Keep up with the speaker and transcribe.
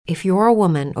If you're a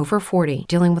woman over 40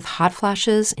 dealing with hot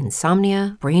flashes,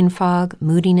 insomnia, brain fog,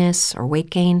 moodiness, or weight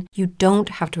gain, you don't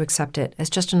have to accept it as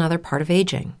just another part of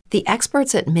aging. The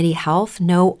experts at MIDI Health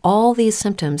know all these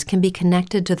symptoms can be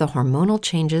connected to the hormonal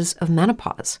changes of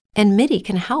menopause. And MIDI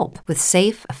can help with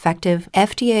safe, effective,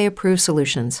 FDA-approved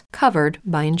solutions covered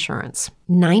by insurance.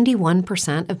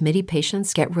 91% of MIDI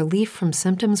patients get relief from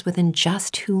symptoms within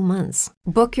just 2 months.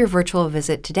 Book your virtual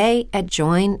visit today at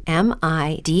joinmidi.com.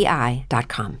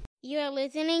 You are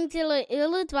listening to the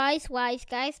Ill-Advised Wise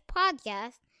Guys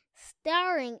podcast,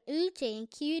 starring Uche and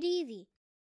Cute Easy.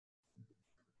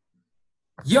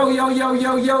 Yo, we are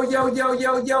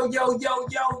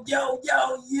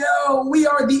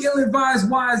the Ill-Advised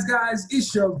Wise Guys.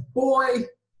 It's your boy,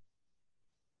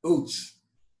 Ooch.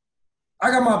 I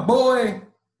got my boy,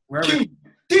 Cute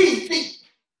Easy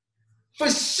for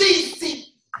Sheezy.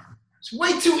 It's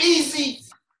way too easy.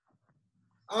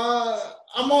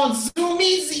 I'm on Zoom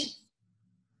Easy.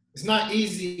 It's not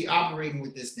easy operating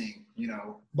with this thing,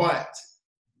 but,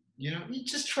 you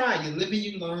just try. You live and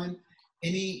you learn.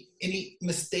 Any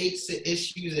mistakes or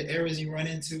issues or errors you run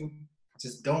into,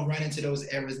 just don't run into those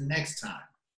errors next time.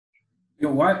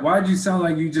 Yo, why'd you sound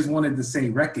like you just wanted to say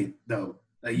wreck it, though?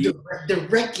 Like the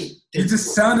wreck it. You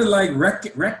just sounded like wreck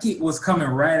it was coming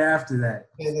right after that.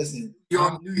 Hey, listen.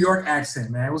 Your New York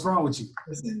accent, man. What's wrong with you?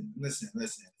 Listen.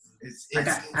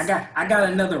 I got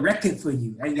another record for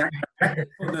you. I got a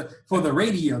record for the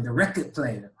radio, the record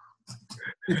player.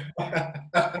 We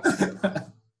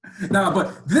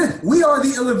are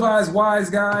the Ill-Advised Wise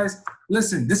Guys.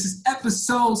 Listen, this is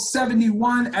episode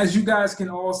 71. As you guys can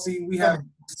all see, we got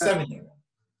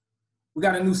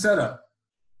a new setup.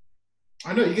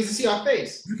 I know, you get to see our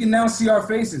face. You can now see our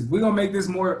faces. We're gonna make this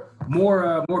more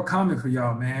common for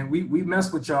y'all, man. We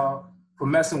mess with y'all for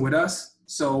messing with us.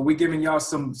 So we're giving y'all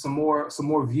some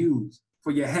more views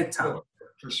for your head top.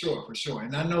 For sure.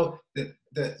 And I know that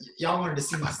y'all wanted to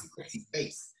see my sexy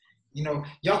face. Y'all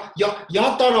thought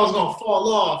I was gonna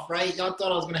fall off, right? Y'all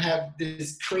thought I was gonna have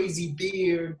this crazy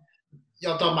beard.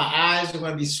 Y'all thought my eyes were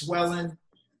gonna be swelling.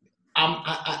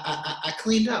 I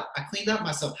cleaned up. I cleaned up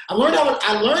myself. I learned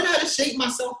how to shape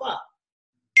myself up.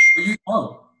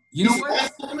 You know what?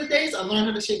 Last couple of days, I learned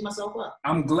how to shape myself up.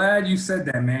 I'm glad you said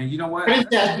that, man. You know what? I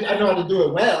know how to do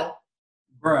it well.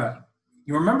 Bruh,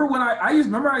 you remember when I used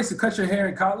to cut your hair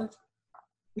in college?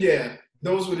 Yeah.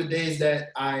 Those were the days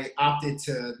that I opted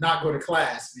to not go to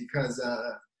class because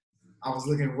I was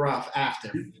looking rough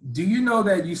after. Do you know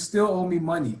that you still owe me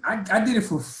money? I did it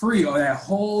for free all that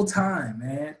whole time,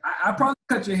 man. I probably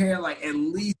cut your hair like at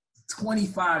least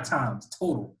 25 times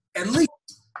total. At least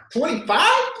 25?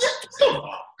 Come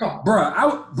on.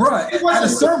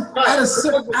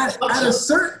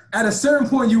 At a certain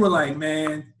point, you were like,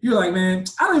 man, I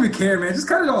don't even care, man. Just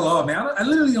cut it all off, man. I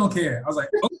literally don't care. I was like,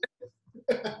 okay.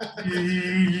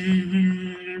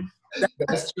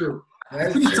 That's true.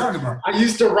 What are you talking about? I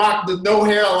used to rock the no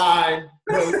hairline,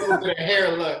 but a little bit of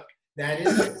hair look. That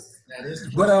is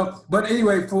true. But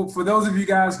anyway, for those of you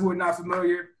guys who are not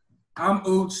familiar, I'm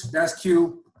Ooch. That's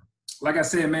Q. Like I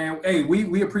said, man, hey,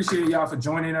 we appreciate y'all for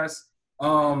joining us.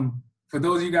 For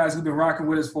those of you guys who've been rocking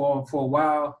with us for a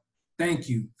while, thank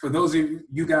you. For those of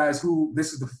you guys who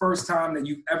this is the first time that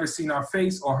you've ever seen our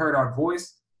face or heard our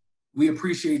voice, we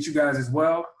appreciate you guys as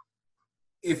well.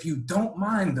 If you don't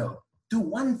mind, though, do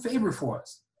one favor for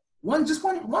us. One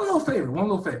little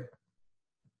favor.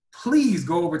 Please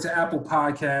go over to Apple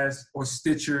Podcasts or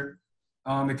Stitcher.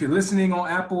 If you're listening on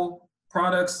Apple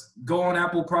products, go on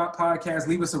Apple Podcasts,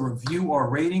 leave us a review or a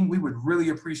rating. We would really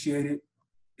appreciate it.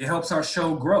 It helps our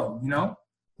show grow,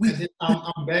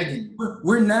 I'm begging.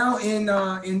 We're now in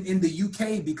the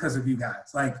UK because of you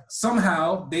guys. Like,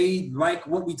 somehow they like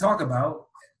what we talk about.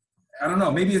 I don't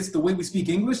know. Maybe it's the way we speak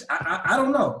English. I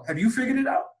don't know. Have you figured it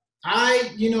out?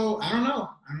 I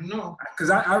don't know.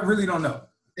 Because I really don't know.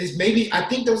 I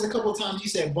think there was a couple of times you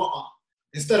said butter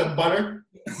instead of butter.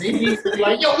 Maybe it's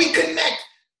like, yo, we connect.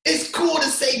 It's cool to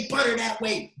say butter that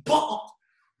way. Butter.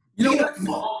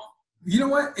 You know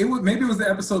what? Maybe it was the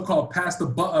episode called "Pass the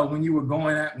Butter" when you were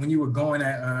going at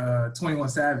 21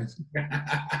 Savage.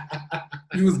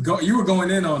 You were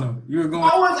going in on him.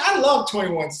 I love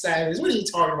 21 Savage. What are you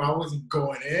talking about? I wasn't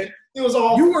going in. It was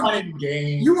all fun and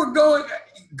games. You were going.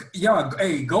 Y'all,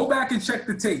 hey, go back and check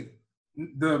the tape,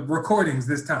 the recordings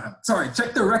this time. Sorry,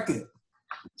 check the record.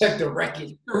 Check the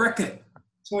record.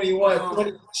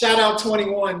 21. Shout out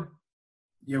 21.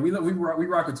 Yeah, we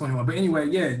rock with 21. But anyway,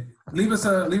 yeah, leave us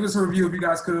a review if you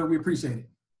guys could. We appreciate it.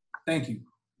 Thank you.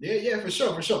 Yeah, for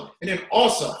sure. And then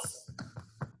also,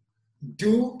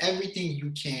 do everything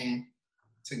you can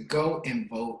to go and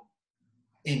vote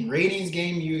in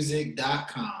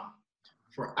ratingsgamemusic.com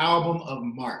for album of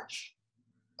March.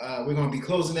 We're going to be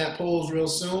closing that polls real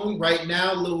soon. Right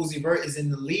now, Lil Uzi Vert is in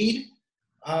the lead.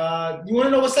 You want to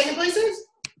know what second place is?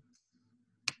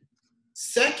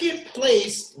 Second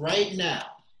place right now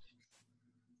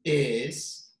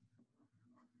is,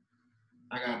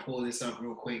 I gotta pull this up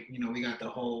real quick. You know, we got the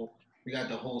whole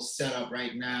setup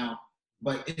right now,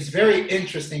 but it's very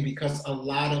interesting because a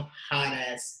lot of hot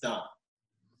ass stuff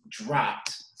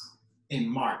dropped in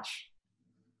March.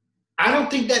 I don't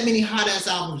think that many hot ass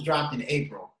albums dropped in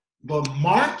April, but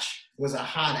March was a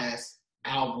hot ass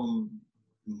album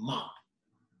month.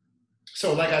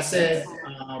 So, like I said,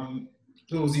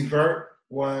 Lil Uzi Vert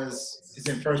is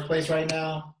in first place right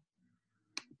now.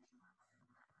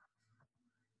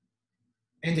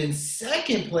 And in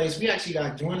second place, we actually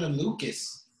got Jordan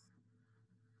Lucas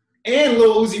and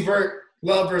Lil Uzi Vert,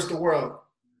 Love vs. the World,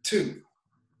 too.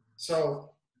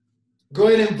 So go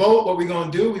ahead and vote. What we're going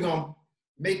to do, we're going to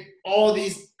make all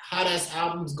these hot-ass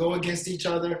albums go against each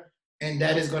other, and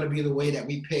that is going to be the way that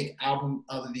we pick Album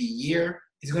of the Year.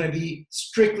 It's going to be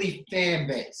strictly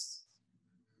fan-based.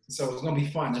 So it's going to be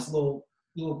fun. That's a little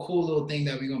cool little thing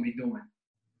that we're going to be doing.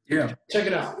 Yeah. Check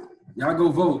it out. Y'all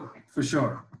go vote for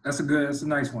sure. That's a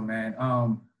nice one, man.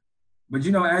 But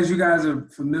you know, as you guys are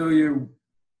familiar,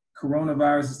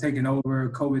 coronavirus is taking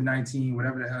over, COVID-19,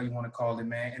 whatever the hell you want to call it,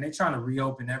 man. And they're trying to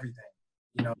reopen everything.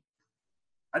 You know,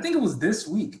 I think it was this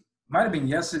week, might have been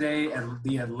yesterday,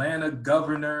 the Atlanta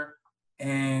governor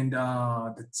and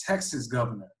the Texas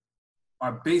governor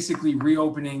are basically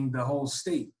reopening the whole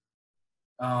state.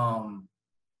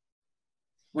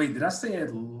 Wait, did I say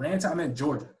Atlanta? I meant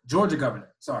Georgia. Georgia governor.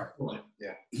 Sorry.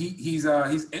 Yeah. He's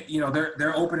you know,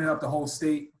 they're opening up the whole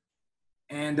state.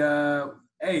 And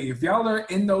hey, if y'all are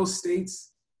in those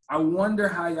states, I wonder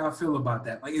how y'all feel about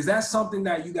that. Like, is that something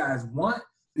that you guys want?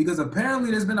 Because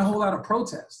apparently there's been a whole lot of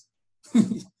protests.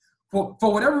 For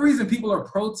whatever reason, people are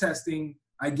protesting,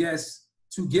 I guess,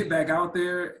 to get back out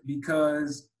there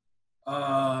because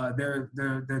they're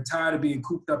tired of being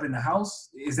cooped up in the house.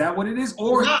 Is that what it is?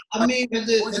 Or I mean,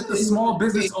 is it the small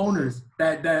business owners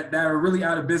that are really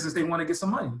out of business? They want to get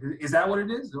some money. Is that what it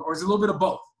is, or is it a little bit of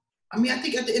both? I mean, I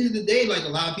think at the end of the day, like, a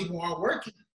lot of people aren't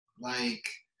working. Like,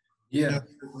 yeah, you know,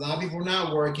 a lot of people are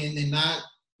not working. They're not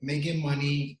making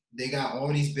money. They got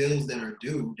all these bills that are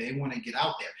due. They want to get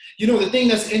out there. You know, the thing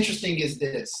that's interesting is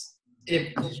this: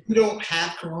 if you don't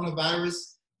have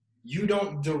coronavirus, you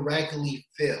don't directly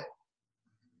feel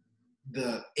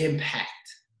the impact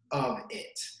of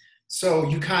it. So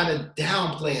you kind of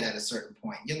downplay it at a certain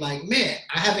point. You're like, man,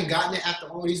 I haven't gotten it after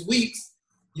all these weeks.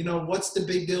 You know, what's the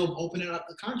big deal of opening up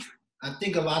the country? I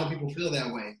think a lot of people feel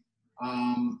that way.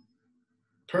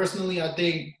 Personally, I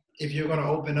think if you're going to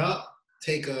open up,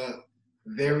 take a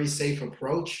very safe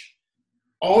approach.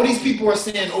 All these people are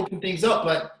saying open things up,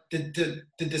 but the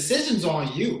decision's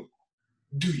on you.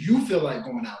 Do you feel like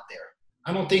going out there?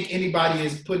 I don't think anybody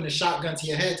is putting a shotgun to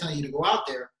your head telling you to go out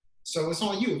there. So it's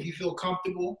on you. If you feel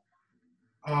comfortable,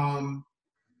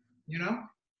 you know?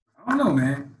 I don't know,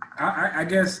 man. I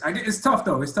guess it's tough,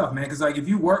 though. It's tough, man. Because, like, if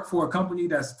you work for a company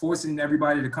that's forcing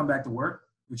everybody to come back to work,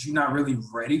 but you're not really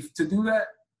ready to do that,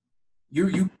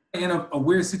 you in a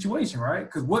weird situation, right?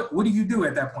 Because what do you do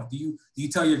at that point? Do you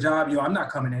tell your job, yo, I'm not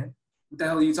coming in? What the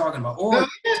hell are you talking about? Or,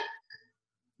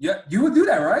 yeah, you would do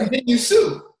that, right? And then you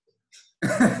sue.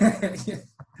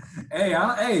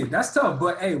 Hey, that's tough.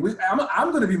 But hey,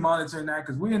 I'm going to be monitoring that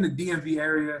because we're in the DMV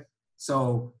area.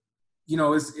 So, you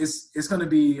know, it's going to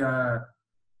be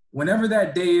whenever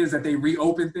that day is that they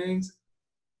reopen things,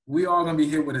 we all going to be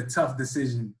hit with a tough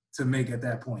decision to make at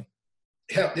that point.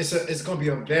 Yeah, it's going to be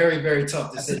a very, very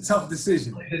tough decision. It's a tough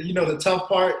decision. You know, the tough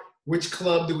part, which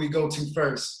club do we go to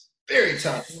first? Very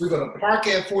tough. We go to Park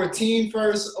at 14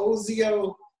 first,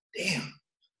 Ozio. Damn.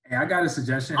 Hey, I got a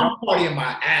suggestion. I'm partying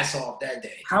my ass off that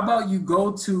day. How about you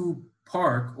go to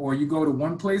Park or you go to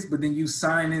one place, but then you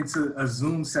sign into a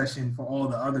Zoom session for all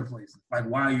the other places, like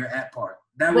while you're at Park?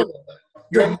 That way,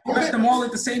 you'll watch them all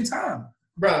at the same time.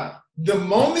 Bruh, the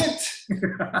moment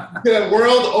the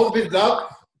world opens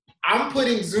up, I'm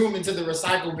putting Zoom into the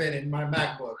recycle bin in my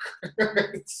MacBook.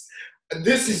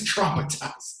 This is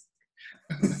traumatized.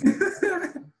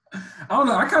 I don't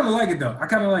know. I kind of like it though. I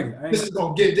kind of like it. This is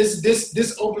gonna give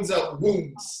this opens up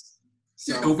wounds.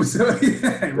 So, it opens up,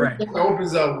 yeah, right. It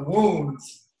opens up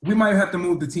wounds. We might have to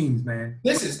move the teams, man.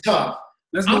 This is tough.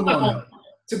 Let's move on.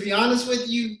 To be honest with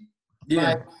you,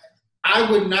 yeah, like,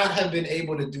 I would not have been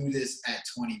able to do this at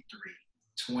 23,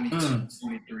 22,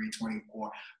 23,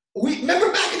 24. We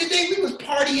remember back in the day, we were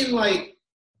partying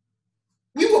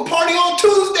on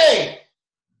Tuesday.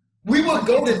 We would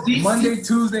go to DC Monday,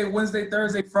 Tuesday, Wednesday,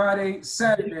 Thursday, Friday,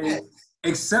 Saturday,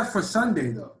 except for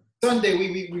Sunday though. Sunday,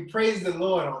 we praise the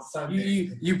Lord on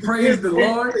Sunday. You praise the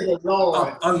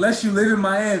Lord, unless you live in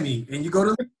Miami and you go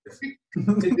to.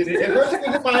 Unless you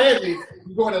live in Miami,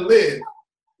 you're going to live.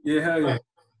 Yeah, hell yeah.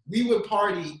 We would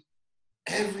party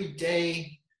every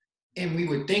day, and we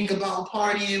would think about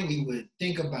partying. We would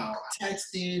think about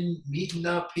texting, meeting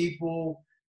up people.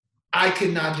 I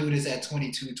could not do this at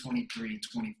 22, 23,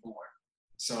 24.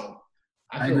 So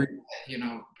I feel, agree.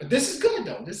 But this is good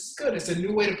though. This is good. It's a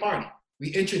new way to party. We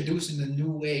introducing a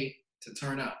new way to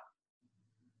turn up.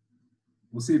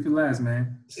 We'll see if it lasts,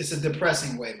 man. It's a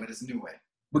depressing way, but it's a new way.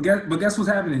 But guess what's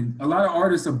happening? A lot of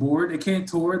artists are bored. They can't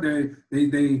tour.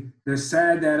 They're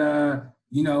sad that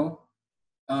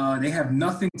they have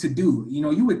nothing to do.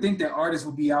 You would think that artists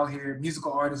would be out here,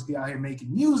 musical artists would be out here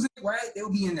making music, right?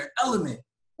 They'll be in their element.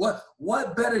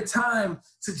 What better time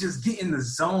to just get in the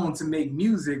zone to make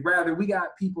music? Rather, we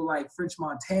got people like French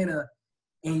Montana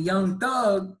and Young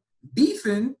Thug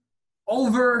beefing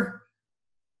over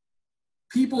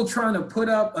people trying to put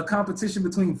up a competition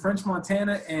between French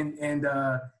Montana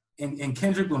and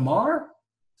Kendrick Lamar.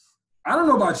 I don't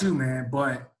know about you, man,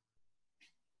 but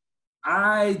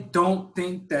I don't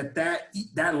think that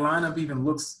lineup even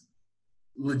looks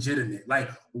legitimate. Like,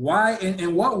 why?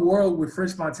 In what world would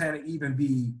French Montana even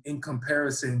be in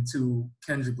comparison to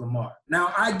Kendrick Lamar?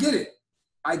 Now, I get it.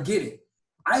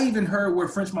 I even heard where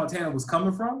French Montana was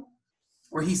coming from,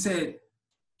 where he's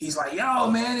like,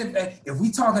 yo, man, if we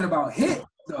talking about hits,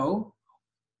 though,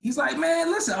 he's like,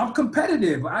 man, listen, I'm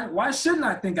competitive. Why shouldn't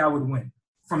I think I would win?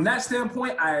 From that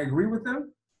standpoint, I agree with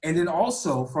him. And then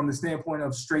also from the standpoint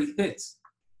of straight hits.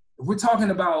 If we're talking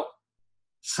about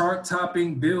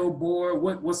chart-topping, Billboard,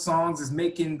 what songs is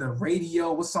making the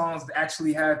radio, what songs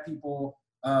actually have people,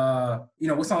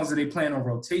 what songs are they playing on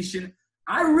rotation,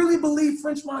 I really believe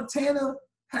French Montana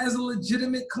has a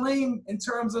legitimate claim in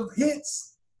terms of hits.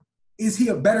 Is he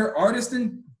a better artist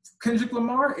than Kendrick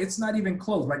Lamar? It's not even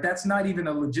close. Like, that's not even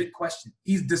a legit question.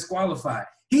 He's disqualified.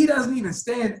 He doesn't even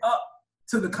stand up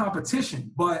to the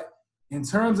competition. But in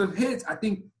terms of hits, I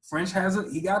think French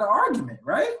he got an argument,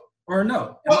 right? Or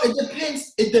no? Well, it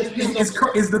depends. It depends.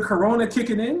 Is the corona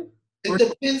kicking in?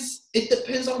 It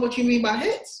depends on what you mean by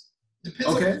hits. Depends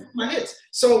on what you mean by hits.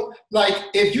 So, like,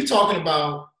 if you're talking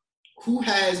about who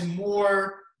has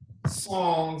more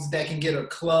songs that can get a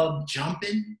club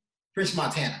jumping, French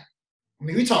Montana. I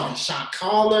mean, we talking Shot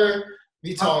Caller.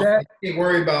 We talking Ain't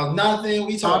Worry About Nothing.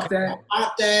 We talking about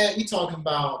Pop That. We talking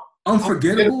about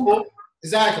Unforgettable.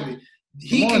 Exactly.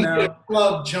 He can get a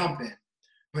club jumping.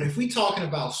 But if we talking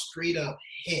about straight up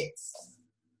hits,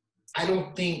 I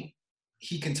don't think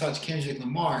he can touch Kendrick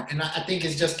Lamar. And I think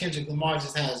it's just Kendrick Lamar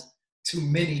just has too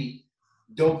many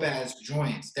dope-ass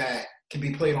joints that can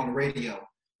be played on the radio,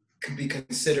 could be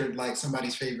considered like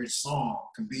somebody's favorite song,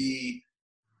 could be,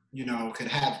 could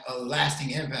have a lasting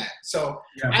impact. So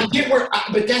I get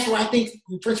but that's where I think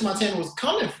French Montana was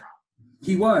coming from.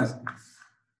 He was.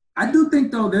 I do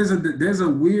think, though, there's a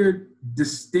weird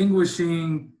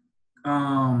distinguishing,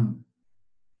 I'll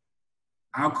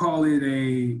call it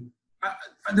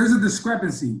there's a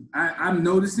discrepancy I'm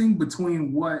noticing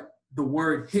between what the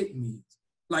word hit means.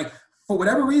 Like, for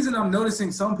whatever reason, I'm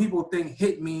noticing some people think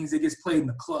hit means it gets played in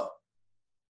the club.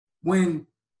 When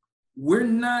we're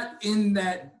not in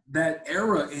that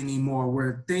era anymore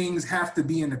where things have to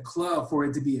be in the club for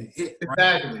it to be a hit.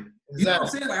 Right? Exactly. You know what I'm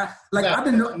saying? Like I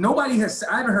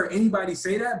haven't heard anybody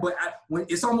say that, but when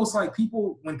it's almost like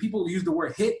when people use the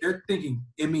word hit, they're thinking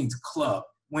it means club,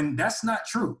 when that's not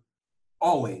true.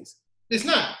 Always. It's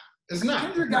not.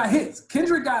 Kendrick got hits.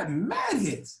 Kendrick got mad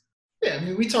hits. Yeah, I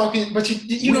mean, we talking, but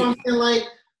you know what I'm saying? Like,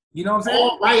 you know what I'm saying?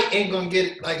 All Right ain't gonna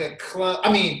get like a club.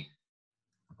 I mean,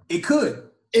 it could,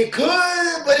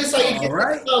 but it's like it gets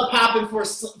right. Club popping for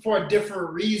a different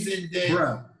reason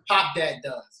than Pop That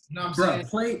does. You know what I'm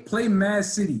saying? Play Mad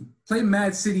City. Play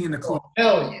Mad City in the club. Oh,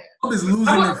 hell yeah. Club is losing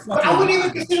their fucking I wouldn't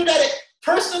even consider that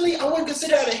personally, I wouldn't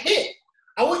consider that a hit.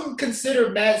 I wouldn't consider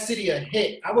Mad City a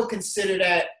hit. I would consider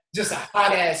that just a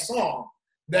hot ass song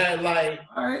that, like,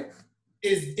 all right,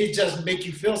 it just make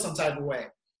you feel some type of way.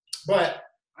 But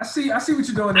I see what you're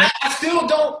doing there. I still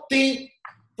don't think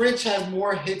French has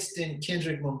more hits than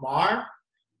Kendrick Lamar.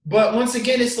 But once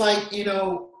again, it's like,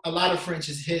 a lot of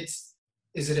French's hits,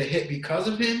 is it a hit because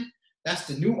of him? That's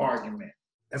the new argument.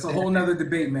 That's a whole nother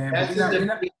debate, man.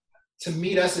 To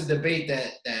me, that's a debate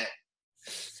that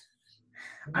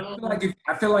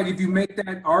I feel like if you make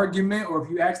that argument or if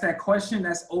you ask that question,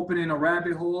 that's opening a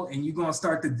rabbit hole and you're gonna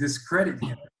start to discredit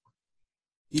him.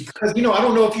 Because I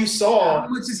don't know if you saw how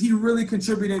much is he really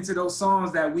contributing to those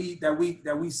songs that we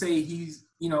say he's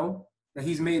that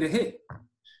he's made a hit.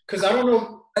 Because I don't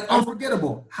know. Like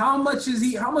Unforgettable. How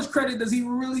much credit does he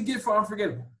really get for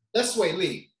Unforgettable? That's Sway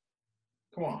Lee.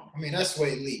 Come on. I mean, that's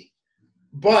Sway Lee.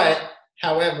 But,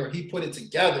 however, he put it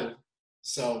together.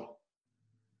 So,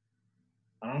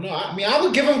 I don't know. I mean, I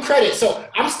would give him credit. So,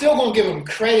 I'm still going to give him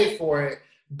credit for it.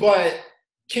 But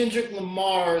Kendrick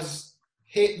Lamar's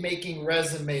hit-making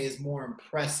resume is more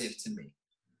impressive to me.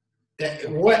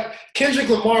 What Kendrick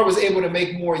Lamar was able to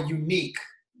make more unique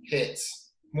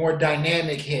hits, more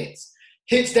dynamic hits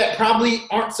that probably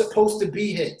aren't supposed to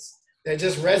be hits, that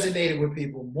just resonated with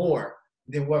people more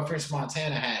than what French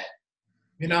Montana had.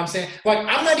 You know what I'm saying? Like,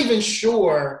 I'm not even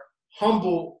sure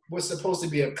Humble was supposed to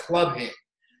be a club hit.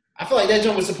 I feel like that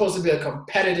joint was supposed to be a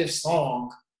competitive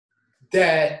song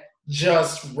that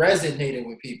just resonated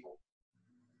with people.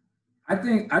 I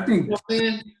think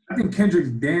Kendrick's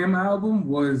Damn album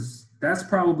that's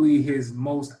probably his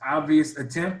most obvious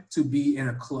attempt to be in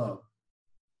a club.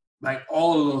 Like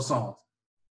all of those songs.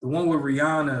 The one with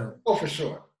Rihanna. Oh, for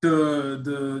sure.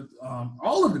 The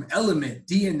all of them, Element,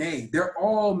 DNA, they're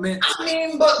all meant. I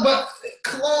mean, but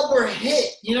club or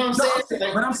hit, you know what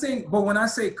I'm saying? But when I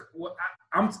say,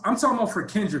 I'm talking about for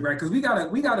Kendrick, right? Because we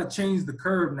gotta change the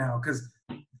curve now. Because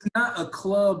he's not a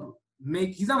club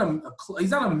he's not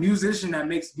a musician that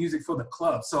makes music for the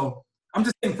club. So I'm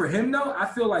just saying for him though, I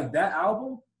feel like that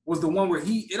album was the one where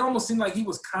it almost seemed like he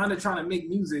was kind of trying to make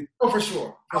music. Oh, for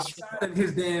sure. Outside of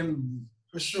his damn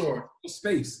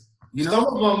space. You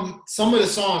know? Some of the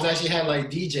songs actually had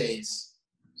like DJs.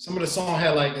 Some of the songs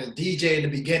had like a DJ in the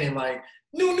beginning, like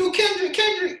new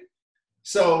Kendrick.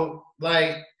 So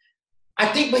like, I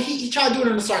think, but he tried to do it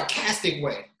in a sarcastic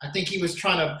way. I think he was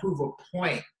trying to prove a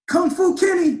point. Kung Fu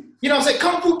Kenny. You know what I'm saying?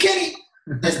 Kung Fu Kenny.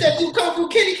 That's that new Kung Fu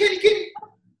Kenny.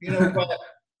 You know, but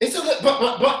it's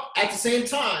but at the same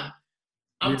time,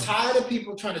 I'm tired of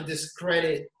people trying to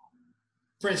discredit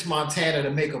French Montana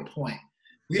to make a point.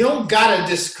 We don't gotta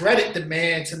discredit the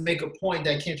man to make a point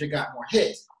that Kendrick got more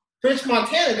hits. French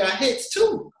Montana got hits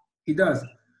too. He does.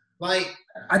 Like,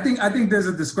 I think there's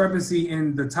a discrepancy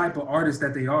in the type of artists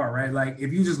that they are, right? Like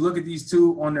if you just look at these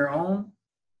two on their own,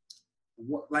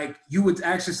 like you would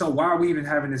actually. So why are we even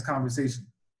having this conversation?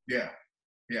 Yeah.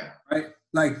 Right.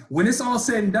 Like when it's all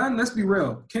said and done, let's be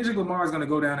real. Kendrick Lamar is gonna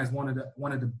go down as one of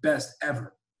the best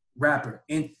ever rapper.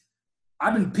 And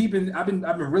I've been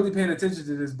really paying attention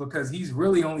to this because he's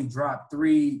really only dropped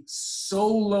 3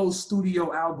 solo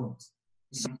studio albums.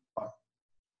 So far.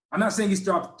 I'm not saying he's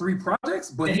dropped 3 projects,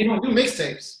 but he don't do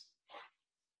mixtapes.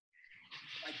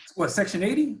 Like what, Section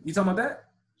 80? You talking about that?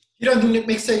 He don't do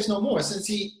mixtapes no more. Since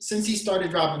he started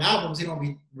dropping albums, he don't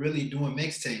be really doing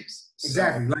mixtapes. So.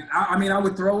 Exactly. Like I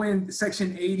would throw in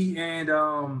Section 80 and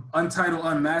Untitled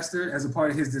Unmastered as a part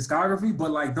of his discography,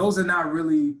 but like those are not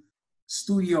really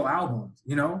studio albums,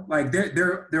 you know? Like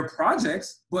they're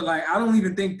projects, but like I don't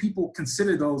even think people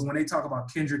consider those when they talk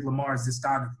about Kendrick Lamar's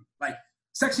discography. Like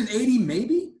Section 80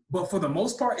 maybe, but for the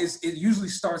most part it usually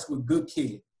starts with Good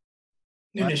Kid.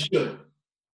 And right?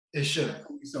 It should.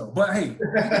 So, but hey,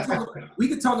 we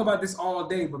could talk about this all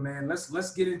day, but man,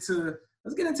 let's get into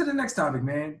the next topic,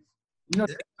 man. You know,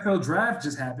 the NFL draft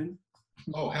just happened.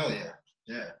 Oh hell yeah,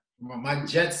 yeah. My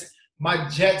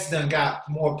Jets done got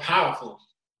more powerful.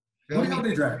 Who the hell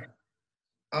they draft?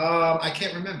 I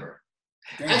can't remember.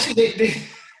 Damn. Actually, they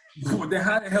how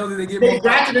the hell did they get? They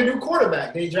drafted a new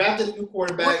quarterback.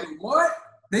 What?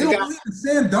 They don't believe in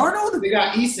Sam Darnold? They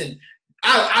got Eason.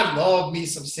 I love me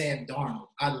some Sam Darnold.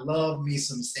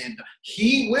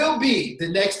 He will be the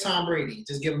next Tom Brady.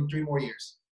 Just give him 3 more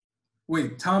years.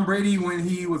 Wait, Tom Brady when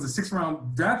he was a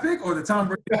 6th-round draft pick, or the Tom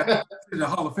Brady that was the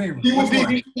Hall of Famer? He would be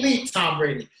the elite Tom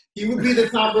Brady. He would be the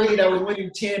Tom Brady that was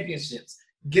winning championships.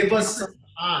 Give us some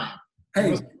time.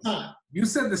 Hey, you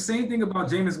said the same thing about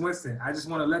Jameis Winston. I just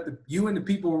want to let you and the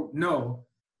people know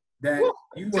that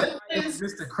you were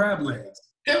Mr. Crab Legs.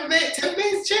 Tim Man's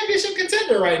championship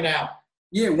contender right now.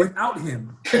 Yeah, without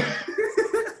him.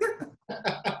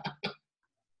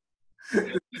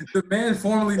 The man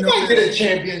formerly known as... get a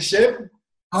championship.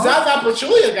 Huh? Zaza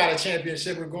Pachulia got a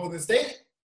championship with Golden State.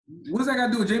 What does that got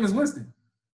to do with Jameis Winston?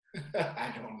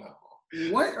 I don't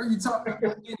know. What are you talking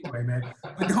about? Anyway, man.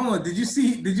 But hold on. Did you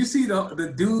see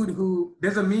the dude who –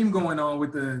 there's a meme going on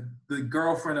with the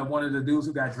girlfriend of one of the dudes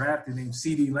who got drafted named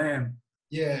CeeDee Lamb.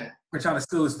 Yeah. For trying to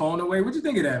steal his phone away. What'd you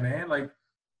think of that, man? Like,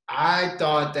 I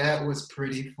thought that was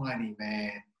pretty funny,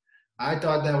 man.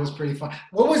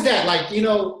 What was that? Like, you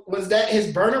know, was that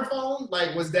his burner phone?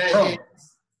 Like, was that his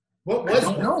 – what was it? I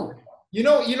don't know. You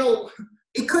know,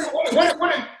 it could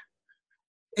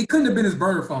It couldn't have been his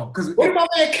burner phone. Because What did my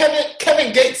man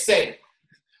Kevin Gates say?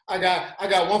 I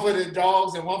got one for the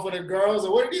dogs and one for the girls.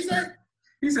 Or what did he say?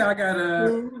 he said, I got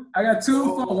two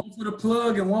phones, one for the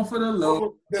plug and one for the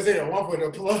load. That's it. One for the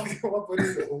plug and one for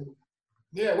the load.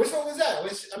 Yeah, which one was that? I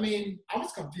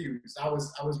was confused. I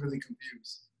was really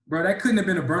confused. Bro, that couldn't have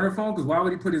been a burner phone, because why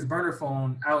would he put his burner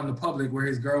phone out in the public where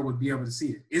his girl would be able to see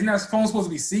it? Isn't that phone supposed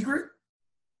to be secret?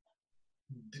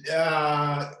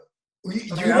 I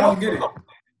don't get it.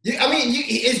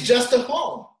 It's just a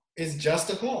phone. It's just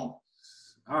a phone.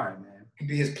 All right, man. It could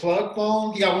be his plug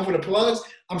phone. He got one for the plugs.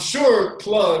 I'm sure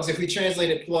plugs, if we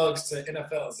translated plugs to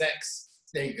NFL execs,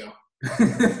 there you go.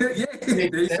 Yeah,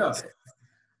 there you go.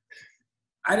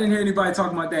 I didn't hear anybody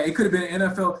talking about that. It could have been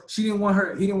NFL. He didn't want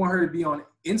her to be on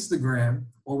Instagram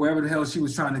or wherever the hell she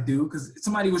was trying to do, because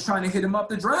somebody was trying to hit him up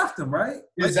to draft him, right?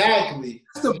 Exactly.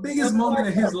 That's the biggest moment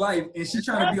of his life, and she's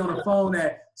trying to be on the phone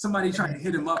that somebody trying to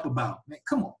hit him up about. Man,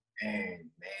 come on.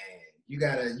 Man, you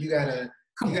gotta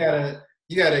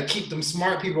keep them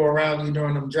smart people around you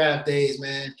during them draft days,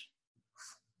 man. Are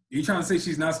you trying to say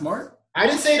she's not smart? I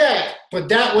didn't say that, but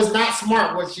that was not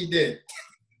smart what she did.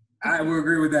 I will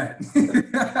agree with that.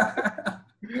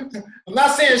 I'm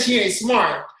not saying she ain't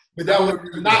smart, but that was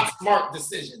not smart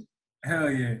decision.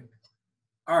 Hell yeah.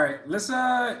 All right, let's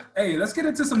get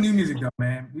into some new music though,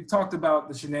 man. We talked about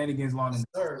the shenanigans long enough.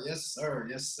 Yes, sir.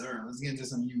 Let's get into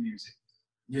some new music.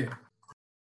 Yeah.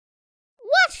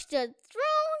 Watch the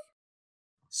Throne.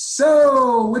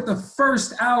 So, with the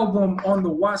first album on the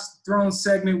Watch the Throne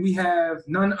segment, we have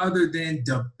none other than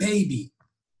DaBaby,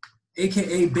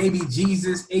 a.k.a. Baby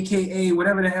Jesus, a.k.a.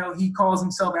 whatever the hell he calls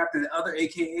himself after the other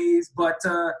a.k.a.s. But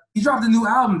he dropped a new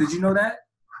album. Did you know that?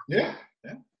 Yeah.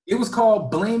 It was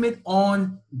called Blame It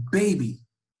on Baby,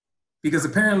 because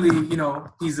apparently,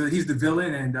 he's the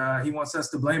villain and he wants us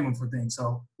to blame him for things.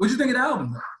 So, what'd you think of the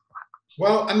album?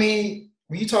 Well, I mean,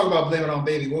 when you talk about blaming on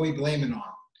Baby, what are we blaming on?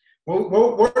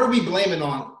 What are we blaming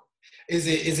on? Is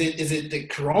it the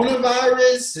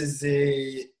coronavirus? Is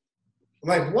it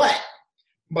like what?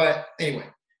 But anyway,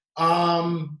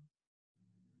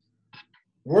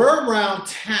 we're around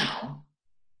town.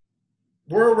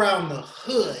 We're around the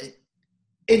hood,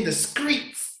 in the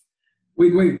streets.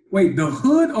 Wait, the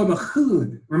hood or the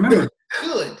hood? Remember? The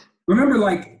hood. Remember,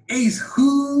 like Ace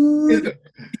Hood?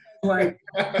 Like,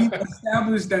 he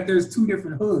established that there's two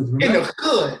different hoods. Remember?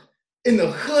 In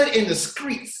the hood, in the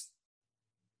streets.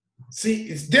 See,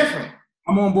 it's different.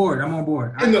 I'm on board.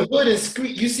 In the hood and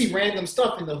street, you see random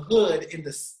stuff in the hood, in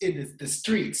the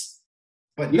streets,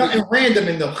 but nothing random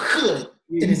in the hood.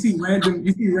 Yeah, you see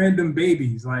random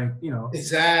babies, like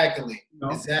Exactly.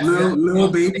 Exactly. Little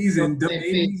babies and dumb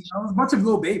babies. It's a bunch of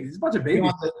little babies. It's a bunch of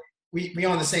babies. We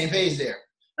on the same page there.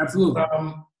 Absolutely.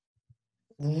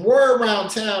 Word around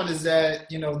town is that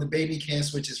the baby can't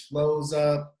switch his flows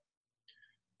up.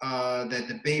 That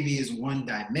the baby is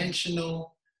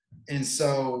one-dimensional, and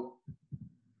so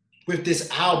with this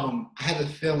album, I have a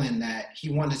feeling that he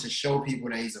wanted to show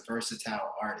people that he's a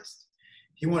versatile artist.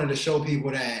 He wanted to show people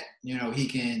that, he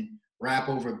can rap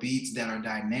over beats that are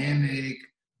dynamic.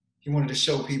 He wanted to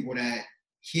show people that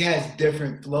he has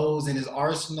different flows in his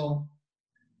arsenal.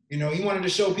 He wanted to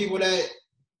show people that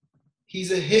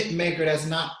he's a hit maker it's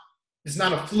not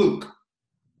a fluke.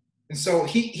 And so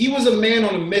he was a man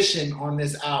on a mission on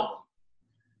this album.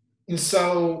 And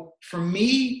so for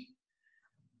me,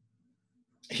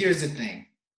 here's the thing.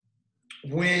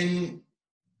 When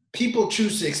people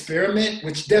choose to experiment,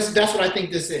 which that's what I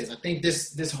think this is. I think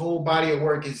this whole body of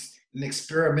work is an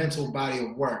experimental body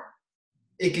of work.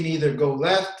 It can either go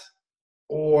left,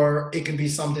 or it can be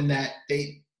something that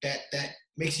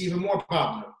makes you even more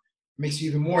popular, makes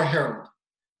you even more heralded.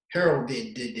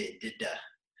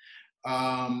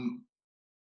 I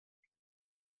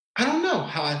don't know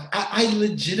how I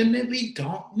legitimately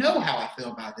don't know how I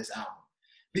feel about this album,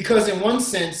 because in one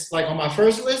sense, like on my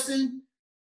first listen,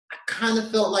 I kind of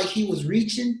felt like he was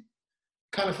reaching,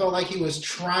 kind of felt like he was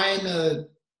trying to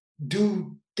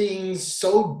do things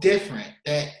so different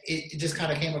that it just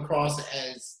kind of came across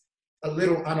as a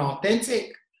little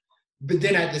unauthentic. But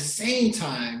then at the same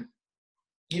time,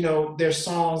 there's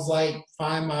songs like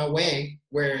Find My Way,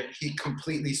 where he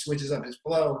completely switches up his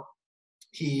flow.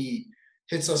 He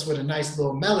hits us with a nice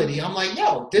little melody. I'm like,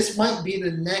 yo, this might be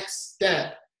the next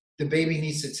step DaBaby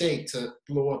needs to take to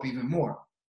blow up even more.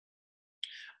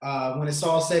 When it's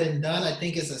all said and done, I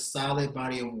think it's a solid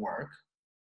body of work.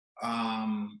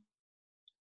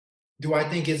 Do I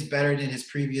think it's better than his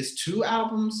previous two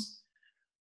albums?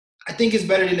 I think it's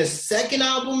better than his second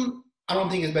album. I don't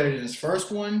think it's better than his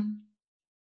first one.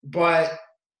 But,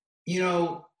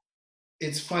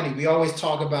 it's funny. We always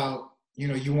talk about,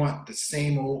 you want the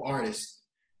same old artist.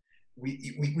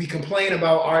 We complain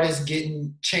about artists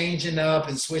changing up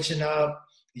and switching up.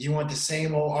 You want the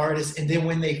same old artist. And then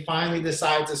when they finally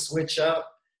decide to switch up,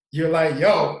 you're like,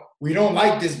 yo, we don't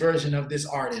like this version of this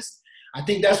artist. I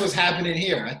think that's what's happening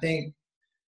here. I think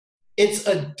it's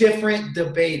a different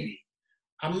DaBaby.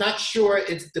 I'm not sure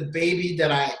it's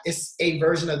it's a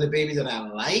version of DaBaby that I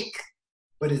like,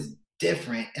 but it's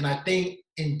different. And I think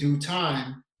in due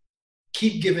time,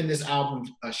 keep giving this album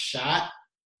a shot.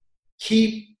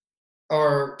 Pay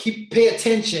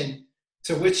attention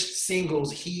to which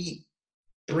singles he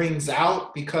brings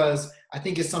out, because I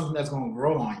think it's something that's going to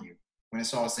grow on you when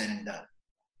it's all said and done.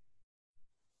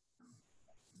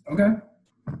 Okay.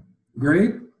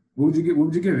 Great. What would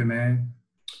you give it, man?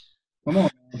 Come on,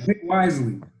 man. Pick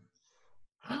wisely.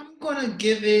 I'm going to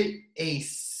give it a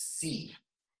C.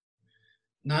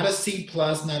 Not a C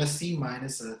plus, not a C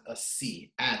minus, a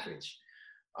C, average.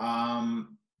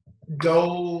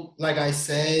 Though, like I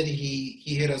said, he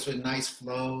hit us with nice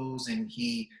flows and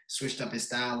he switched up his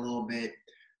style a little bit.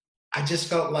 I just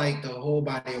felt like the whole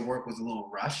body of work was a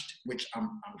little rushed, which I'm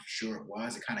sure it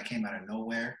was. It kind of came out of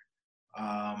nowhere.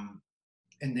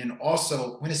 And then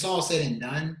also, when it's all said and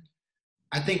done,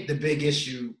 I think the big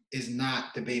issue is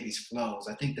not DaBaby's flows.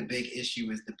 I think the big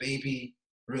issue is DaBaby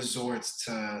resorts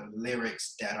to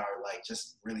lyrics that are like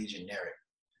just really generic.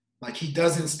 Like he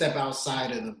doesn't step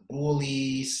outside of the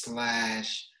bully / I'm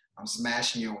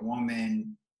smashing your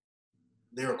woman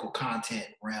lyrical content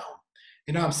realm.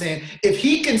 You know what I'm saying? If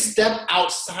he can step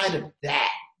outside of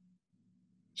that,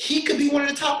 he could be one of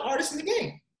the top artists in the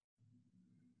game.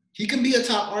 He can be a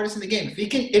top artist in the game.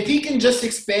 If he can just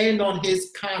expand on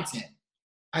his content,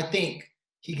 I think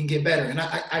he can get better. And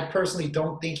I personally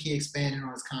don't think he expanded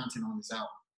on his content on this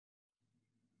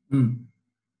album.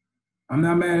 I'm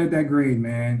not mad at that grade,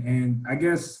 man. And I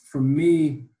guess for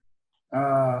me,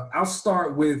 I'll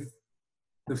start with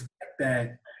the fact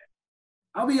that,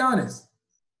 I'll be honest,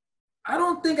 I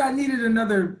don't think I needed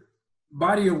another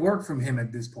body of work from him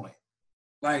at this point.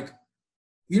 Like,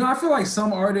 I feel like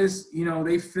some artists,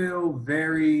 they feel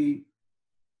very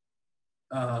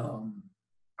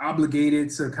obligated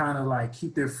to kind of like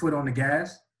keep their foot on the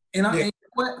gas. And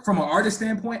from an artist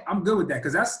standpoint, I'm good with that,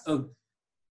 because that's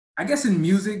I guess in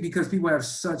music, because people have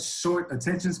such short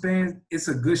attention spans, it's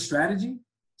a good strategy.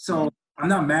 So I'm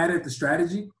not mad at the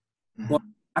strategy, but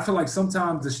I feel like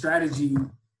sometimes the strategy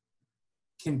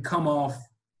can come off.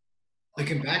 It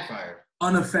can backfire.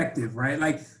 Ineffective, right?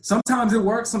 Like sometimes it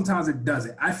works, sometimes it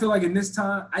doesn't. I feel like in this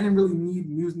time, I didn't really need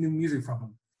new music from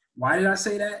him. Why did I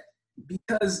say that?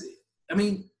 Because,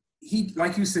 he,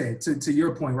 like you said, to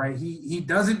your point, right? He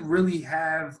doesn't really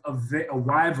have a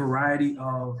wide variety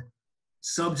of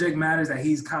subject matters that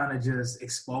he's kind of just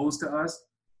exposed to us.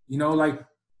 Like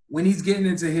when he's getting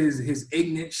into his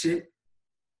ignorant shit,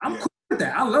 I'm cool with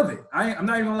that. I love it. I'm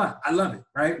not even gonna lie. I love it,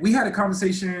 right? We had a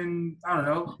conversation, I don't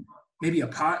know, maybe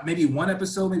one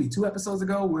episode, maybe 2 episodes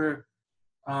ago, where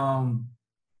I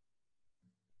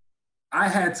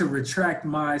had to retract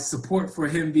my support for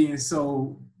him being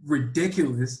so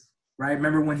ridiculous, right?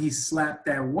 Remember when he slapped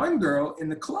that one girl in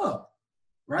the club,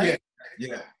 right?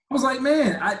 Yeah. I was like,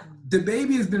 man,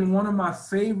 DaBaby has been one of my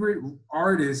favorite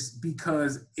artists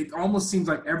because it almost seems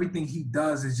like everything he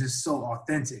does is just so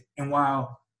authentic. And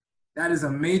while that is a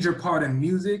major part of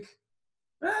music,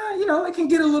 it can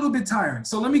get a little bit tiring.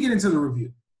 So let me get into the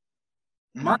review.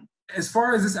 As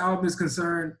far as this album is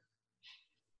concerned,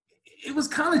 it was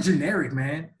kind of generic,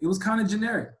 man. It was kind of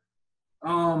generic.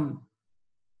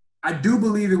 I do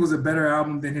believe it was a better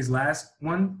album than his last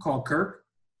one called Kirk.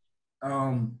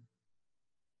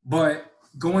 But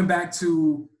going back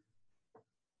to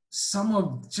some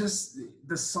of just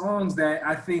the songs that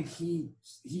I think he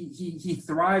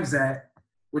thrives at,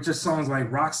 which are songs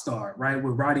like Rockstar, right,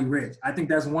 with Roddy Ricch. I think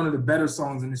that's one of the better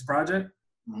songs in this project.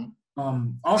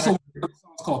 Also, a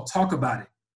song called Talk About It,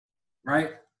 right?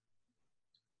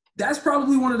 That's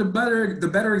probably one of the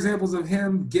better examples of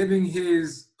him giving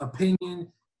his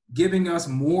opinion, giving us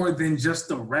more than just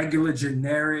the regular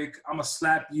generic, I'm gonna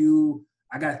slap you,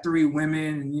 I got 3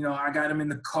 women, and I got them in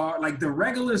the car. Like the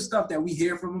regular stuff that we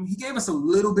hear from him, he gave us a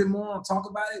little bit more on Talk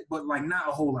About It, but like not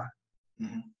a whole lot.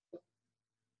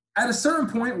 At a certain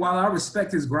point, while I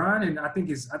respect his grind, and I think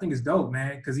it's dope,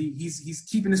 man, because he's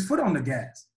keeping his foot on the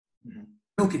gas,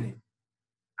 milking it.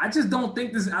 I just don't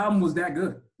think this album was that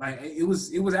good. Like it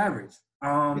was average.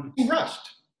 It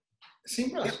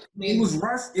seemed rushed.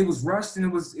 It was rushed, and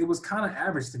it was kind of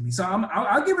average to me. So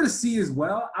I'll give it a C as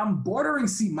well. I'm bordering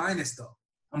C minus though.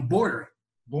 I'm bordering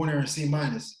C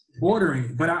minus.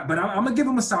 Bordering, but I'm gonna give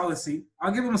him a solid C.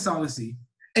 I'll give him a solid C.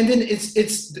 And then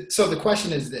it's so the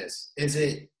question is this: is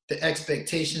it the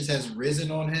expectations has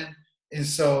risen on him, and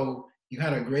so you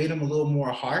kind of grade him a little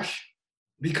more harsh?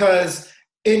 Because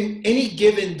in any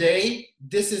given day,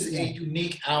 this is a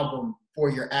unique album for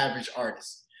your average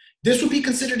artist. This would be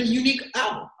considered a unique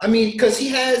album. I mean, because he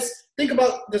has, think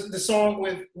about the song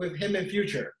with him and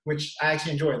Future, which I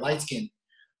actually enjoy, Light Skin.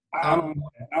 I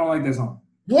don't like that song.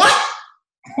 What?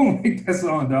 I don't like that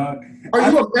song, dog. Are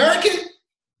you American?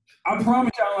 I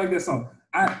promise you I don't like that song.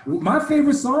 My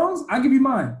favorite songs, I'll give you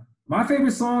mine. My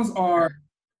favorite songs are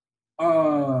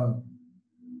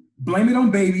Blame It on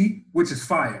Baby, which is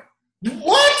fire.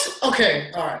 What?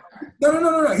 Okay, all right.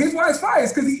 No. Here's why it's fire.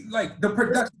 It's because he, like, the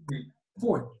production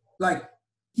for it. Like,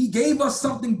 he gave us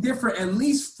something different, at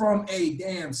least from a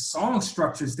damn song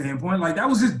structure standpoint. Like, that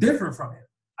was just different from him.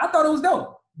 I thought it was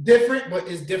dope. Different, but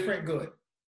is different good?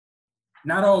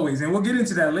 Not always. And we'll get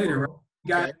into that later, right? You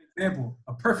got an example,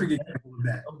 a perfect example of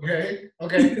that.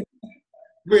 Okay.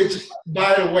 Which,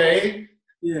 by the way,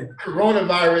 Yeah.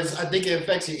 coronavirus, I think it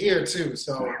affects your ear too.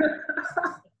 So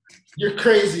you're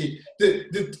crazy.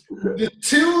 The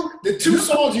two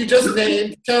songs you just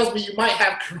named tells me you might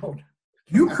have corona.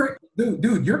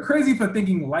 Dude, you're crazy for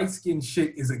thinking Light Skin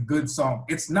Shit is a good song.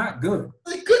 It's not good.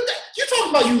 Like good. You're talking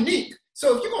about unique.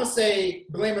 So if you're gonna say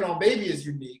Blame It on Baby is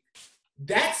unique,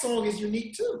 that song is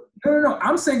unique too. No.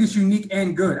 I'm saying it's unique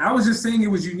and good. I was just saying it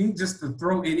was unique just to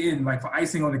throw it in, like, for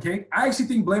icing on the cake. I actually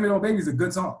think Blame It on Baby is a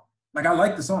good song. Like, I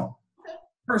like the song,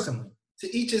 personally.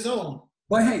 To each his own.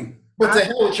 But hey. But to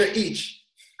hell with your each.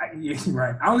 Yeah,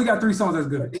 right. I only got 3 songs that's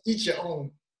good. To each your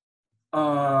own.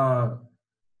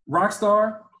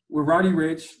 Rockstar with Roddy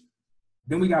Ricch.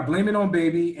 Then we got Blame It on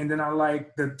Baby. And then I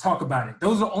like the Talk About It.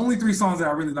 Those are the only 3 songs that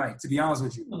I really like, to be honest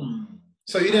with you.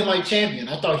 So you didn't like Champion?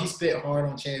 I thought he spit hard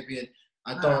on Champion.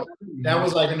 I thought that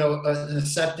was like an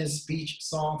acceptance speech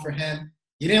song for him.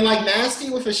 You didn't like Nasty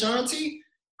with Ashanti?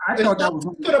 I thought that was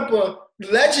put up a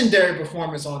legendary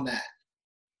performance on that.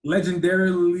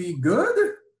 Legendarily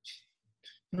good?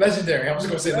 Legendary. I was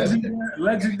going to say legendary.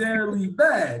 Legendarily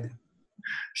bad.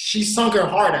 She sunk her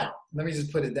heart out. Let me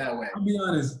just put it that way. I'll be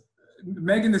honest.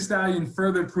 Megan Thee Stallion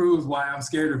further proves why I'm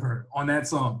scared of her on that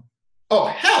song. Oh,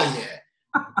 hell yeah.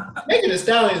 Megan Thee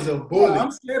Stallion is a bully. I'm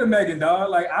scared of Megan,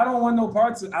 dog. Like, I don't want no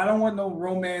parts of, I don't want no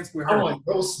romance with her. I want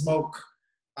no smoke.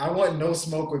 I want no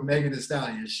smoke with Megan Thee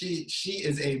Stallion. She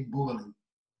is a bully.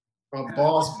 A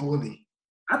boss bully.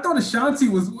 I thought Ashanti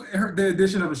was, the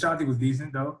addition of Ashanti was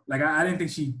decent, though. Like, I didn't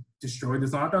think she destroyed the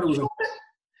song. I thought it was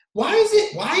Why is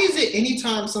it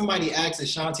anytime somebody asks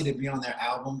Ashanti to be on their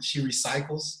album, she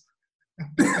recycles?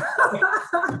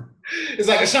 It's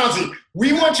like, Ashanti,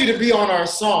 we want you to be on our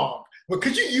song, but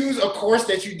could you use a course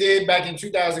that you did back in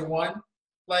 2001?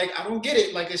 Like, I don't get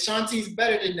it. Like, Ashanti's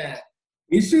better than that.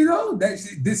 Is she, though?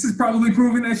 This is probably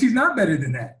proving that she's not better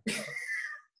than that.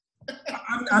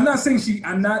 I'm not saying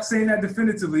that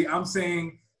definitively. I'm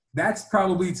saying that's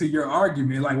probably to your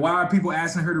argument. Like, why are people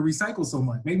asking her to recycle so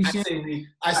much? Maybe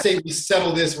I say we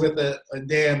settle this with a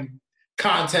damn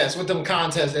contest, with them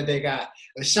contests that they got.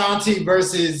 Ashanti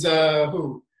versus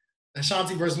who?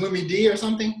 Ashanti versus Lumi D or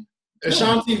something?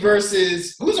 Ashanti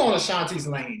versus, who's on Ashanti's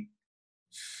lane?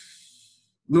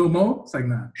 Lil Mo? It's like,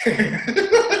 nah.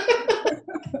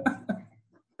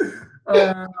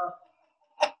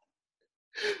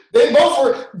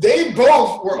 They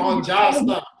both were on Ja's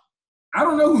stuff. I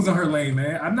don't know who's on her lane,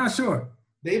 man. I'm not sure.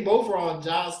 They both were on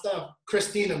Ja's stuff.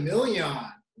 Christina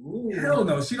Milian. Ooh. Hell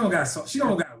no, she don't got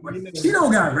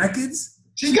records.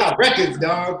 She got records,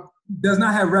 dog. Does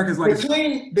not have records like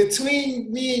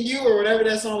between me and you or whatever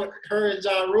that song with her and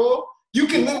Ja Rule. You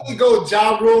can literally go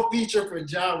Ja Rule feature for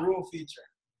Ja Rule feature.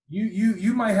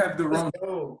 You might have the Rona.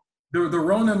 The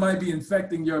Rona might be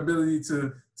infecting your ability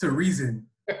to reason.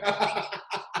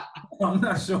 I'm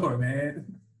not sure, man.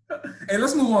 Hey,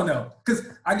 let's move on though, because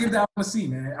I give that album a C,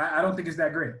 man. I don't think it's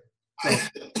that great. So,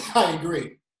 I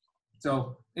agree.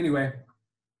 So anyway.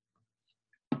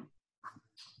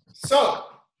 So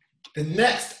the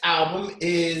next album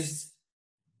is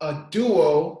a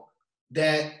duo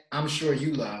that I'm sure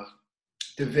you love.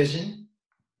 Division.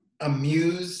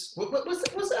 Amuse. What's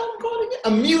the album called again?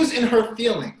 Amuse in Her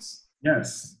Feelings.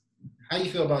 Yes. How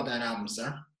you feel about that album,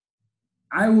 sir?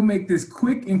 I will make this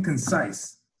quick and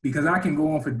concise because I can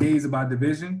go on for days about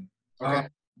Division. Okay.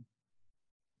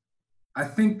 I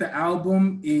think the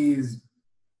album is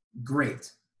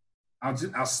great.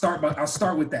 I'll start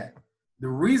with that. The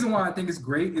reason why I think it's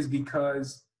great is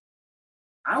because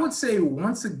I would say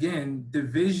once again,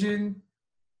 Division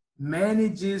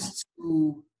manages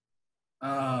to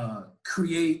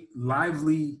create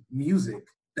lively music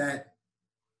that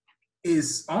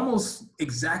is almost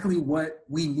exactly what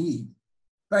we need.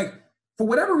 Like, for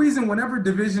whatever reason, whenever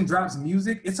Division drops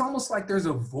music, it's almost like there's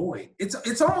a void.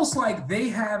 It's almost like they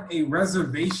have a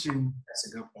reservation. That's a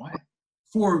good point.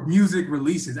 For music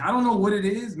releases. I don't know what it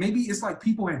is. Maybe it's like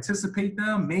people anticipate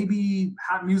them. Maybe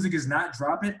hot music is not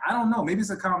dropping. I don't know. Maybe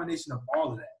it's a combination of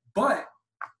all of that. But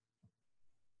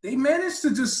they managed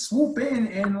to just swoop in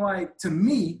and, like, to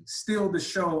me, steal the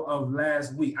show of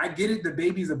last week. I get it. The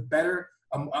Baby's a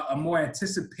more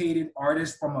anticipated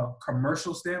artist from a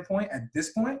commercial standpoint at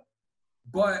this point.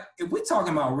 But if we're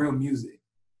talking about real music,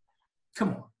 come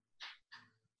on.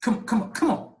 Come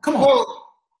on. Well,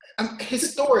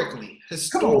 historically,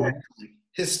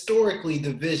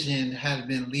 Division has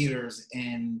been leaders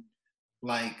in,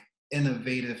 like,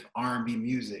 innovative R&B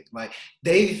music. Like,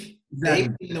 they've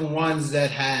been the ones that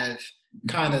have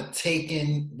kind of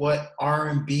taken what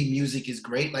R&B music is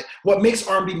great. Like, what makes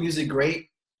R&B music great,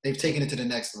 they've taken it to the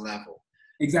next level.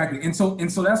 Exactly. And so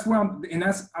that's where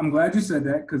I'm glad you said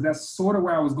that, because that's sort of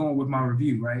where I was going with my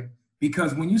review, right?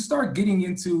 Because when you start getting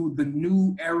into the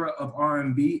new era of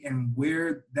R&B and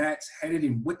where that's headed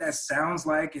and what that sounds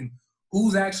like and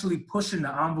who's actually pushing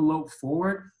the envelope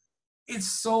forward,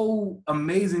 it's so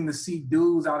amazing to see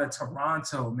dudes out of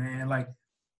Toronto, man. Like,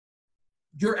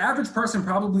 your average person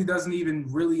probably doesn't even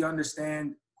really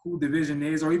understand who Division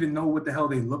is or even know what the hell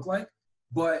they look like,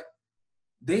 but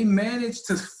they managed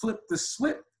to flip the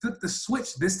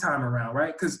switch this time around,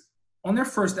 right? Because on their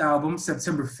first album,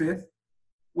 September 5th,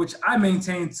 which I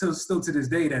maintain still to this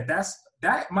day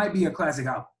that might be a classic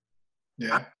album.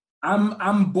 Yeah.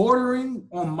 I'm bordering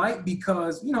on might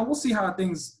because, we'll see how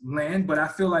things land, but I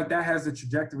feel like that has the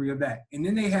trajectory of that. And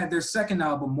then they had their second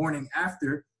album, Morning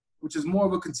After, which is more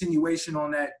of a continuation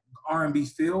on that R&B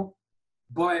feel.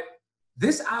 But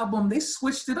this album, they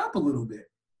switched it up a little bit,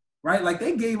 right? Like,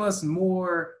 they gave us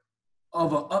more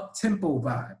of an up-tempo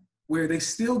vibe where they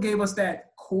still gave us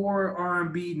that core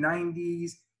R&B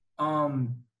 90s,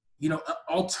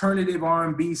 alternative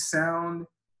R&B sound,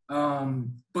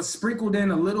 but sprinkled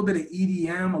in a little bit of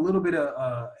EDM, a little bit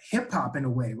of hip hop in a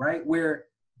way, right? Where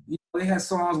they had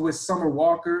songs with Summer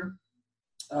Walker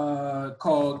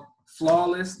called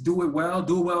 "Flawless," "Do It Well."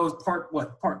 "Do It Well" was part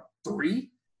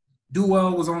 3. "Do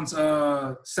Well" was on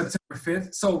September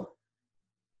 5th. So,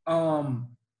 I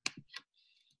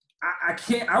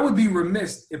would be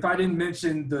remiss if I didn't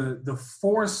mention the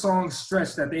 4-song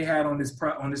stretch that they had on this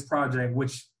project,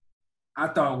 which I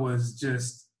thought was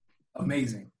just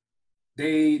amazing.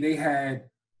 They had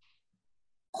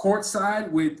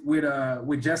Courtside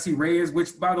with Jesse Reyes,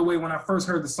 which, by the way, when I first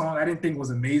heard the song, I didn't think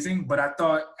was amazing, but I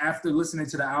thought after listening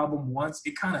to the album once,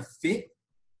 it kind of fit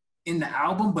in the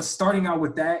album. But starting out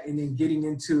with that and then getting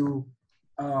into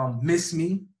Miss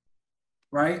Me,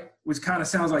 right? Which kind of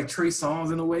sounds like Trey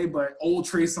Songz in a way, but old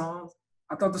Trey Songz.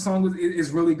 I thought the song is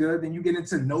really good. Then you get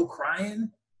into No Crying,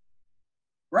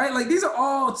 right? Like, these are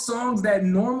all songs that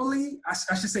normally, I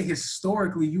should say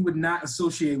historically, you would not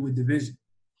associate with Division.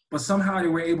 But somehow they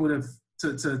were able to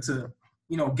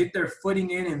get their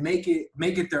footing in and make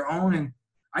it their own. And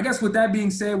I guess with that being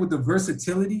said, with the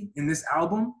versatility in this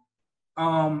album,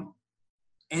 and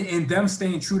them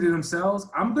staying true to themselves,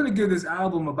 I'm gonna give this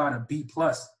album about a B+.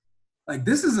 Like,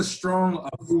 this is a strong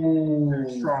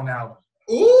album.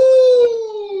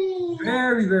 Ooh.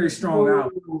 Very, very strong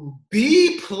album.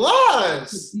 B+.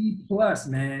 B+,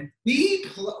 man. B+.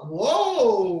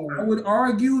 Whoa. I would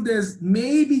argue there's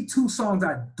maybe 2 songs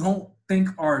I don't think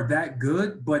are that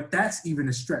good, but that's even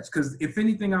a stretch. Because if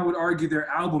anything, I would argue they're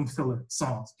album filler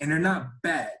songs, and they're not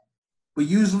bad. But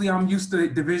usually I'm used to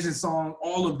Division song,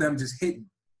 all of them just hitting.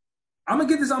 I'm going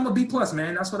to give this album a B+,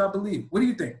 man. That's what I believe. What do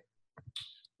you think?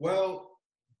 Well,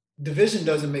 Division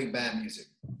doesn't make bad music.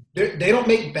 They don't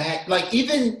make bad, like,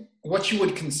 even what you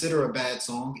would consider a bad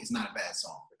song is not a bad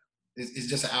song for them. It's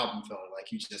just an album filler,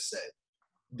 like you just said.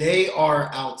 They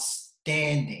are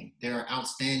outstanding. They're an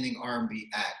outstanding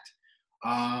R&B act.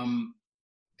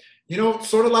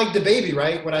 Sort of like DaBaby,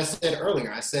 right? What I said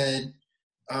earlier. I said,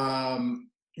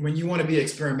 when you want to be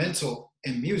experimental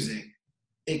in music,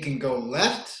 it can go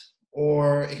left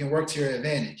or it can work to your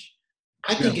advantage.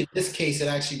 I think in this case, it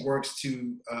actually works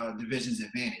to Division's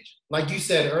advantage. Like you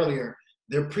said earlier,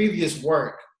 their previous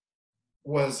work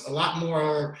was a lot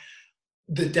more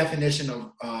the definition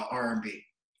of R&B,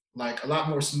 like a lot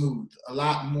more smooth, a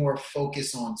lot more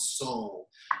focus on soul.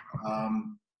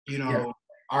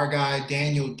 Our guy,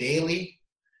 Daniel Daly,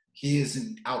 he is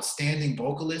an outstanding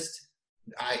vocalist.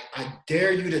 I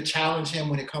dare you to challenge him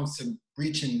when it comes to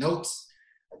reaching notes.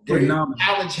 I dare you to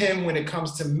challenge him when it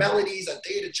comes to melodies. I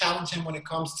dare you to challenge him when it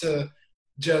comes to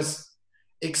just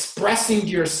expressing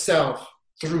yourself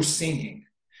through singing.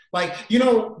 Like,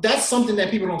 that's something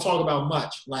that people don't talk about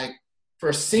much. Like,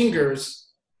 for singers,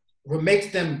 what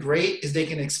makes them great is they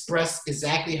can express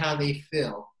exactly how they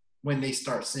feel when they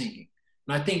start singing.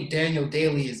 And I think Daniel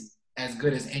Daly is as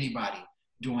good as anybody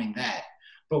doing that.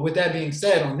 But with that being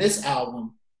said, on this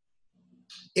album,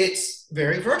 it's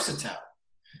very versatile.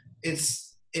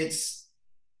 It's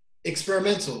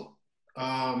experimental.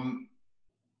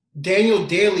 Daniel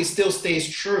Daly still stays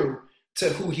true to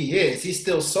who he is. He's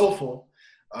still soulful.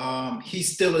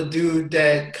 He's still a dude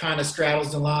that kind of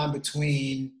straddles the line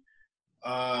between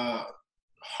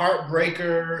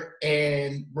heartbreaker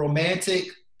and romantic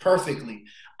perfectly.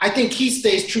 I think he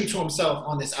stays true to himself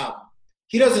on this album.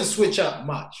 He doesn't switch up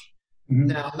much. Mm-hmm.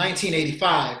 Now,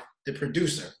 1985, the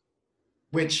producer,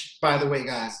 which, by the way,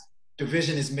 guys,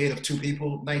 Division is made of two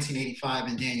people, 1985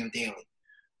 and Daniel Daly.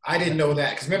 I didn't know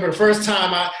that, because remember the first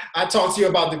time I talked to you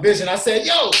about Division, I said,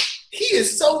 yo, he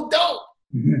is so dope.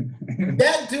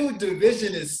 That dude,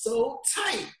 Division, is so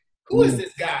tight. Who is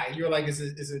this guy? You're like, it's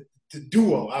a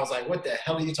duo. I was like, what the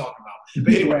hell are you talking about?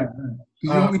 But anyway.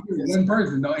 You only hear one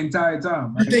person the entire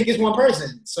time. Right? You think it's one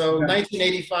person. So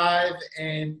 1985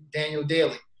 and Daniel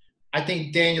Daly. I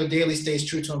think Daniel Daly stays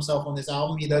true to himself on this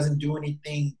album. He doesn't do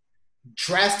anything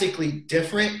drastically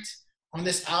different on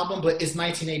this album, but it's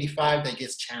 1985 that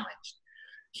gets challenged.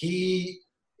 He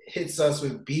hits us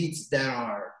with beats that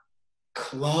are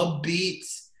club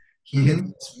beats. He hits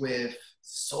us with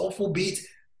soulful beats.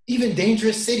 Even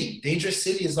Dangerous City. Dangerous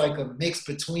City is like a mix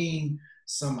between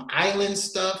some island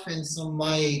stuff and some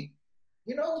like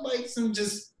some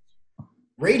just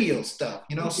radio stuff,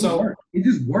 So it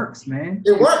just works, man.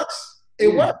 It works.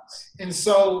 It works. And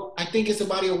so I think it's a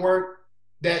body of work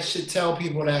that should tell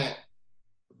people that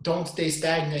don't stay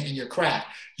stagnant in your craft.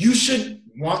 You should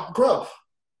want growth.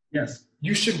 Yes.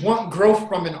 You should want growth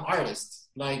from an artist.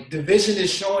 Like, Division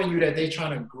is showing you that they're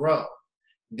trying to grow.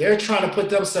 They're trying to put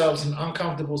themselves in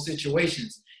uncomfortable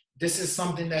situations. This is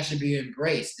something that should be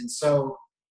embraced. And so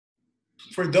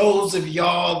for those of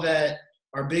y'all that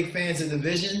are big fans of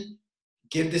Division,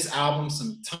 give this album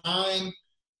some time.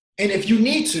 And if you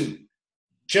need to,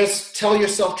 just tell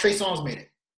yourself Trey Songz made it.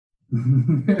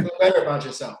 Feel better about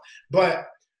yourself. But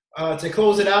to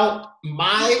close it out,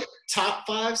 my top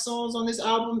 5 songs on this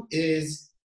album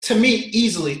is, to me,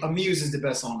 easily, Amuse is the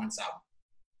best song on this album.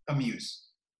 Amuse.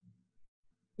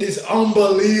 It's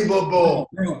unbelievable.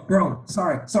 Bro,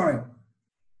 sorry.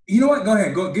 You know what? Go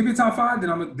ahead. Go give your top 5. Then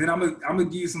I'm gonna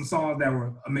give you some songs that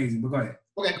were amazing. But go ahead.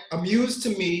 Okay, Amuse to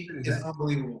me is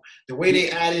unbelievable. The way they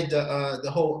added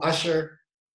the whole Usher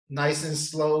nice and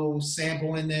slow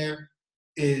sample in there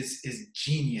is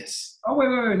genius. Oh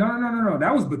wait, no.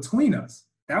 That was Between Us.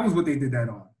 That was what they did that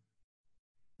on.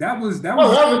 That was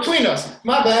Between Us.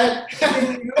 My bad.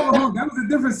 No, that was a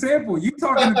different sample. You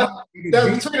talking about that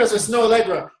was Between Us with Snow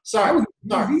Allegra. Sorry.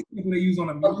 They use on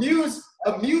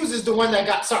Amuse is the one that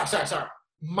got sorry.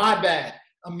 My bad.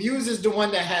 Amuse is the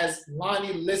one that has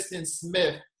Lonnie Liston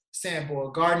Smith sample,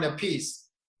 A Garden of Peace.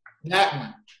 That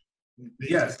one.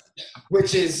 Yes.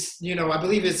 Which is, I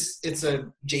believe it's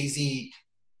a Jay-Z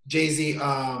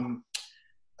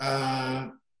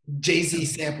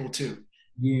sample too.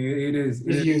 Yeah, it is.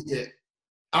 They used it.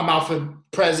 I'm out for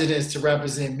presidents to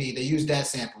represent me. They used that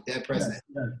sample, Dead President.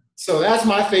 Yes. So that's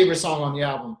my favorite song on the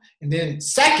album. And then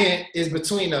second is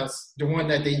Between Us, the one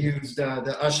that they used,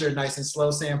 the Usher Nice and Slow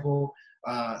sample,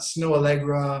 Snow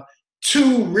Allegra,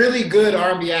 2 really good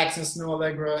R&B acts in Snow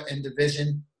Allegra and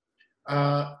Division.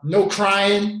 No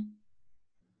Crying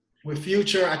with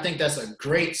Future. I think that's a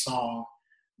great song.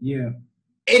 Yeah.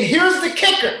 And here's the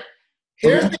kicker.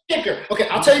 Okay,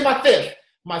 I'll tell you my 5th.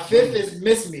 My 5th is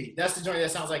Miss Me. That's the joint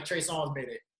that sounds like Trey Songz made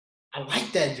it. I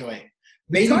like that joint.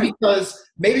 Maybe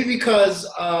because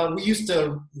we used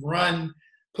to run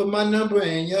Put My Number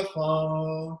in Your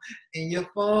Phone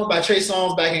by Trey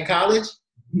Songz back in college.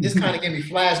 This kind of gave me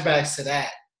flashbacks to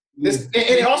that. And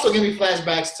it also gave me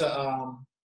flashbacks to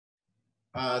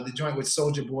the joint with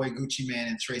Soulja Boy, Gucci Mane,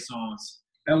 and Trey Songz.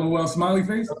 LOL smiley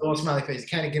face? LOL smiley face. It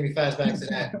kind of gave me flashbacks to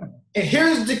that. And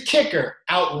here's the kicker,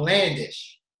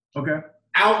 Outlandish. Okay.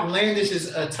 Outlandish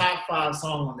is a top 5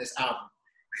 song on this album.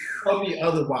 Tell me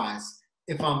otherwise.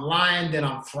 If I'm lying, then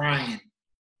I'm frying.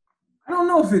 I don't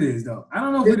know if it is, though. I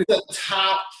don't know if it is. It's the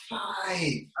top 5.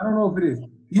 I don't know if it is.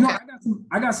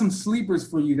 I got some sleepers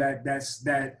for you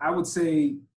that I would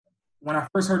say when I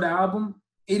first heard the album,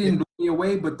 it didn't blow me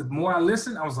away, but the more I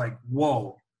listened, I was like,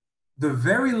 whoa. The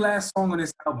very last song on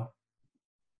this album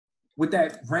with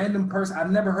that random person,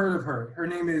 I've never heard of her. Her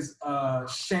name is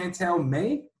Chantel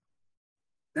May.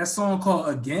 That song called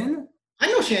Again. I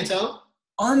know Chantel.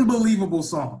 Unbelievable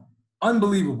song.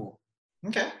 Unbelievable.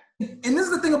 Okay. And this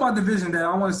is the thing about Division that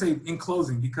I want to say in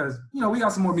closing, because, you know, we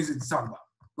got some more music to talk about.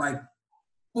 Like,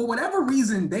 for whatever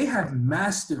reason, they have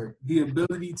mastered the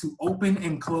ability to open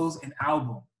and close an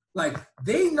album. Like,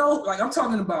 they know, like, I'm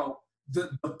talking about the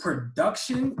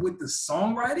production with the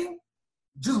songwriting.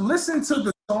 Just listen to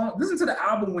the song, listen to the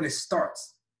album when it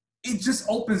starts. It just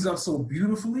opens up so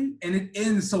beautifully and it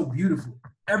ends so beautifully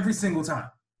every single time.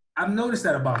 I've noticed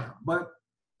that about them. But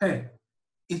hey,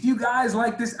 if you guys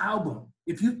like this album,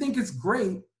 if you think it's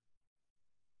great,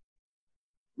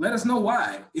 let us know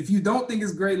why. If you don't think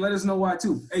it's great, let us know why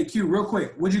too. Hey, Q, real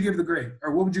quick, what'd you give the grade?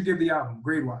 Or what would you give the album,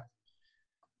 grade-wise?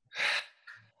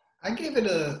 I give it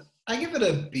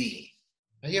a B.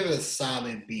 I give it a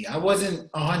solid B. I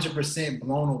wasn't 100%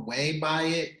 blown away by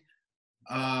it,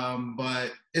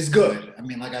 but it's good. I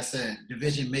mean, like I said,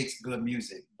 Division makes good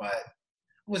music, but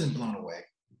I wasn't blown away.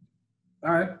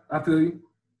 All right, I feel you.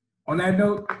 On that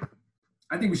note,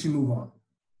 I think we should move on.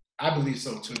 I believe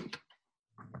so too.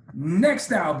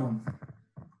 Next album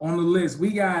on the list,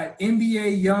 we got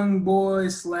NBA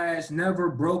YoungBoy /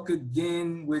 Never Broke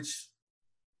Again, which,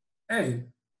 hey,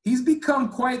 he's become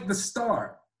quite the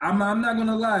star. I'm not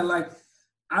gonna lie. Like,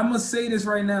 I'm gonna say this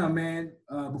right now, man.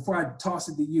 Before I toss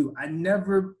it to you, I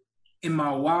never, in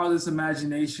my wildest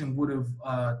imagination, would have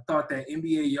thought that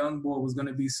NBA YoungBoy was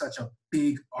gonna be such a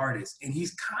big artist, and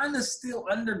he's kind of still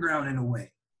underground in a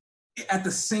way. At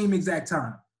the same exact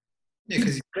time, yeah,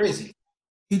 because he's crazy.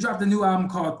 He dropped a new album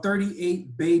called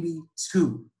 38 Baby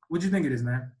 2. What'd you think of this,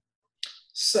 man?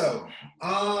 So,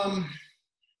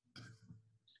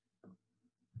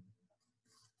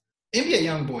 NBA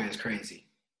YoungBoy is crazy.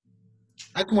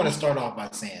 I just want to start off by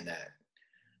saying that.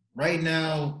 Right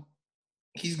now,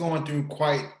 he's going through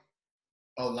quite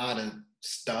a lot of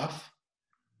stuff.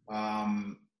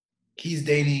 He's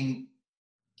dating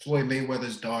Floyd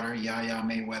Mayweather's daughter, Yaya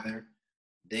Mayweather.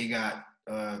 They got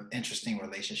an interesting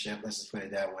relationship, let's just put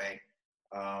it that way.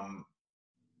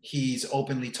 He's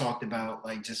openly talked about,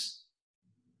 like, just,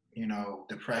 you know,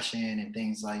 depression and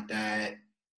things like that.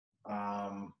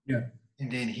 Yeah.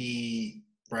 And then he,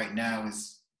 right now,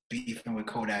 is beefing with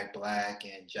Kodak Black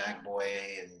and Jack Boy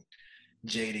and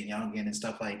Jada Youngin and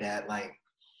stuff like that. Like,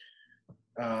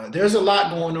 there's a lot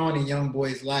going on in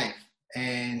YoungBoy's life.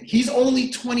 And he's only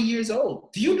 20 years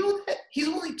old. Do you know that? He's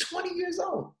only 20 years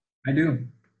old. I do.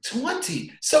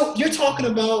 20. So you're talking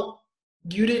about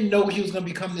you didn't know he was going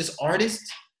to become this artist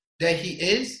that he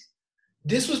is?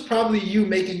 This was probably you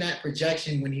making that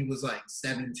projection when he was like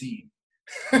 17.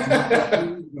 You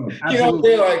know,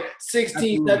 they're like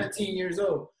 16, 17 years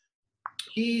old.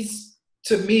 He's,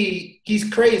 to me, he's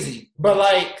crazy. But,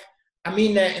 like, I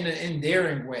mean that in an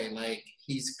endearing way. Like,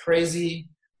 he's crazy.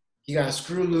 He got a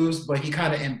screw loose, but he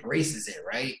kind of embraces it,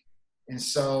 right? And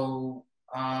so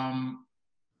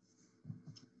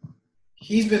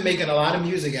he's been making a lot of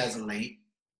music as of late,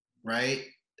 right?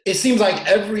 It seems like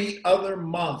every other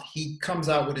month he comes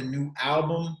out with a new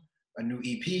album, a new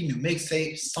EP, new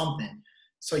mixtape, something.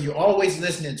 So you're always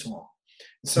listening to him.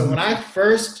 So when I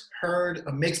first heard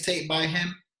a mixtape by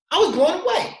him, I was blown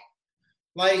away.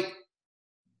 Like,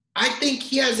 I think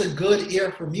he has a good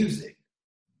ear for music.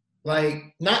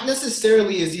 Like, not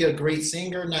necessarily is he a great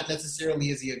singer, not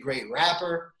necessarily is he a great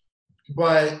rapper,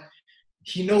 but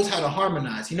he knows how to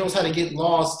harmonize. He knows how to get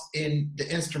lost in the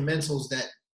instrumentals that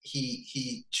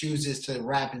he chooses to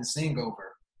rap and sing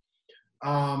over.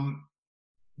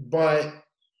 But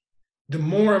the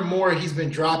more and more he's been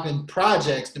dropping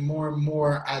projects, the more and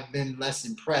more I've been less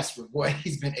impressed with what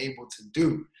he's been able to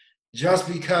do.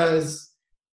 Just because,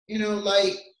 you know,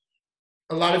 like,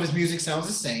 a lot of his music sounds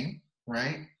the same,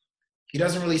 right? He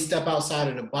doesn't really step outside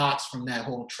of the box from that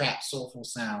whole trap soulful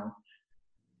sound.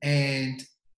 And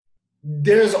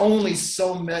there's only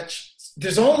so much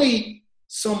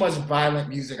violent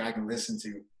music I can listen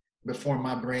to before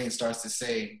my brain starts to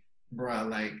say, bruh,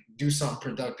 like, do something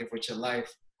productive with your life.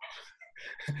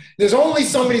 There's only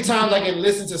so many times I can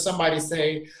listen to somebody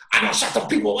say, I'm gonna shut some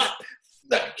people up.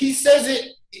 He says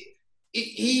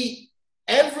it,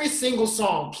 every single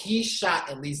song, he shot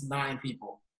at least 9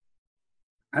 people.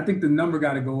 I think the number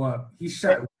got to go up. He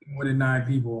shot more than 9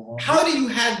 people. How do you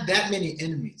have that many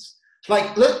enemies?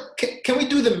 Like, look, can we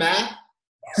do the math?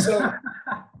 So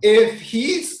if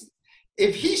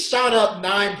he shot up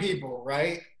 9 people,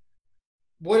 right?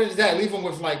 What does that leave him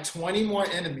with? Like 20 more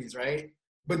enemies, right?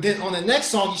 But then on the next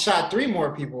song, he shot 3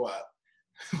 more people up.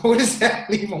 What does that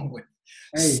leave him with?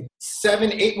 Hey,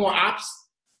 7, 8 more ops?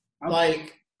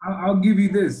 I'll give you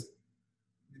this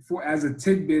as a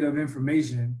tidbit of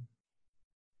information.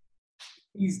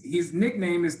 His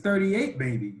nickname is 38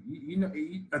 Baby. You know,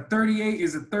 a 38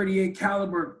 is a 38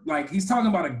 caliber. Like, he's talking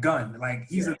about a gun. Like,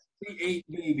 he's a 38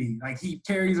 baby. Like he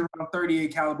carries around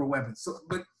 38 caliber weapons. So,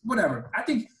 but whatever. I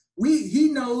think he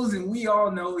knows and we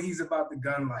all know he's about the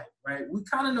gun life, right? We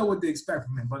kind of know what to expect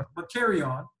from him. But carry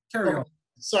on.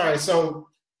 Sorry. So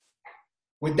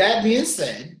with that being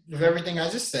said, with everything I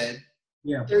just said,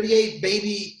 yeah, 38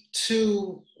 Baby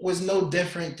 2 was no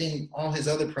different than all his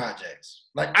other projects.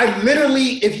 Like I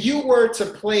literally, if you were to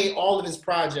play all of his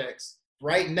projects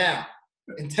right now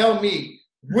and tell me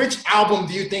which album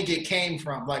do you think it came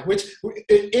from, like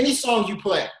any song you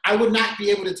play, I would not be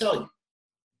able to tell you.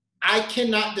 I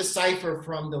cannot decipher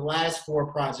from the last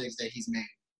 4 projects that he's made.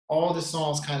 All the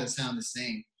songs kind of sound the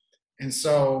same. And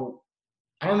so,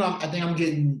 I don't know, I think I'm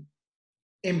getting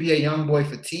NBA YoungBoy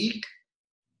fatigue.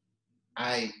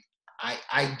 I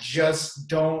just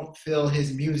don't feel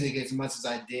his music as much as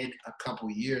I did a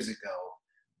couple years ago.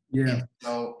 Yeah. And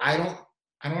so I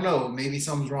don't know. Maybe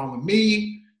something's wrong with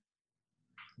me.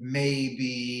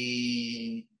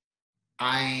 Maybe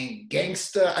I ain't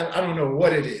gangsta. I don't know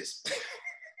what it is.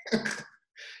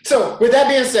 So with that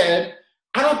being said,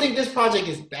 I don't think this project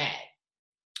is bad.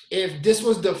 If this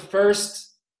was the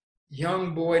first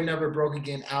Young Boy Never Broke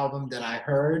Again album that I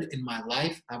heard in my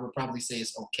life, I would probably say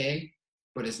it's okay,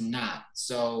 but it's not.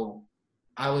 So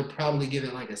I would probably give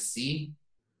it like a C.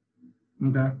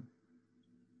 Okay.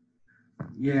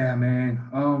 Yeah,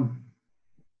 man.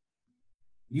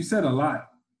 You said a lot.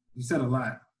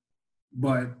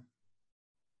 But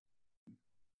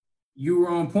you were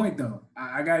on point though.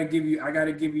 I gotta give you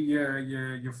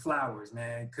your flowers,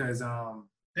 man. Cause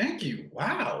Thank you.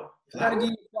 Wow. I gotta give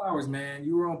you flowers, man.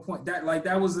 You were on point.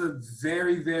 That was a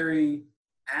very, very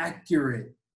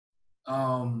accurate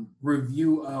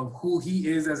review of who he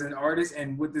is as an artist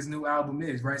and what this new album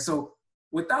is, right? So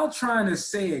without trying to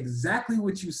say exactly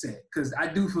what you said, because I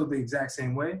do feel the exact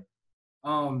same way,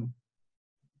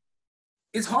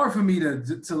 it's hard for me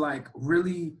to like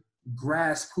really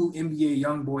grasp who NBA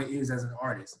YoungBoy is as an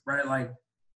artist, right? Like,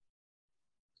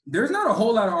 there's not a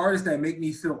whole lot of artists that make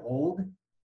me feel old.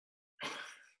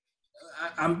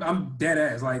 I'm dead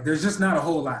ass. Like, there's just not a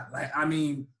whole lot. Like, I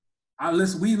mean,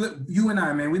 you and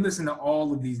I, man, we listen to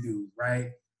all of these dudes,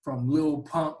 right? From Lil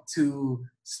Pump to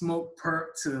Smoke Perp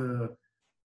to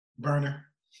Burner.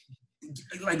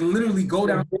 Like, literally go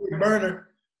down. Burner.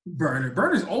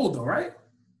 Burner's old though, right?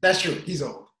 That's true. He's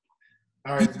old.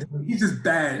 All right. He's just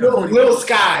bad. Lil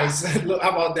Skies. How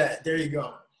about that? There you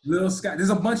go. Lil Sky.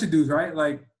 There's a bunch of dudes, right?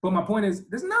 Like, but my point is,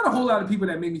 there's not a whole lot of people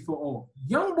that make me feel old.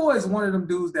 Young Boy is one of them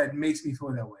dudes that makes me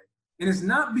feel that way. And it's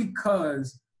not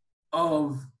because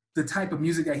of the type of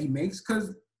music that he makes,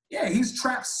 because, yeah, he's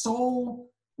trap soul,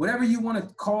 whatever you want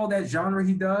to call that genre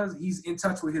he does. He's in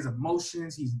touch with his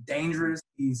emotions. He's dangerous.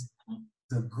 He's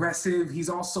aggressive. He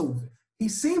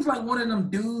seems like one of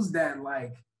them dudes that,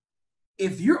 like,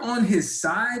 if you're on his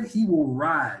side, he will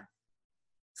ride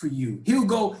for you. He'll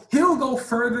go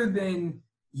further than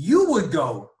you would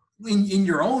go in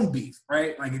your own beef,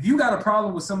 right? Like, if you got a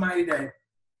problem with somebody that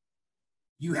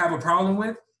you have a problem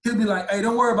with, he'll be like, hey,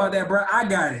 don't worry about that, bro. I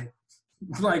got it.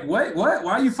 Like, what? Why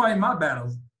are you fighting my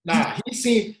battles? Nah, he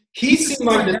seemed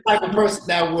like the type of person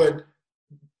that would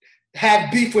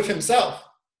have beef with himself.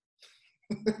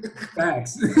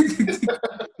 Facts.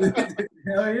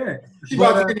 Hell yeah. He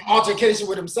about to get an altercation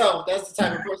with himself. That's the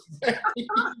type of person that he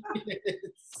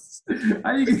is.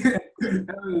 How you get?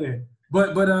 Hell yeah.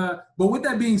 But with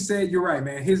that being said, you're right,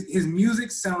 man. His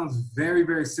music sounds very,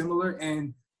 very similar,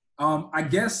 and I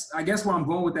guess where I'm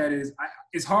going with that is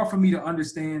it's hard for me to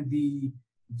understand the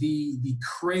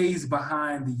craze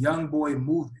behind the young boy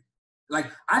movement. Like,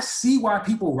 I see why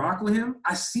people rock with him.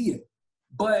 I see it,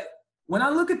 but when I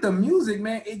look at the music,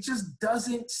 man, it just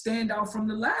doesn't stand out from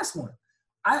the last one.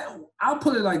 I'll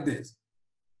put it like this.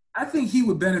 I think he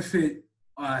would benefit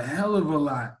a hell of a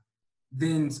lot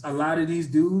than a lot of these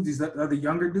dudes, these other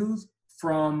younger dudes,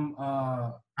 from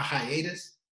a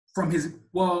hiatus. From his,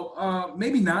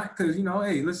 maybe not, because,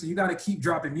 hey, listen, you got to keep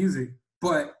dropping music.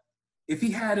 But if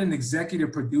he had an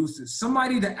executive producer,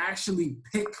 somebody to actually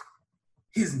pick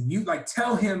his music, like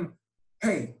tell him,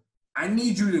 hey, I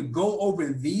need you to go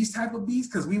over these type of beats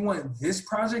because we want this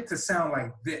project to sound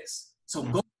like this. So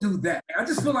go do that. I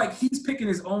just feel like he's picking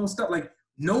his own stuff. Like,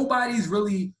 nobody's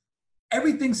really,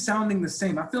 everything's sounding the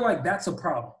same. I feel like that's a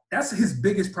problem. That's his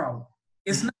biggest problem.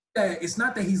 It's not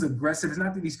that he's aggressive. It's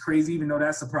not that he's crazy, even though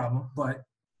that's a problem. But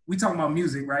we talking about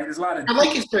music, right? There's a lot of. I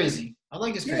like his crazy.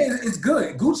 Yeah, it's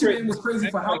good. Gucci Mane was crazy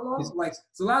for how long? Like,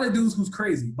 it's a lot of dudes who's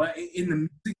crazy, but in the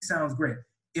music, it sounds great.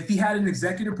 If he had an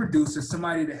executive producer,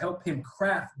 somebody to help him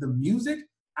craft the music,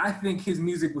 I think his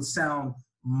music would sound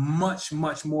much,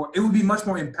 much more. It would be much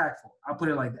more impactful. I'll put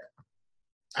it like that.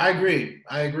 I agree.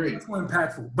 That's more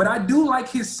impactful. But I do like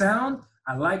his sound.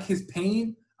 I like his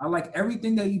pain. I like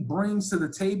everything that he brings to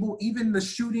the table, even the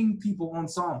shooting people on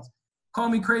songs. Call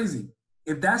me crazy.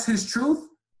 If that's his truth,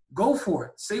 go for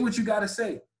it. Say what you got to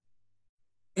say.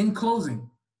 In closing,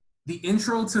 the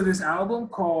intro to this album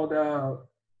called About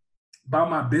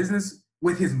My Business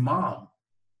with his mom.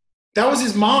 That was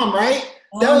his mom, right?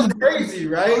 That was crazy,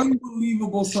 right?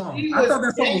 Unbelievable song. I thought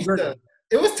that song was great.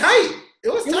 It was tight.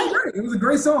 It was great. It was a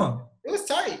great song. It was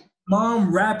tight.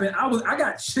 Mom rapping. I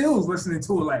got chills listening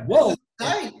to it. Like, whoa.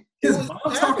 Tight. His mom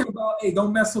talking about, hey,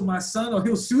 don't mess with my son or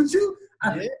he'll shoot you.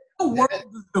 How does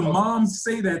the mom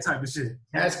say that type of shit?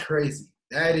 That's crazy.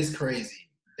 That is crazy.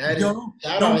 That is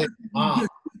shout out his mom.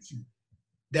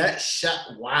 That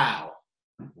shot. Wow.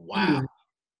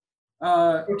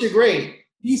 What's your grade?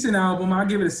 Decent album. I'll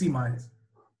give it a C-.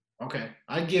 Okay.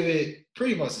 I give it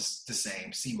pretty much the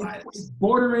same, C-. It's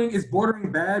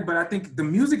bordering bad, but I think the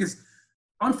music is,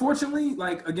 unfortunately,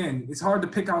 like, again, it's hard to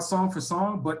pick out song for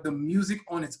song, but the music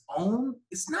on its own,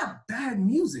 it's not bad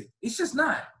music. It's just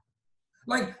not.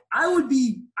 Like, I would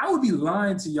be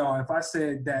lying to y'all if I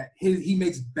said that he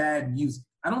makes bad music.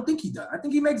 I don't think he does. I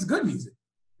think he makes good music.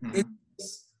 Mm-hmm.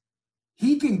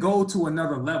 He can go to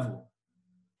another level.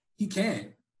 He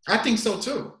can. I think so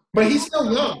too. But he's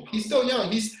still young.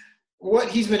 What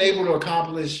he's been able to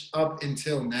accomplish up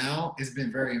until now has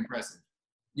been very impressive.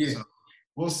 Yeah. So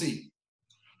we'll see.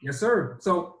 Yes, sir.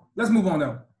 So let's move on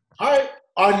though. All right.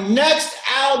 Our next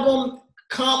album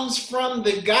comes from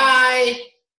the guy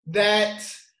that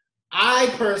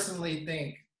I personally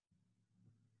think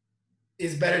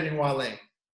is better than Wale.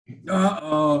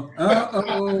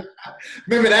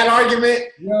 Remember that argument?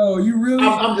 Yo, you really?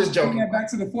 I'm just joking. Bring that back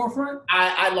to the forefront?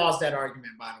 I lost that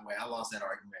argument, by the way.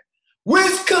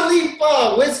 Wiz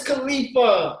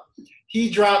Khalifa. He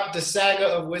dropped the saga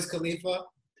of Wiz Khalifa.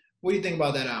 What do you think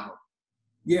about that album?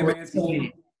 Yeah, man. It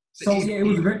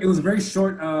was a very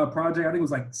short project. I think it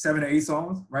was like 7 or 8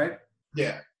 songs, right?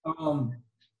 Yeah.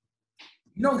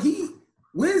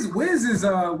 Wiz is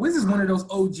one of those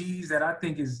OGs that I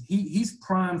think he's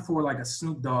primed for like a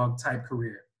Snoop Dogg type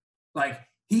career. Like,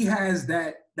 he has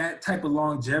that type of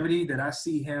longevity that I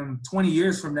see him 20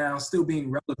 years from now still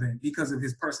being relevant because of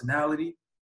his personality,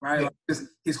 right? Like,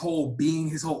 his whole being,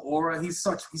 his whole aura. He's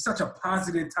such a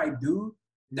positive type dude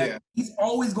that he's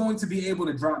always going to be able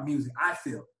to drop music, I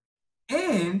feel.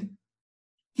 And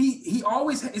he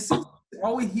always has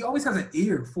an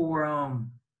ear for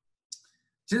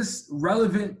just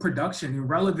relevant production and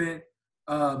relevant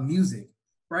music,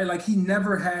 right? Like, he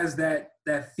never has that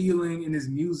feeling in his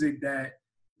music that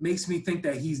makes me think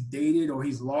that he's dated or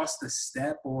he's lost a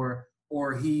step or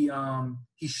he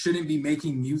shouldn't be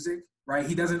making music, right?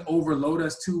 He doesn't overload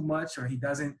us too much or he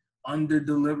doesn't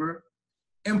underdeliver.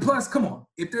 And plus, come on,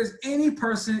 if there's any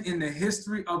person in the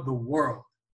history of the world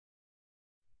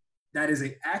that is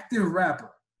an active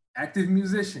rapper, active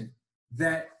musician,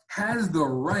 that has the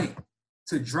right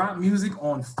to drop music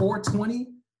on 4/20,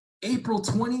 April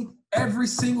 20, every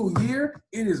single year,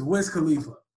 it is Wiz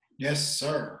Khalifa. Yes,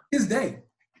 sir. His day.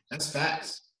 That's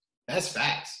facts.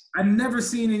 I've never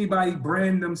seen anybody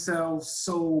brand themselves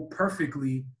so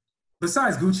perfectly,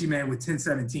 besides Gucci Mane with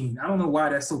 1017. I don't know why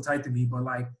that's so tight to me, but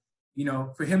like, you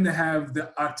know, for him to have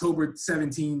the October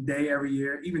 17 day every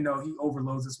year, even though he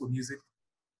overloads us with music,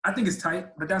 I think it's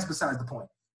tight, but that's besides the point.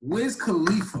 Wiz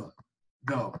Khalifa,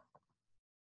 though,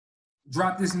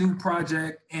 dropped this new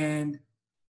project, and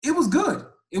it was good.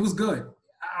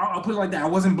 I'll put it like that. I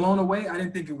wasn't blown away. I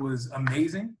didn't think it was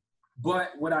amazing.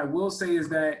 But what I will say is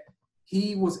that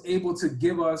he was able to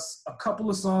give us a couple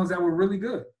of songs that were really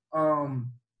good. I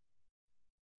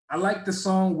like the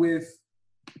song with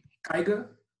Tyga.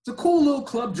 It's a cool little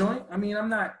club joint. I mean, I'm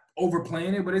not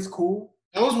overplaying it, but it's cool.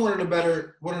 That was one of the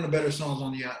better songs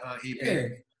on the EP. Yeah,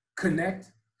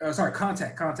 Contact.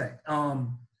 I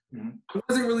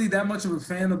wasn't really that much of a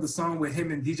fan of the song with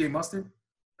him and DJ Mustard.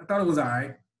 I thought it was all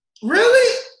right.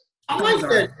 Really? I like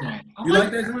that. Right. You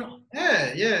like that joint?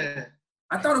 Yeah.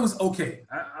 I thought it was okay.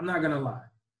 I'm not gonna lie.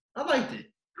 I liked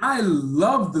it. I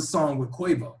loved the song with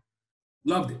Quavo.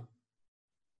 Loved it.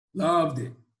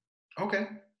 Okay.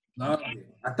 Loved it.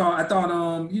 I thought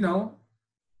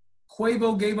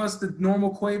Quavo gave us the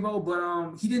normal Quavo,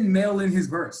 but he didn't mail in his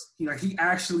verse. He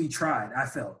actually tried, I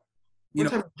felt. What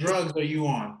type of drugs are you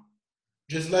on?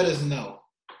 Just let us know.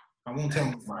 I won't tell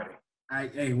anybody.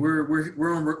 Hey,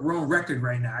 we're on record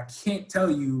right now. I can't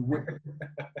tell you what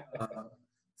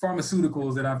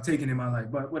pharmaceuticals that I've taken in my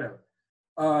life, but whatever.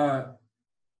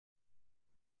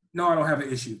 No, I don't have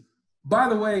an issue. By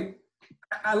the way,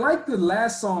 I like the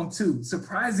last song too,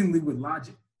 surprisingly, with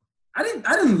Logic. I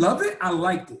didn't love it. I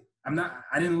liked it.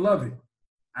 I didn't love it.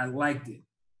 I liked it.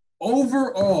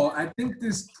 Overall, I think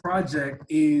this project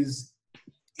it's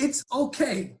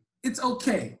okay. It's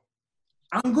okay.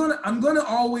 I'm gonna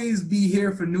always be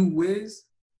here for new Wiz.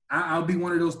 I'll be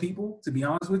one of those people, to be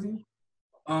honest with you.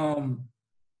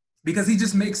 Because he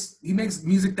makes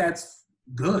music that's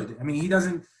good. I mean, he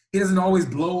doesn't always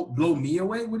blow me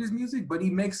away with his music, but he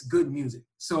makes good music.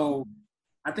 So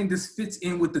I think this fits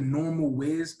in with the normal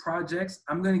Wiz projects.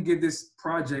 I'm gonna give this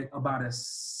project about a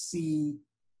C.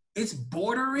 It's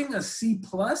bordering a C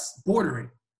plus, bordering.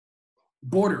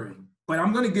 But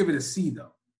I'm gonna give it a C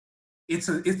though. It's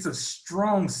a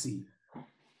strong C.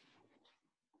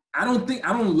 I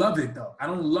don't love it though. I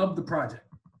don't love the project,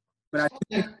 but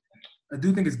I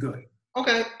do think it's good.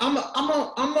 Okay, I'm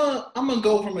gonna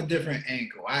go from a different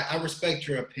angle. I respect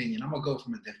your opinion. I'm gonna go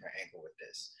from a different angle with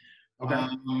this. Okay.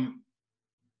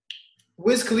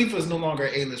 Wiz Khalifa is no longer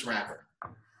an A-list rapper,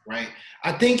 right?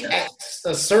 I think at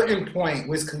a certain point,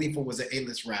 Wiz Khalifa was an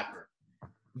A-list rapper.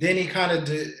 Then he kind of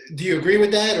do you agree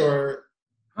with that, or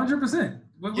 100%?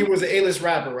 He was an A-list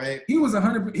rapper, right? He was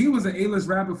He was an A-list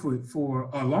rapper for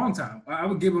a long time. I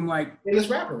would give him like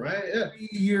A-list rapper, right? Yeah.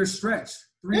 3-year stretch,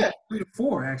 three to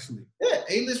four actually. Yeah,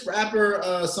 A-list rapper.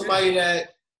 Somebody that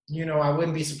I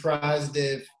wouldn't be surprised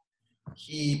if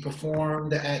he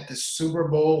performed at the Super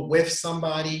Bowl with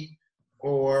somebody,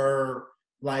 or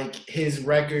like his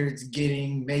records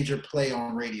getting major play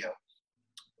on radio.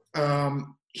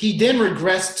 He then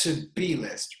regressed to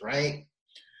B-list, right?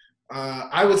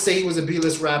 I would say he was a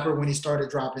B-list rapper when he started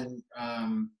dropping,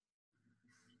 when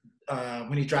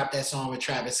he dropped that song with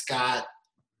Travis Scott.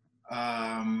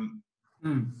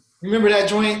 Remember that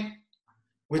joint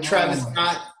with Travis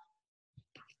Scott?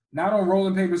 Not on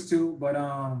Rolling Papers 2, but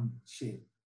shit.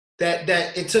 That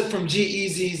it took from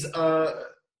G-Eazy's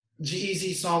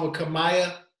song with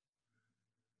Kamaya.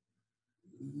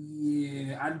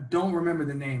 Yeah, I don't remember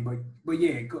the name, but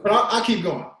yeah. But I'll keep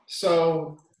going.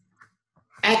 So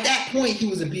at that point, he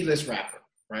was a B-list rapper,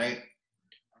 right?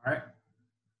 All right.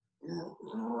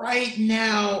 Right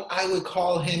now, I would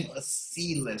call him a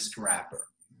C-list rapper.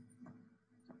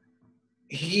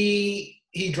 He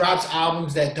drops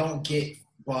albums that don't get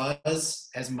buzz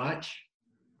as much.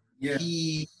 Yeah.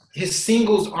 His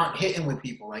singles aren't hitting with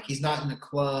people. Like, he's not in the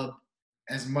club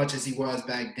as much as he was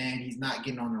back then. He's not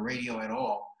getting on the radio at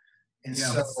all. And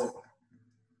so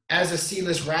as a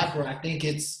C-list rapper, I think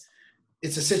it's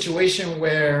a situation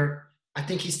where I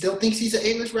think he still thinks he's an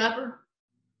A-list rapper,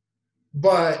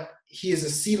 but he is a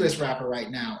C-list rapper right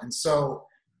now. And so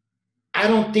I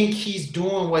don't think he's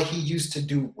doing what he used to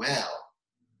do well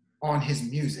on his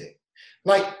music.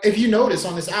 Like, if you notice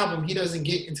on this album, he doesn't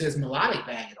get into his melodic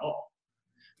bag at all.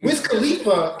 Wiz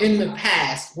Khalifa, in the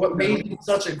past, what made him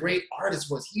such a great artist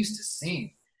was he used to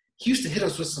sing. He used to hit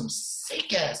us with some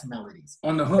sick-ass melodies.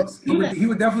 On the hooks. He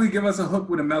would definitely give us a hook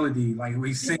with a melody. Like,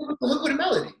 we sing. A hook with a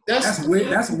melody. That's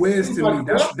Wiz to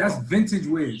me. That's vintage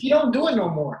Wiz. He don't do it no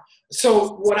more.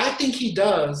 So what I think he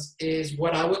does is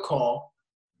what I would call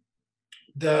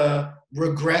the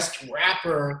regressed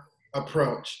rapper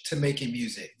approach to making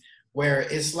music, where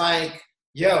it's like,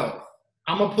 yo,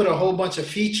 I'm going to put a whole bunch of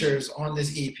features on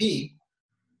this EP,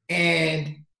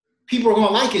 and people are going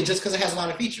to like it just because it has a lot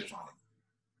of features on it.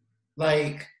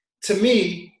 Like, to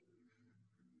me,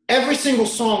 every single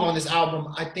song on this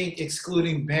album, I think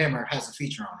excluding Bammer, has a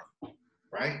feature on it,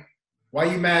 right? Why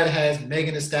You Mad has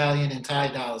Megan Thee Stallion and Ty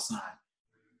Dolla $ign.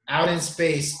 Out in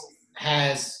Space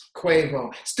has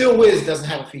Quavo. Still Wiz doesn't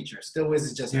have a feature. Still Wiz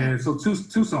is just so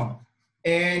two songs.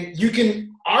 And you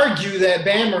can argue that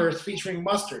Bammer is featuring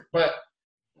Mustard, but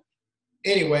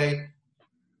anyway,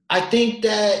 I think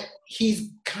that he's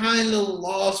kind of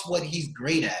lost what he's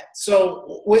great at.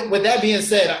 So with that being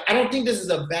said, I don't think this is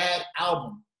a bad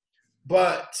album,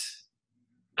 but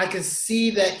I can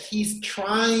see that he's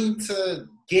trying to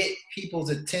get people's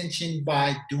attention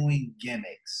by doing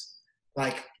gimmicks,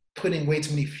 like putting way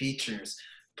too many features,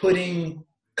 putting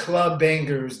club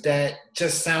bangers that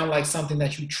just sound like something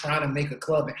that you try to make a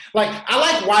club bang. Like, I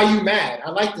like Why You Mad. I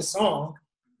like the song,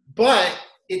 but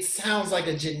it sounds like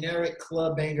a generic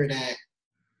club banger that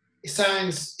it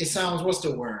sounds, what's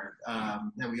the word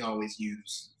that we always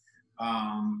use? What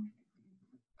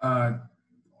are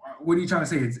you trying to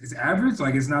say? It's average?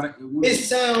 Like, it's not it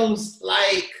sounds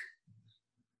like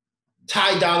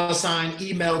Ty Dolla $ign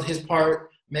emailed his part,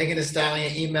 Megan Thee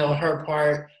Stallion emailed her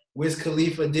part, Wiz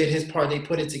Khalifa did his part, they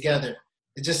put it together.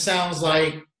 It just sounds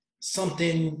like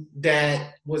something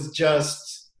that was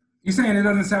just... You're saying it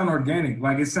doesn't sound organic.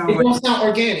 Like, it sounds It don't sound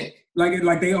organic.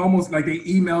 Like they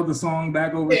emailed the song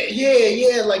back over.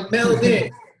 Yeah, like mailed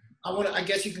in. I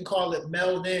guess you can call it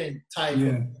meld in type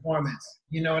of performance,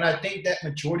 you know. And I think that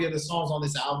majority of the songs on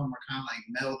this album are kind of like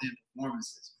meld in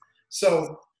performances.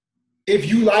 So if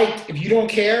you don't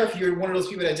care, if you're one of those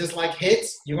people that just like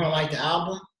hits, you're gonna like the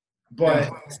album.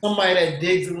 But somebody that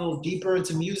digs a little deeper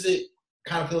into music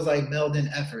kind of feels like meld in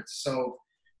efforts. So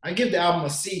I give the album a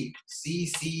C,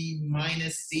 C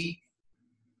minus C.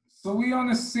 So we on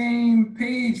the same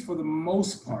page for the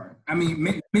most part. I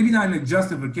mean, maybe not in the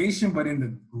justification, but in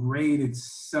the grade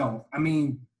itself. I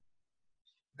mean,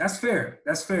 that's fair.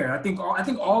 That's fair. I think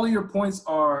all of your points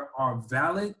are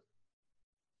valid.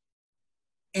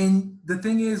 And the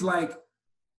thing is, like,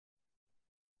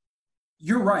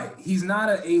 you're right. He's not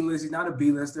an A-list. He's not a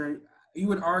B-lister. You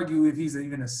would argue if he's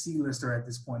even a C-lister at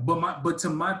this point. But to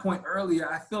my point earlier,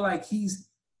 I feel like he's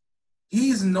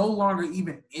no longer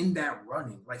even in that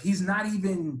running. Like, he's not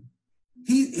even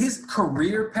his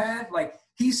career path. Like,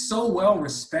 he's so well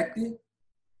respected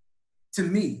to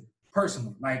me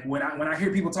personally. Like, when I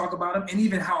hear people talk about him, and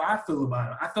even how I feel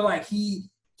about him, I feel like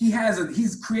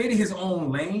he's created his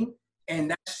own lane,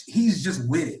 and he's just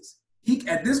with it.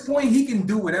 At this point, he can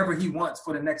do whatever he wants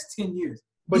for the next 10 years.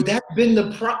 But that's been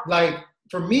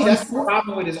for me, that's the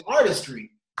problem with his artistry.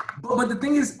 But the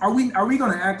thing is, are we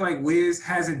going to act like Wiz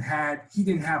he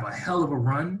didn't have a hell of a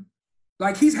run?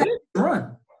 Like, he's had a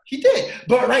run. He did.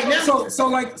 But right now. So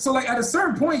like at a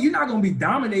certain point, you're not going to be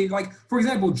dominated. Like, for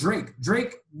example,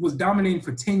 Drake was dominating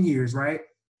for 10 years, right?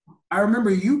 I remember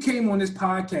you came on this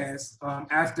podcast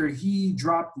after he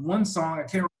dropped one song, I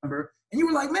can't remember, and you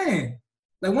were like, man,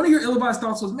 like, one of your ill-advised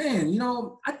thoughts was, man, you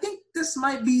know, I think this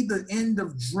might be the end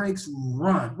of Drake's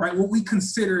run, right? What we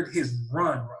considered his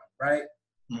run, right?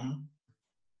 Mm-hmm.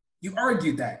 You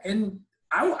argued that. And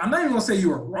I'm not even going to say you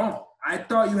were wrong. I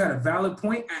thought you had a valid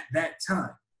point at that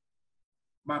time.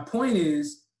 My point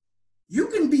is, you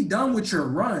can be done with your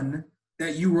run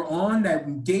that you were on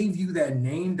that gave you that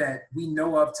name that we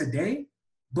know of today,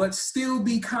 but still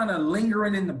be kind of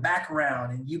lingering in the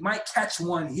background, and you might catch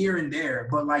one here and there,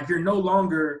 but like, you're no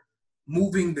longer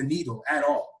moving the needle at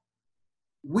all.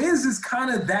 Wiz is kind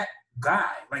of that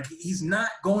guy. Like, he's not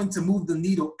going to move the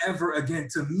needle ever again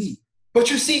to me.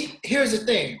 But you see, here's the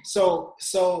thing. So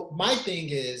my thing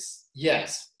is,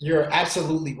 yes, you're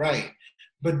absolutely right.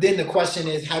 But then the question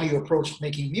is, how do you approach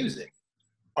making music?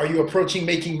 Are you approaching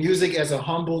making music as a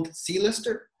humbled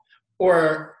C-lister?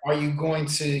 Or are you going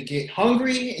to get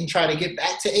hungry and try to get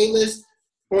back to A-list?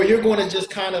 Or you're going to just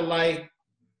kind of like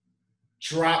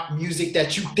drop music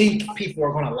that you think people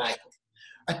are going to like?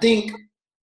 I think,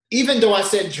 even though I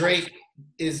said Drake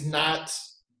is not,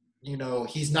 you know,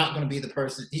 he's not going to be the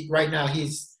person. Right now,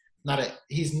 he's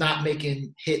not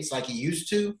making hits like he used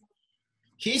to.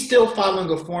 He's still following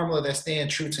a formula that's staying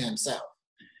true to himself.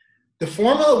 The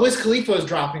formula Wiz Khalifa is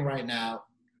dropping right now,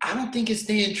 I don't think it's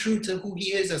staying true to who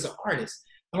he is as an artist.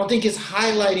 I don't think it's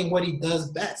highlighting what he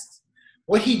does best.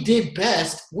 What he did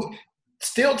best,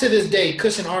 still to this day,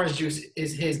 Kush and Orange Juice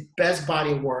is his best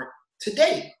body of work to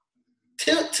date.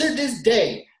 To this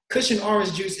day, Kush and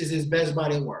Orange Juice is his best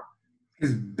body of work.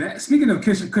 His best. Speaking of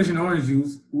Kush and Orange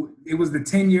Juice, it was the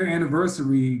 10-year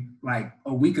anniversary like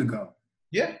a week ago.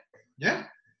 Yeah.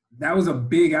 That was a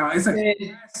big out. It's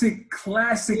a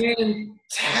classic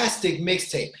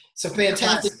mixtape. It's a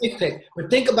fantastic mixtape. But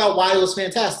think about why it was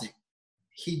fantastic.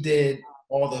 He did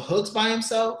all the hooks by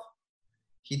himself.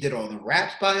 He did all the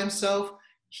raps by himself.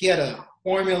 He had a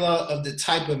formula of the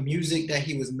type of music that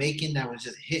he was making that was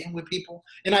just hitting with people.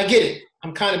 And I get it.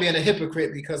 I'm kind of being a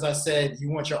hypocrite because I said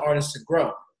you want your artists to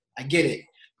grow. I get it.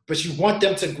 But you want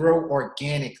them to grow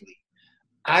organically.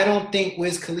 I don't think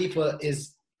Wiz Khalifa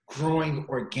is growing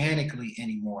organically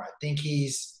anymore. I think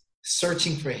he's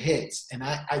searching for hits. And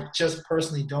I just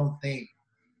personally don't think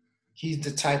he's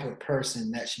the type of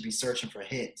person that should be searching for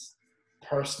hits,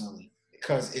 personally,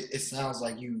 because it sounds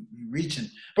like you reaching.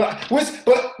 But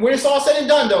when it's all said and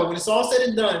done, though,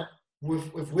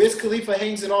 if Wiz Khalifa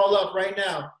hangs it all up right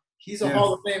now, he's a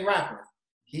Hall of Fame rapper.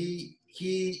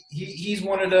 He's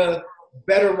one of the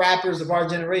better rappers of our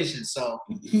generation. So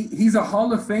he's a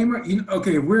Hall of Famer.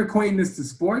 Okay, if we're equating this to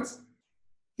sports,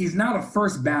 he's not a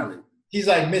first ballot. He's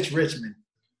like Mitch Richmond.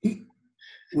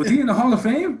 Was he in the Hall of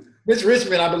Fame? Mitch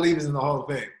Richmond, I believe, is in the Hall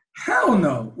of Fame. Hell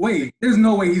no. Wait, there's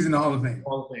no way he's in the Hall of Fame.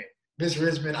 Hall of Fame. Mitch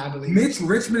Richmond, I believe. Mitch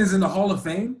Richmond is in the Hall of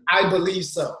Fame? I believe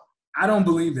so. I don't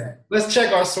believe that. Let's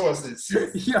check our sources.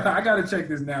 Yeah, I got to check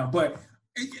this now. But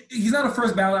he's not a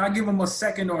first ballot. I give him a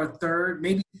second or a third,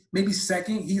 maybe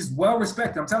second. He's well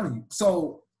respected, I'm telling you.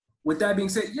 So with that being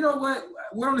said, you know what?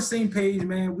 We're on the same page,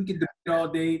 man. We can debate all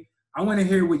day. I want to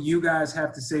hear what you guys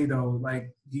have to say, though.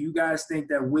 Like, do you guys think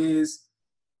that Wiz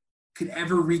could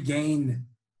ever regain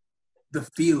the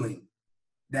feeling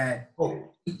that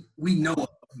we know of.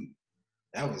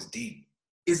 That was deep.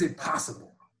 Is it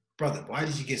possible? Brother, why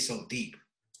did you get so deep?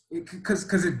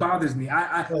 Because it bothers me.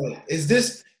 Is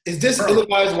this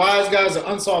ill-advised wise guys or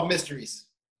unsolved mysteries?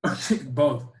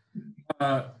 Both.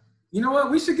 You know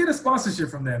what? We should get a sponsorship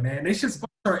from them, man. They should sponsor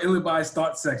our ill-advised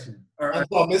thoughts section.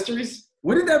 Unsolved mysteries?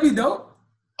 Wouldn't that be dope?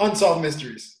 Unsolved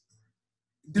mysteries.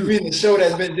 Dude. You mean the show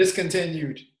that's been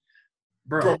discontinued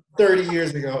from 30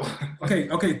 years ago?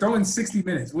 Okay. Throw in 60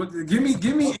 minutes. Give me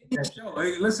any show.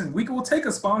 Hey, listen, we'll take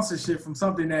a sponsorship from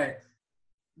something that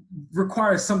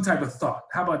requires some type of thought.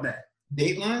 How about that?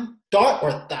 Dateline? Thought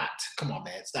or thought? Come on,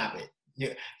 man. Stop it.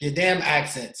 Your damn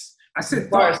accents. I said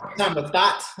thought. Some time of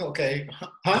thought? Okay.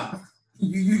 Huh?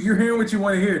 You're hearing what you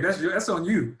want to hear. That's on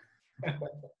you.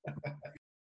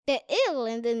 The ill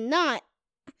and the not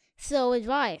so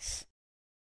advice.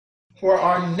 For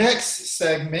our next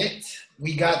segment,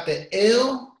 we got the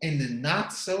ill and the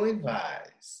not so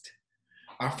advised.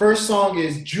 Our first song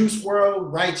is Juice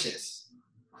WRLD, Righteous.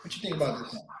 What you think about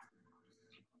this song?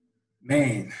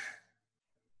 Man,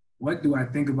 what do I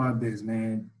think about this,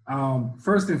 man?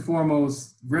 First and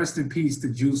foremost, rest in peace to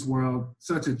Juice WRLD.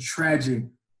 Such a tragic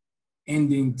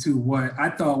ending to what I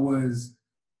thought was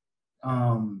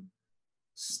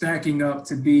stacking up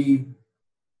to be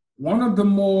one of the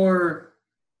more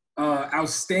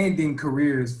outstanding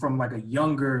careers from like a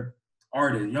younger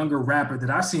artist, younger rapper that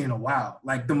I've seen in a while.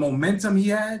 Like the momentum he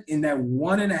had in that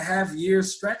 1.5 year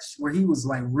stretch where he was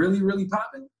like really, really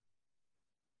popping.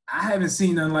 I haven't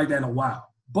seen nothing like that in a while.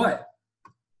 But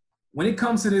when it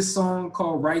comes to this song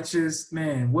called Righteous,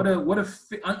 man,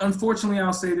 unfortunately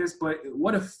I'll say this, but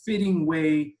what a fitting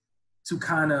way to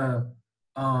kind of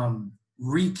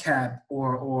recap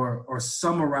or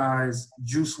summarize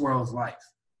Juice WRLD's life,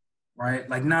 right?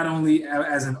 Like not only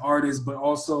as an artist, but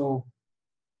also,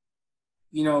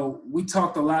 you know, we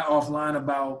talked a lot offline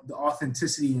about the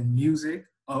authenticity in music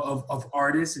of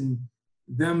artists and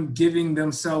them giving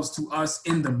themselves to us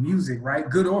in the music, right?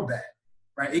 Good or bad,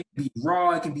 right? It can be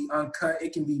raw, it can be uncut,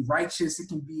 it can be righteous, it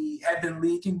can be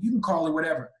heavenly, you can call it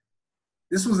whatever.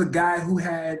 This was a guy who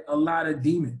had a lot of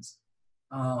demons.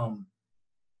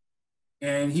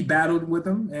 And he battled with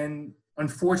them, and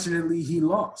unfortunately he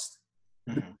lost.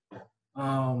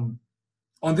 On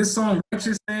this song,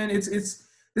 Righteous, man,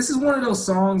 this is one of those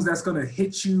songs that's gonna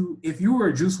hit you. If you were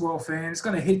a Juice WRLD fan, it's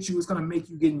gonna hit you. It's gonna make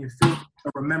you get in your feet.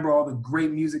 Remember all the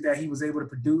great music that he was able to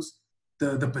produce,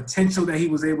 the potential that he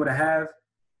was able to have.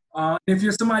 If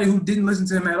you're somebody who didn't listen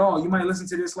to him at all, you might listen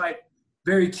to this like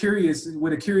very curious,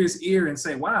 with a curious ear, and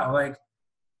say, "Wow, like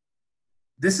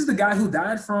this is the guy who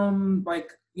died from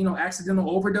like, you know, accidental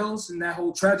overdose and that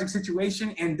whole tragic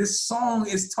situation." And this song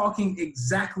is talking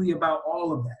exactly about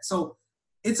all of that. So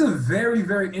it's a very,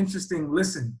 very interesting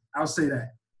listen. I'll say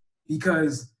that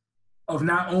because of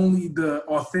not only the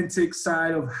authentic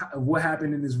side of what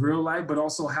happened in his real life, but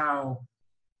also how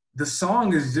the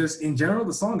song is just, in general,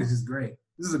 the song is just great.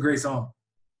 This is a great song.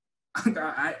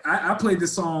 I played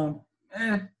this song,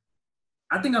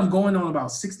 I think I'm going on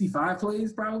about 65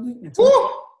 plays probably.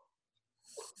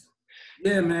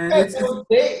 Yeah, man. It's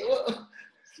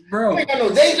bro. You ain't got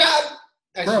no day job?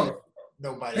 Actually, bro.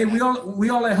 Nobody. Hey, we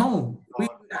all at home.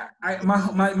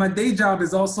 My day job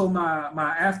is also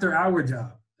my after hour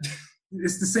job.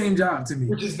 It's the same job to me.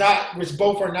 Which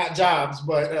both are not jobs,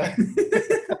 but I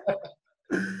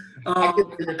get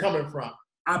where you're coming from.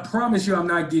 I promise you I'm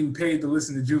not getting paid to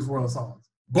listen to Juice WRLD songs.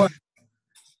 But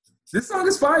this song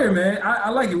is fire, man. I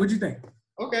like it. What'd you think?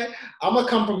 Okay. I'm gonna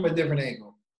come from a different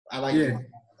angle. I like it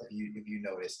if you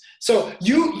notice. So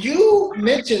you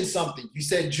mentioned something. You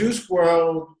said Juice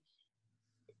WRLD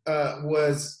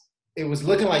was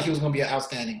looking like he was gonna be an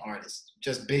outstanding artist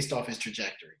just based off his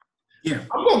trajectory. Yeah.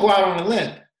 I'm gonna go out on a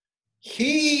limb.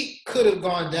 He could have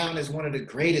gone down as one of the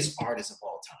greatest artists of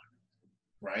all time,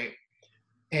 right?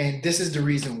 And this is the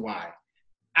reason why.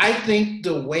 I think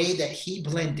the way that he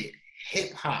blended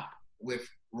hip hop with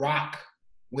rock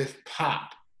with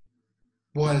pop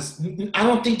was, I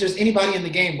don't think there's anybody in the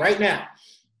game right now.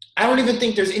 I don't even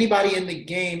think there's anybody in the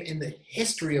game in the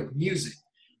history of music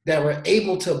that were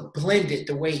able to blend it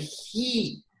the way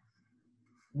he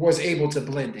was able to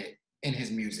blend it in his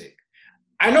music.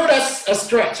 I know that's a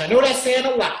stretch. I know that's saying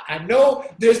a lot. I know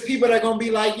there's people that are going to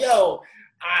be like, yo,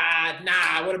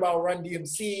 nah, what about Run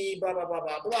DMC, blah, blah, blah,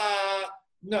 blah, blah.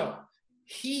 No,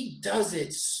 he does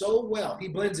it so well. He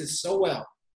blends it so well.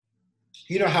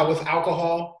 You know how with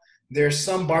alcohol, there's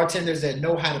some bartenders that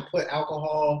know how to put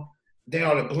alcohol, they know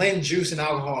how to blend juice and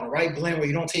alcohol, the right blend where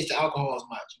you don't taste the alcohol as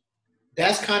much.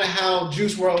 That's kind of how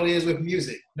Juice WRLD is with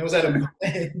music. Knows how to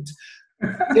blend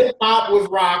hip hop with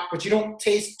rock, but you don't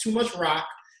taste too much rock.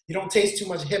 You don't taste too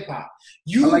much hip hop.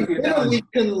 You I like the literally analogy.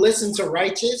 can listen to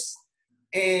Righteous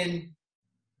and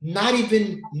not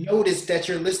even notice that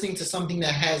you're listening to something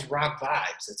that has rock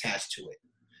vibes attached to it.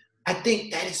 I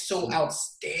think that is so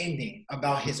outstanding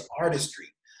about his artistry.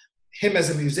 Him as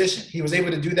a musician, he was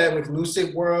able to do that with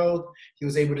Lucid World. He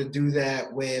was able to do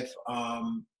that with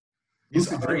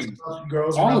Lucid Dreams.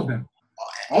 Girls All Around. of them.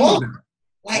 All of them.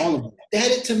 Like, All of them.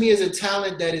 that to me is a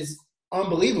talent that is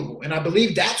unbelievable. And I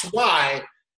believe that's why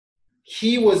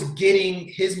he was getting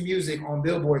his music on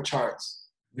Billboard charts.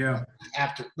 Yeah.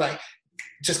 After, like,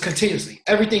 just continuously.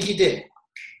 Everything he did.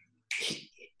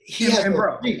 He has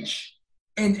a reach.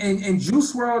 And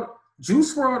Juice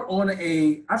WRLD on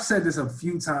I've said this a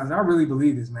few times, I really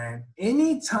believe this, man.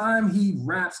 Anytime he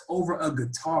raps over a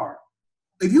guitar,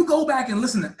 if you go back and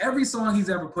listen to every song he's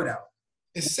ever put out,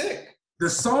 it's sick. The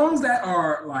songs that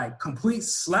are like complete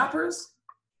slappers,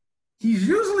 he's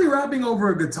usually rapping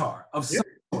over a guitar of some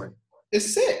sort.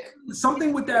 It's sick.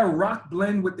 Something with that rock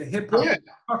blend with the hip hop you're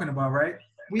talking about, right?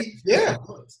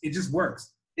 It just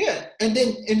works. Yeah. And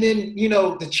then, you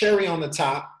know, the cherry on the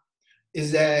top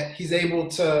is that he's able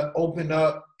to open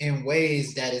up in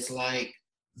ways that is like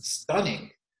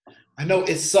stunning. I know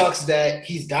it sucks that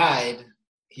he's died.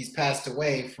 He's passed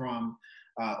away from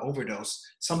overdose.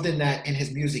 Something that in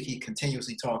his music he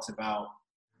continuously talks about,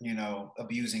 you know,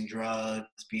 abusing drugs,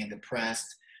 being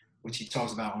depressed, which he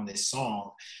talks about on this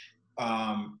song.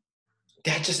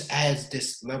 That just adds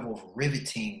this level of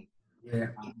riveting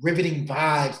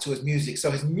vibes to his music.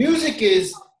 So his music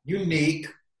is unique.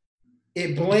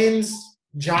 It blends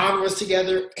genres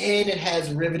together, and it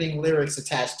has riveting lyrics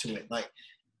attached to it. Like,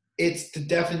 it's the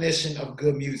definition of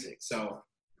good music. So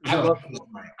I love this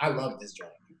joint. I love this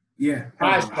joint. Yeah.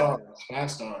 5 stars. 5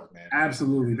 stars, man.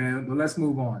 Absolutely, man. But let's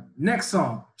move on. Next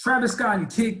song. Travis Scott and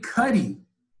Kid Cudi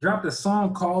dropped a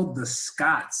song called The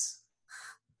Scots.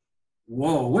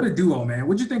 Whoa, what a duo, man.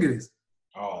 What'd you think of this?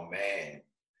 Oh, man.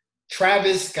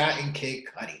 Travis Scott and Kid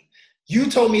Cudi. You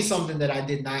told me something that I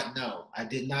did not know. I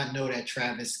did not know that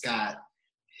Travis Scott,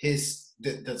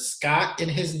 the Scott in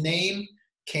his name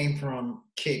came from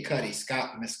Kid Cudi,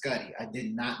 Scott Mescudi. I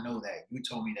did not know that. You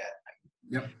told me that.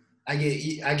 Yep. I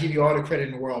give you all the credit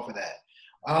in the world for that.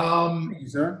 Thank you,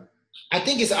 sir. I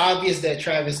think it's obvious that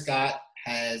Travis Scott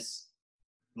has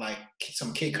like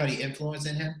some Kid Cudi influence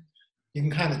in him. You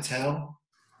can kind of tell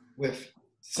with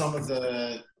some of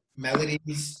the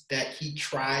melodies that he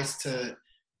tries to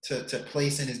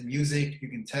place in his music. You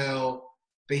can tell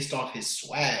based off his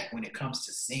swag when it comes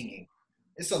to singing.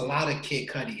 It's a lot of Kid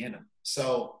Cudi in him.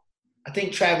 So I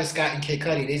think Travis Scott and Kid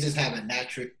Cudi, they just have a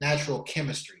natural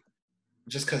chemistry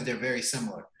just because they're very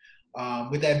similar.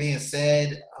 With that being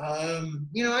said,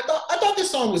 you know, I thought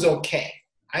this song was okay.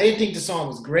 I didn't think the song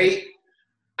was great.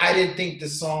 I didn't think the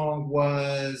song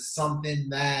was something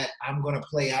that I'm going to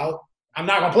play out. I'm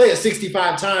not going to play it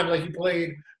 65 times like you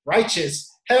played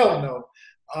Righteous. Hell no.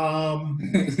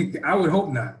 I would hope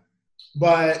not.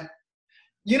 But,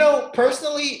 you know,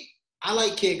 personally, I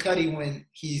like Kid Cudi when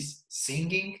he's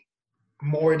singing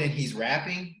more than he's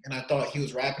rapping. And I thought he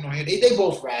was rapping on here. They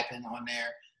both rapping on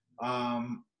there.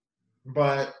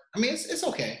 But, I mean, it's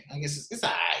okay. I guess it's all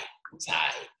right. It's all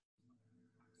right.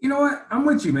 You know what? I'm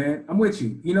with you, man. I'm with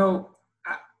you. You know,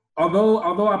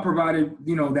 although I provided,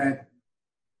 you know, that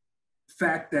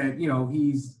fact that, you know,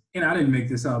 and I didn't make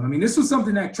this up. I mean, this was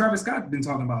something that Travis Scott's been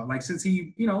talking about. Like, since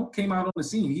he, you know, came out on the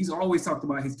scene, he's always talked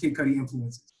about his Kid Cudi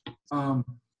influences.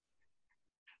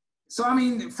 So, I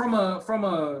mean, from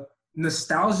a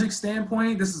nostalgic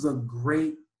standpoint, this is a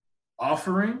great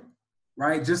offering,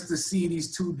 right? Just to see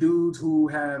these two dudes who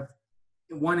have,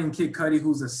 one in Kid Cudi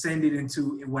who's ascended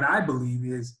into what I believe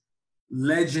is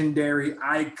legendary,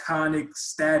 iconic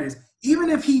status. Even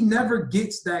if he never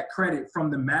gets that credit from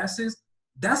the masses,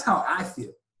 that's how I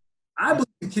feel. I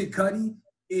believe Kid Cudi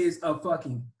is a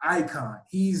fucking icon.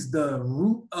 He's the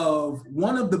root of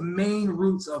one of the main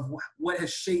roots of what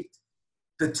has shaped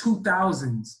the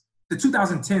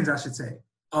 2010s, I should say,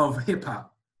 of hip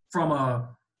hop. From a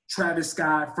Travis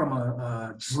Scott, from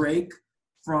a Drake,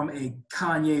 from a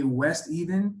Kanye West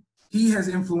even. He has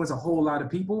influenced a whole lot of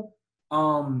people.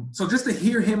 So just to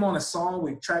hear him on a song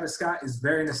with Travis Scott is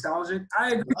very nostalgic.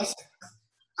 I agree.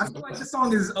 I feel like this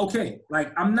song is okay.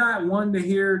 Like, I'm not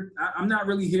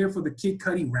really here for the Kid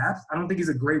Cudi raps. I don't think he's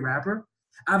a great rapper.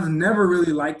 I've never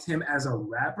really liked him as a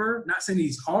rapper. Not saying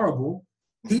he's horrible.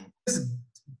 He just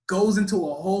goes into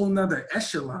a whole nother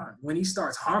echelon when he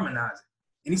starts harmonizing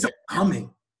and he starts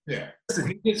humming. Yeah.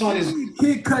 Listen, it's on his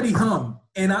Kid Cudi hum,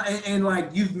 and like,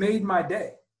 you've made my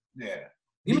day. Yeah.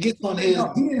 He gets on his.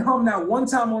 He didn't hum that one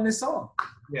time on this song.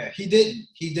 Yeah, he didn't.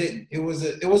 He didn't. It was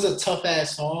a tough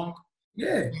ass song.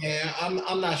 Yeah. Yeah,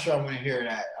 I'm not sure I want to hear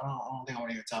that. I don't think I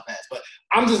want to hear tough ass. But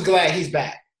I'm just glad he's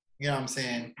back. You know what I'm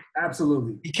saying?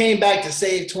 Absolutely. He came back to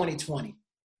save 2020.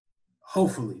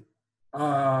 Hopefully.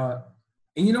 And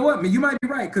you know what? You might be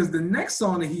right, because the next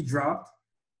song that he dropped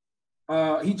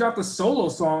a solo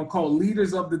song called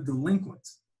Leaders of the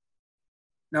Delinquents.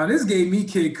 Now, this gave me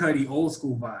Kid Cudi old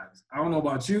school vibes. I don't know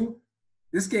about you.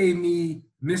 This gave me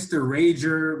Mr.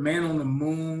 Rager, Man on the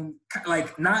Moon.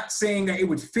 Like, not saying that it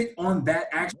would fit on that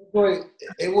actual.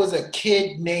 It was a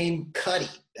kid named Cudi.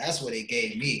 That's what it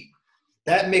gave me.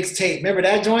 That mixtape. Remember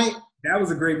that joint? That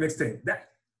was a great mixtape.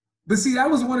 But see, that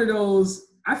was one of those.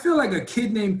 I feel like A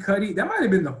Kid Named Cudi. That might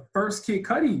have been the first Kid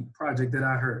Cudi project that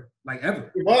I heard, like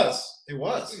ever. It was.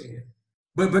 Yeah.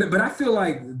 But I feel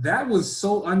like that was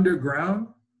so underground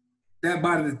that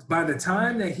by the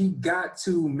time that he got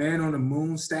to Man on the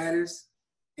Moon status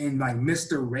and like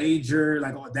Mr. Rager,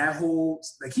 like that whole,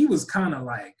 like he was kind of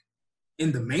like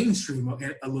in the mainstream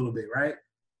a little bit, right?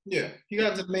 Yeah, he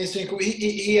got to the mainstream.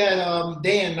 He had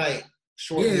Day and Night.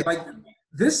 Shortly. Yeah, like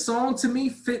this song to me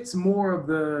fits more of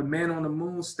the Man on the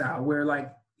Moon style, where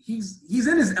like he's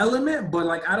in his element, but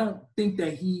like I don't think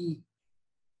that he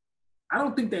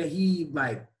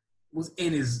like was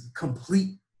in his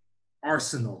complete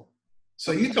arsenal.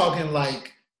 So you talking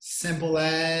like Simple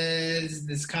As,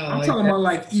 this kind of I'm talking about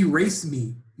like Erase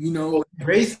Me, you know.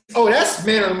 Erase? Oh, that's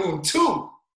Man on the Moon too.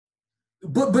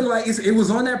 But like it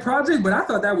was on that project, but I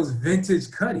thought that was vintage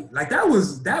Cudi. Like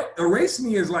that Erase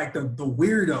Me is like the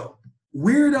weirdo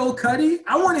Cudi.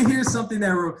 I want to hear something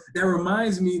that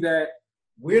reminds me that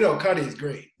Weirdo Cudi is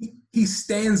great. He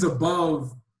stands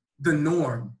above the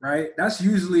norm, right? That's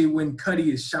usually when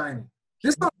Cudi is shining.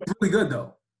 This song is really good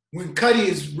though. When Cudi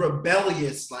is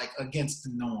rebellious, like against the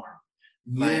norm.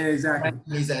 Like, yeah, exactly.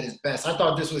 He's at his best. I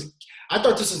thought this was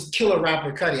killer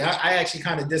rapper Cudi. I actually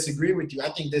kind of disagree with you. I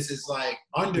think this is like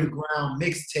underground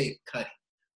mixtape Cudi.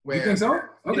 Where, you think so?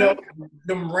 Okay. You know,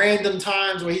 them random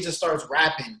times where he just starts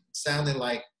rapping, sounding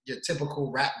like your typical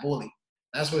rap bully.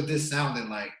 That's what this sounded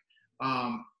like.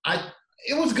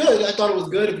 It was good. I thought it was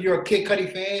good. If you're a Kid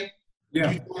Cudi fan,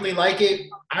 yeah, you definitely like it.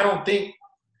 I don't think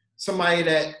somebody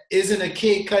that isn't a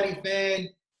Kid Cudi fan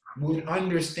would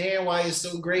understand why it's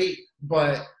so great,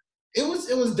 but it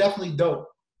was definitely dope.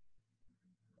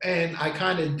 And I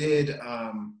kind of did.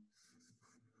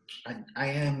 I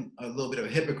am a little bit of a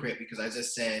hypocrite because I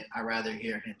just said I'd rather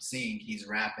hear him sing. He's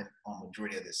rapping on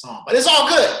majority of this song, but it's all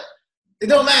good. It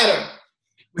don't matter.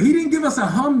 But he didn't give us a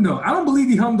hum though. I don't believe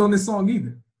he hummed on this song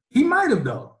either. He might have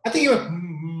though. I think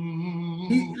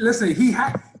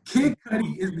Kid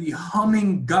Cudi is the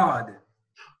humming god.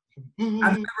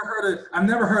 I've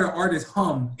never heard an artist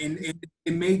hum and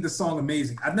it made the song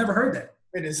amazing. I've never heard that.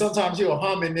 And then sometimes you'll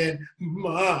hum and then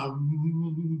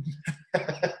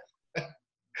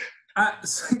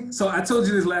So I told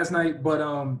you this last night, but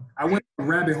I went a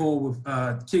rabbit hole with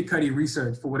Kid Cudi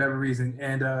research for whatever reason,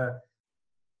 and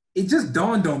it just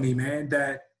dawned on me, man,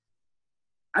 that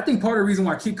I think part of the reason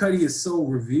why Kid Cudi is so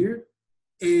revered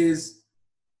is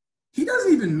he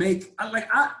doesn't even make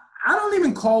I don't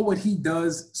even call what he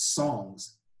does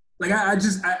songs. Like I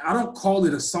don't call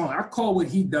it a song. I call what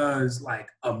he does like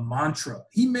a mantra.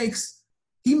 He makes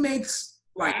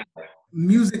like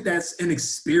music that's an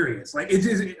experience. Like it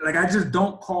just like I just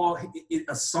don't call it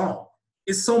a song.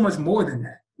 It's so much more than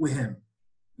that with him.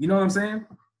 You know what I'm saying?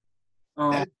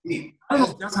 That's deep. I don't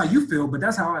know if that's how you feel, but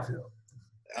that's how I feel.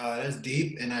 That's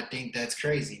deep, and I think that's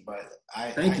crazy. But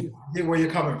Thank you. I get where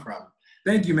you're coming from.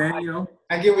 Thank you, man. You know,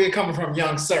 I get where you're coming from,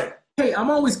 young sir. Hey,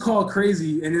 I'm always called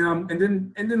crazy, and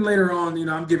then later on, you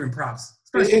know, I'm giving props.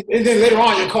 And then later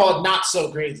on, you're called not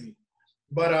so crazy.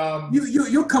 But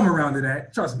you'll come around to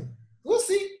that. Trust me. We'll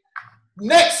see.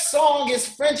 Next song is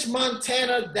French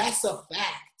Montana. That's a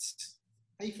fact.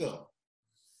 How you feel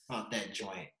about that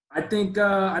joint? I think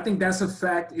That's a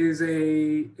Fact it's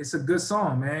a good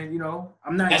song, man. You know,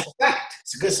 I'm not. That's a fact.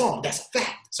 It's a good song. That's a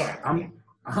fact. Sorry.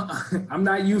 I'm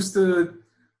not used to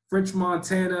French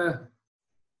Montana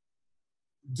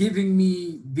giving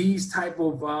me these type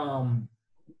of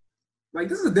like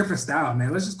this is a different style,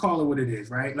 man. Let's just call it what it is,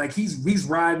 right? Like he's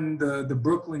riding the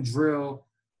Brooklyn drill,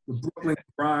 the Brooklyn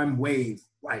grime wave.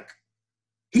 Like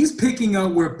he's picking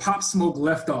up where Pop Smoke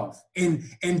left off. And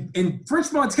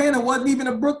French Montana wasn't even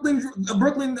a Brooklyn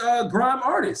grime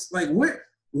artist. Like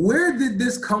where did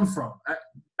this come from?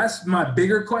 That's my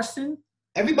bigger question.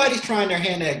 Everybody's trying their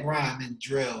hand at grime and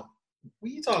drill. What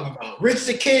are you talking about? Rich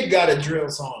the Kid got a drill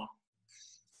song.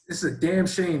 It's a damn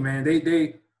shame, man.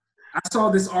 They I saw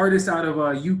this artist out of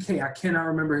UK. I cannot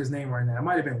remember his name right now. It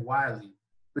might have been Wiley.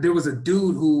 But there was a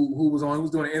dude who was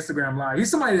doing an Instagram live.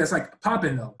 He's somebody that's like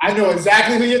popping though. I know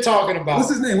exactly who you're talking about. What's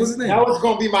his name? That was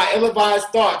gonna be my ill-advised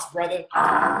thoughts, brother.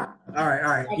 All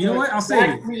right. You know what? I'll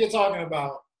say it. Who you're talking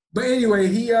about? But anyway,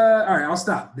 all right, I'll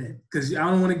stop then because I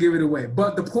don't want to give it away.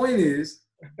 But the point is,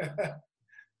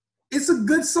 it's a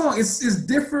good song. It's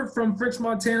different from French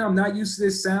Montana. I'm not used to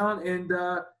this sound, and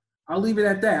I'll leave it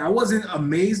at that. I wasn't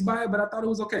amazed by it, but I thought it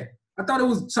was okay. I thought it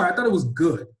was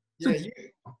good. Yeah.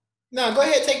 No, go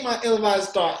ahead. Take my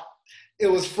ill-advised thought. It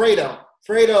was Fredo.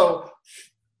 Fredo.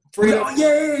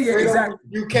 Yeah, exactly.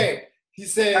 UK. He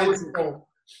said.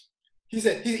 He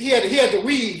said he had the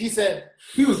weed. He said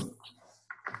he was.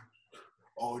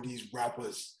 All these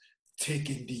rappers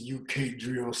taking the UK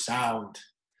drill sound.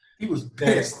 He was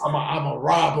pissed. I'm a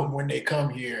rob them when they come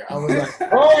here. I was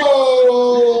like,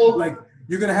 oh, like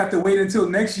you're gonna have to wait until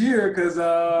next year because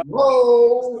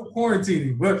whoa,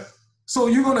 quarantining. But so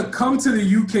you're gonna come to the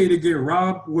UK to get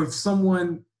robbed with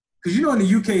someone because in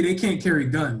the UK they can't carry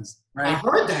guns, right? I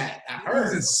heard that.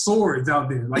 There's swords out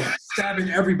there, like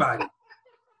stabbing everybody.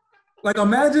 Like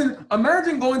imagine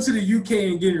going to the UK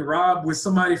and getting robbed with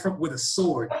somebody with a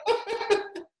sword.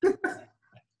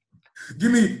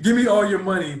 give me all your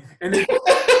money, and then,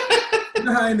 you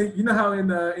know how in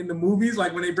the movies,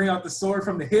 like when they bring out the sword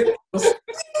from the hip,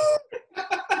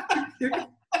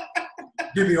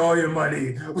 give me all your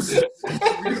money.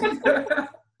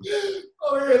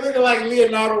 Oh, you're looking like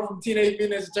Leonardo from Teenage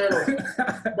Mutant Ninja Turtles.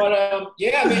 But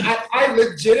yeah, I mean, I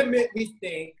legitimately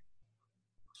think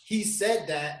he said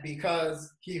that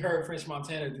because he heard French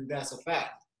Montana do That's a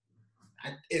Fact.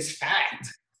 It's fact.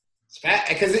 It's fact.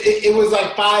 Because it was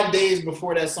like 5 days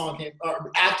before that song came,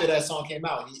 or after that song came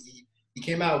out. He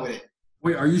came out with it.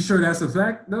 Wait, are you sure that's a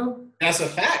fact, though? That's a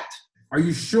fact. Are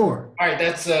you sure? All right,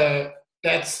 that's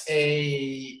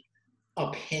a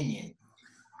opinion.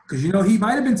 Because, he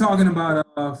might have been talking about,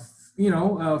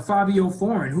 Fabio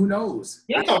Foreign. Who knows?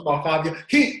 He ain't talking about Fabio.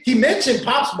 He mentioned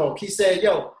Pop Smoke. He said,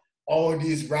 yo, all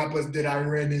these rappers that I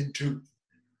ran into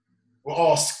were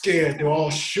all scared. They were all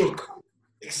shook,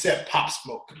 except Pop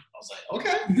Smoke. I was like,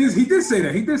 okay. He did say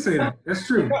that. That's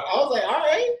true. I was like, all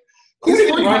right. Who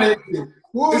did he run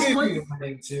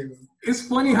into? It's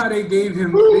funny how they gave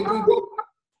him. Who did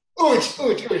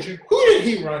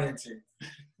he run into?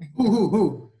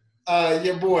 Who?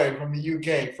 Your boy from the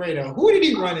UK, Fredo. Who did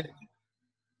he run into?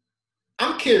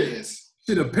 I'm curious.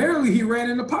 Shit, apparently he ran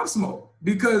into Pop Smoke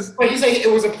because. But you say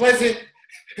it was a pleasant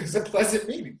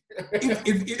meeting.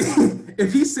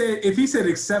 if he said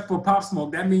except for Pop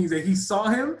Smoke, that means that he saw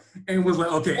him and was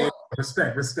like, okay,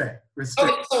 respect. Okay,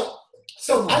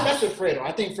 so I mess with Fredo.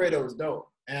 I think Fredo is dope.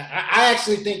 And I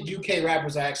actually think UK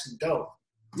rappers are actually dope.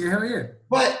 Yeah, hell yeah.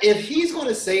 But if he's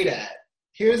gonna say that,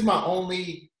 here's my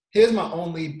only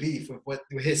beef with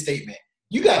his statement.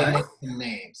 You gotta name some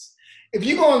names. If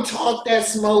you're gonna talk that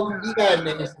smoke, you gotta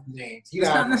name some names.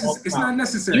 It's not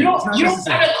necessary. You don't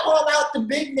gotta call out the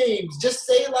big names. Just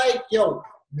say like, yo,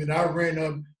 man, I ran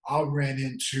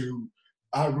into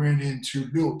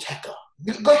Lil Tecca.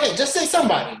 Go ahead, just say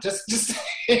somebody.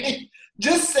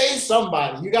 Just say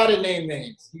somebody. You gotta name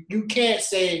names. You can't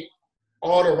say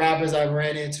all the rappers I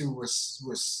ran into was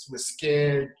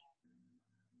scared.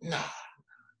 Nah.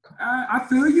 I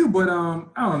feel you, but I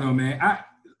don't know, man.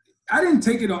 I didn't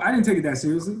take it that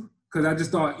seriously because I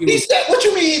just thought he said, "What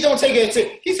you mean he don't take it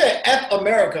seriously?" He said "F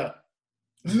America."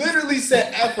 Literally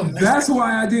said "F America." That's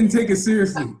why I didn't take it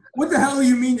seriously. What the hell do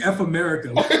you mean "F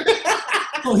America"?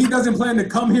 So he doesn't plan to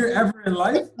come here ever in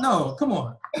life? No, come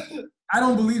on. I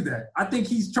don't believe that. I think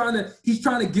he's trying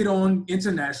to get on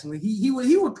internationally. He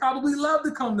would probably love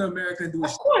to come to America and do a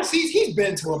show. Of course, he's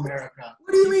been to America.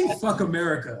 What do you mean, fuck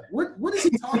America? What is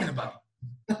he talking about?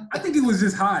 I think he was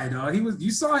just high, dog.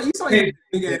 You saw his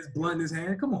big ass blunt in his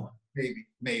hand. Come on.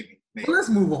 Maybe. Well, let's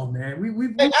move on, man.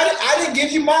 I didn't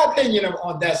give you my opinion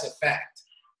on That's a Fact.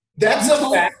 That's a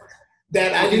fact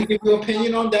that I didn't give you an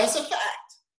opinion on. That's a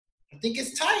fact. I think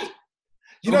it's tight.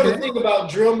 You know the thing about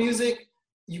drill music,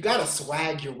 you gotta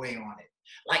swag your way on it.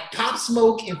 Like Pop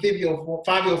Smoke and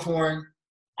Fabio Foreign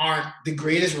aren't the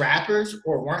greatest rappers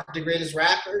or weren't the greatest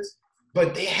rappers,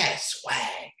 but they had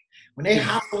swag. When they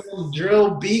hopped on those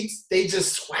drill beats, they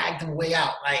just swagged them way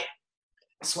out. Like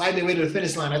swagged their way to the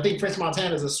finish line. I think French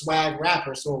Montana is a swag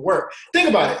rapper, so it worked. Think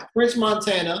about it. French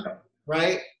Montana,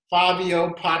 right?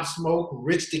 Fabio, Pop Smoke,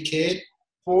 Rich the Kid,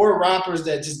 4 rappers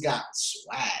that just got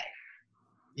swag.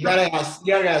 You gotta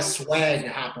have swag to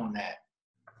hop on that.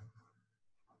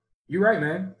 You're right,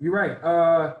 man. You're right.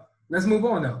 Let's move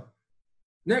on though.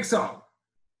 Next song.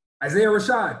 Isaiah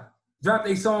Rashad dropped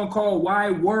a song called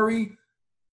Why Worry.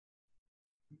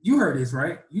 You heard this,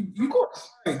 right? You Of course.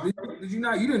 right. Did you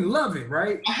not? You didn't love it,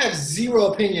 right? I have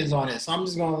zero opinions on it, so I'm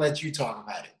just gonna let you talk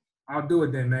about it. I'll do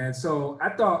it then, man. So I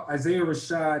thought Isaiah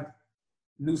Rashad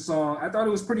new song. I thought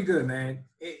it was pretty good, man.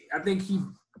 I think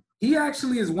he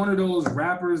actually is one of those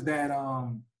rappers that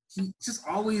he just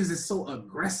always is so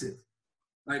aggressive.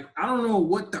 Like, I don't know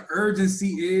what the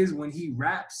urgency is when he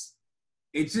raps.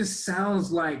 It just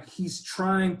sounds like he's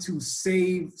trying to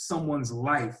save someone's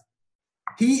life.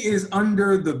 He is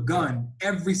under the gun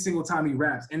every single time he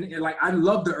raps. And like, I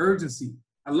love the urgency.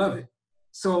 I love it.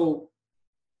 So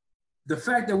the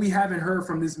fact that we haven't heard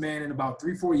from this man in about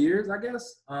 3-4 years, I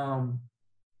guess,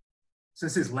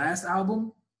 since his last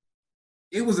album,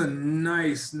 it was a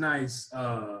nice,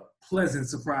 pleasant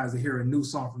surprise to hear a new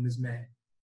song from this man.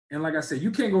 And like I said,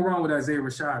 you can't go wrong with Isaiah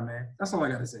Rashad, man. That's all I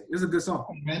got to say. It's a good song.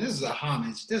 Man, this is a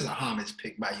homage. This is a homage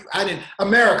pick by you. I did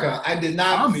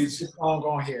not homage. put this song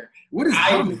on here. What is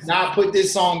I homage? did not put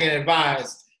this song in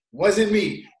advised. Wasn't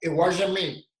me. It wasn't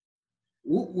me.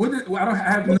 I don't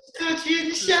have no Touch you in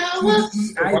the shower.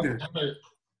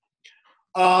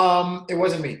 either. It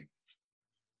wasn't me.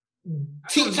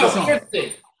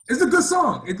 It's a good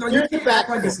song. It's like, you can't act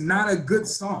like it's not a good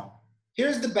song.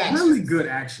 Here's the back. Really good,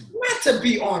 actually. Not to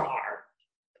be on our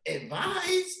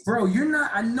advice. Bro, you're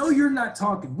not. I know you're not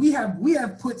talking. We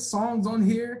have put songs on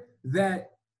here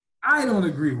that I don't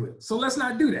agree with. So let's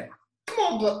not do that. Come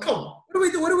on, but come on. What are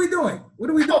we doing? What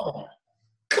are we doing?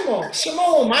 Come on,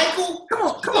 Shimon, Michael. Come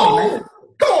on, man.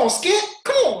 Come on, Skip.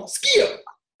 Come on, Skip.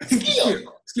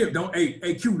 Skip. Don't.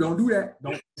 Hey, Q. Don't do that.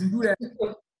 Don't you do that.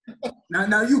 Now,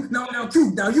 Q.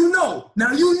 Now you know.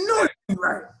 You're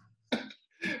right.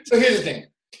 So here's the thing.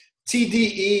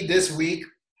 TDE this week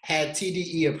had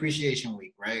TDE Appreciation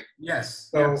Week, right? Yes.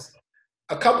 So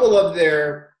a couple of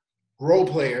their role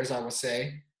players, I would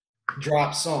say,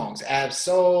 dropped songs.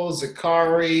 Ab-Soul,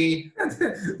 Zakari.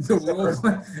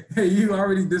 Hey, you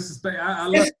already disrespect. I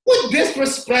love What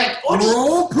disrespect?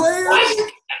 role players.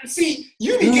 See,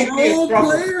 you didn't get me in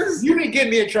trouble. Players? You didn't get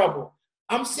me in trouble.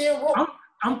 I'm saying role.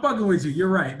 I'm fucking with you. You're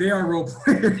right. They are role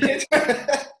players.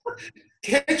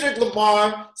 Kendrick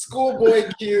Lamar, Schoolboy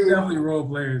Q. Definitely role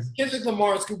players. Kendrick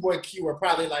Lamar and Schoolboy Q are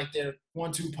probably like their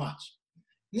 1-2 punch.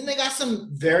 And then they got some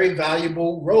very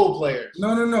valuable role players.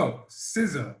 No.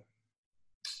 SZA.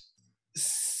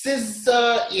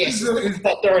 SZA, yeah, she's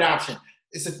that third option.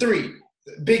 It's a 3,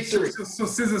 big 3. So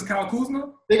SZA's Kyle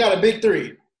Kuzma? They got a big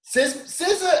 3.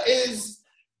 SZA is,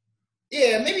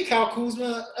 yeah, maybe Kyle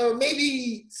Kuzma, or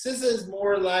maybe SZA is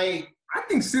more like. I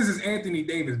think SZA's Anthony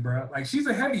Davis, bro. Like, she's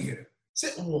a heavy hitter.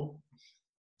 SZA?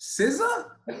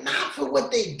 But not for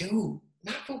what they do.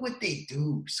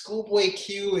 Schoolboy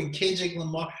Q and Kendrick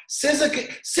Lamar.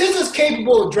 SZA's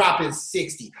capable of dropping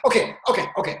 60. Okay.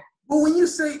 But when you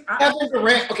say Kevin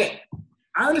Durant, okay.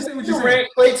 I understand what you're saying.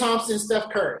 Klay Thompson, Steph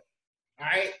Curry. All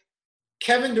right.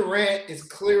 Kevin Durant is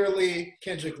clearly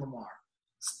Kendrick Lamar.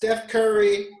 Steph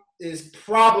Curry is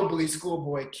probably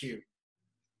Schoolboy Q.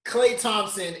 Klay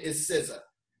Thompson is SZA.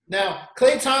 Now,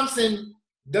 Klay Thompson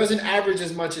doesn't average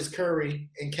as much as Curry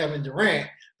and Kevin Durant,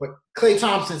 but Klay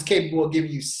Thompson's capable of giving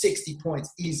you 60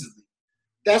 points easily.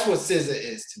 That's what SZA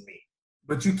is to me.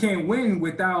 But you can't win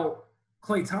without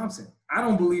Klay Thompson. I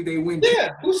don't believe they win. Yeah,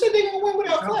 who said they're going to win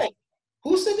without Klay?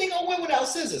 Who said they're going to win without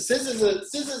SZA?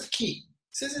 SZA's key.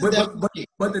 SZA's definitely key.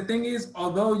 But the thing is,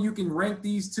 although you can rank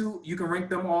these two, you can rank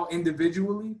them all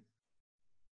individually,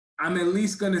 I'm at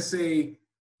least going to say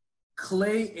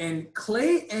Klay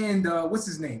and what's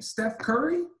his name? Steph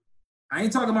Curry? I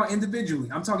ain't talking about individually.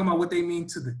 I'm talking about what they mean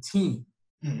to the team.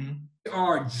 Mm-hmm. They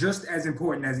are just as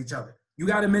important as each other. You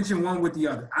got to mention one with the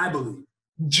other, I believe.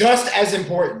 Just as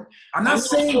important. I'm not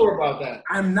saying sure about that.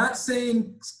 I'm not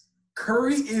saying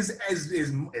Curry is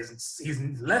he's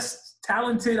less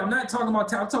talented. I'm not talking about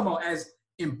talent. I'm talking about as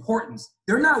importance.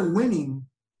 They're not winning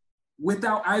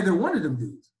without either one of them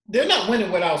dudes. They're not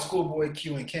winning without Schoolboy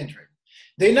Q and Kendrick.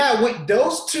 They're not win.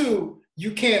 Those two you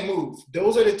can't move.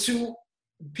 Those are the two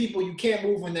people you can't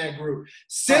move in that group.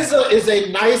 SZA is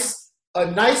a nice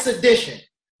addition.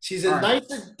 She's a nice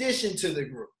addition to the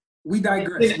group. We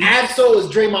digress. And Ab-Soul is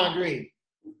Draymond Green.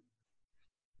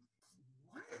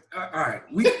 All right.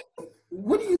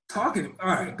 What are you talking about?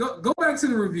 All right. Go back to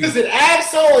the review. Listen,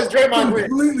 Ab-Soul is Draymond Green. I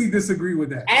completely disagree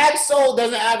with that. Ab-Soul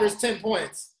doesn't average 10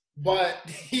 points, but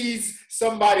he's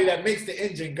somebody that makes the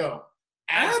engine go.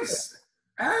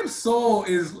 Ab-Soul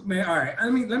is, man, all right.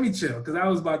 Let me chill, because I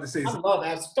was about to say something. I love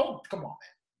Ab-Soul. Come on, man.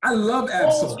 I love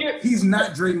Ab-Soul. He's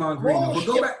not Draymond Green.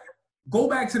 But go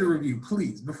back to the review,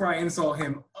 please, before I insult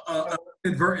him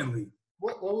inadvertently.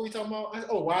 What were we talking about?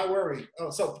 Oh, why worry? Oh,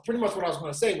 so pretty much what I was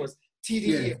going to say was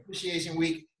TDE Appreciation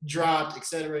Week dropped, et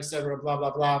cetera, blah,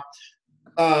 blah, blah.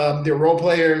 Their role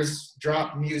players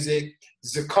dropped music.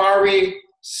 Zakari,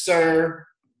 Sir,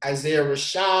 Isaiah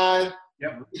Rashad,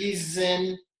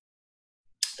 Reason,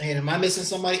 and am I missing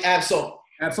somebody? Absol.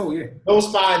 Yeah.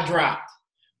 Those 5 dropped.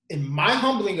 In my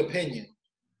humbling opinion,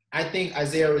 I think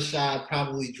Isaiah Rashad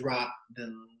probably dropped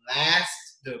the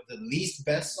least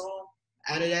best song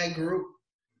out of that group,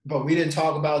 but we didn't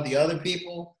talk about the other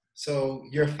people, so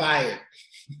you're fired.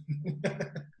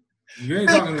 You ain't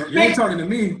talking to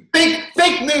me.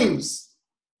 Fake news.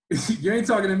 You ain't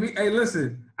talking to me. Hey,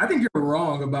 listen, I think you're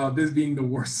wrong about this being the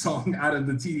worst song out of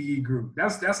the TDE group.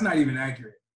 That's not even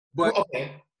accurate. But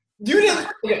okay, you didn't.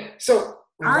 Okay, so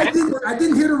I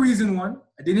didn't hear the reason one.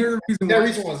 I didn't hear the reason one. That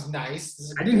reason was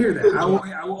nice. I didn't hear that. I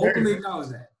will openly acknowledge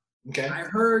that. Okay. I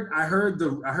heard the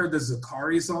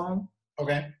Zakari song.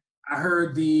 Okay. I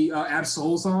heard the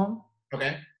Absol song.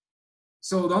 Okay.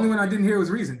 So the only one I didn't hear was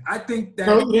Reason. I think that.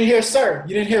 No, you didn't hear Sir.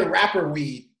 You didn't hear Rapper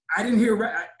Weed. I didn't hear.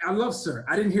 I love Sir.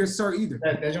 I didn't hear Sir either.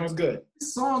 That one was good.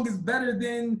 This song is better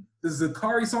than the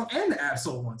Zakari song and the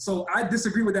Absol one. So I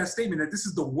disagree with that statement that this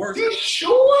is the worst. You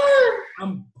sure?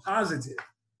 I'm positive.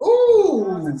 Ooh.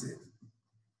 Positive.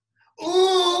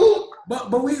 Ooh.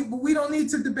 But we don't need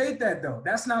to debate that though.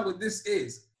 That's not what this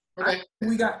is. Okay.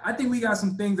 I think we got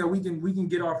some things that we can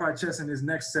get off our chest in this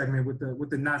next segment with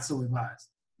the not so advised.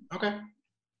 Okay.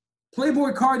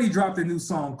 Playboi Carti dropped a new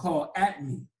song called At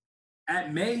Me.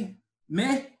 At May.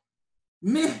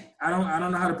 I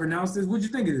don't know how to pronounce this. What'd you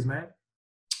think of this, man?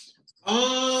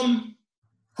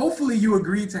 Hopefully you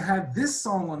agreed to have this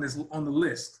song on the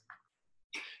list.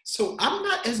 So I'm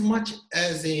not as much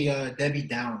as a Debbie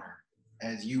Downer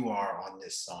as you are on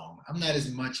this song. I'm not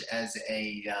as much as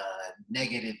a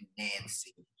negative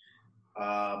Nancy.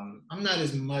 I'm not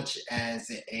as much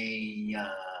as a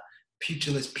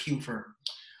pugilist Puffer.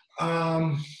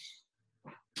 I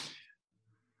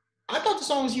thought the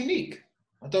song was unique.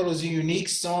 I thought it was a unique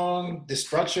song. The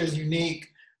structure is unique.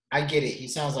 I get it. He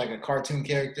sounds like a cartoon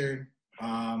character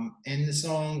in the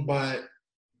song, but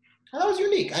I thought it was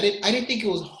unique. I didn't think it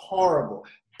was horrible,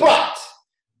 but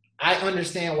I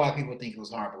understand why people think it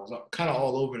was horrible. It was kind of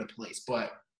all over the place.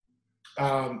 But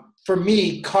for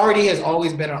me, Carti has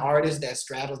always been an artist that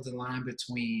straddles the line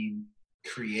between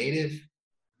creative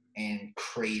and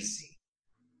crazy.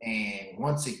 And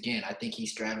once again, I think he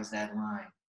straddles that line.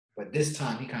 But this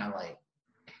time, he kind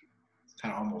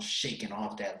of almost shaking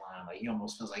off that line. Like he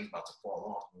almost feels like he's about to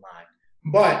fall off the line.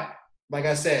 But like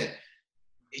I said,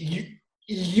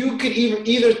 you could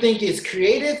either think it's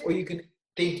creative or you can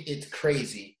think it's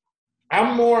crazy.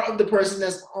 I'm more of the person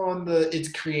that's on the it's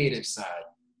creative side.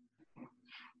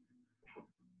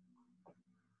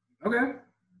 Okay.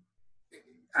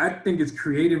 I think it's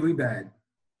creatively bad.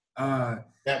 That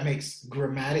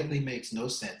grammatically makes no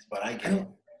sense, but I get it.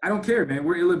 I don't care, man.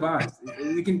 We're ill-advised.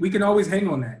 We can always hang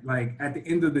on that. Like at the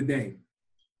end of the day,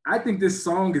 I think this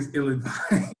song is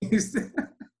ill-advised.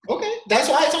 Okay, that's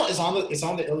why it's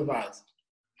on the ill-advised.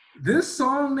 This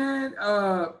song, man.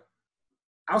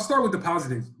 I'll start with the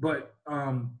positives, but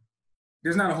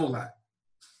there's not a whole lot.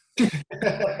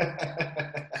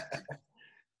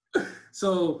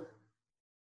 So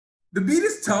the beat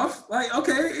is tough. Like,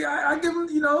 okay, I give him,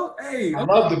 hey. I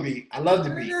love the beat. I'll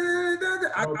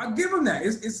give him that.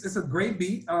 It's a great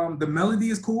beat. The melody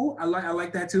is cool. I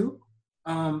like that too.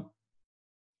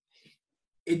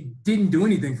 It didn't do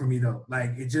anything for me though.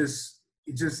 Like it just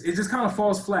kind of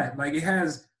falls flat. Like it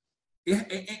has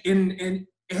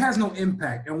no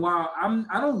impact. And while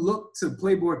I don't look to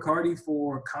Playboi Carti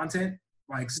for content,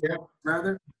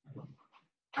 rather.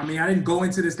 I mean, I didn't go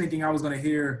into this thinking I was gonna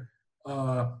hear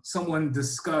someone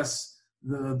discuss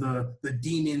the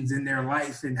demons in their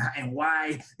life and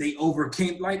why they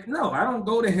overcame. Like, no, I don't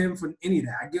go to him for any of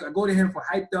that. I go to him for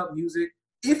hyped up music,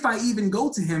 if I even go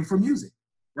to him for music,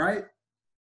 right?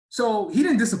 So he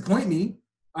didn't disappoint me.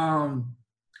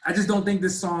 I just don't think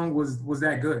this song was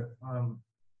that good. I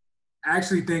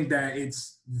actually think that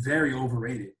it's very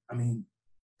overrated. I mean,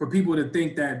 for people to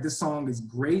think that this song is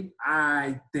great,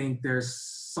 I think there's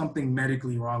something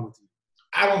medically wrong with you.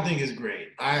 I don't think it's great.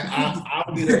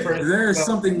 I'll be the first. There is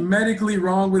something medically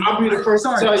wrong with. I'll be the first.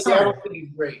 Sorry. I don't think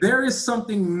it's great. There is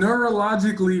something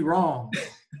neurologically wrong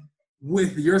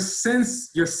with your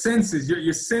senses, your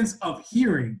sense of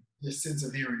hearing. Your sense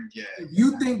of hearing, yeah.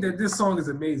 You think that this song is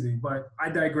amazing, but I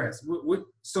digress.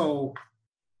 So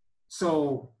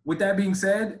with that being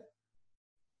said,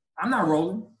 I'm not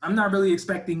rolling. I'm not really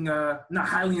expecting, not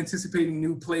highly anticipating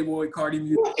new Playboi Carti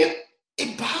music.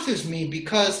 It bothers me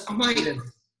because I'm like,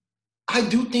 I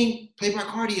do think Playboy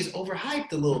Cardi is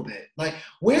overhyped a little bit. Like,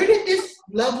 where did this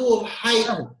level of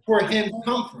hype for him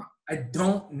come from? I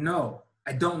don't know.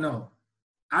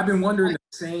 I've been wondering the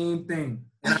same thing.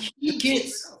 Like, he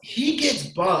gets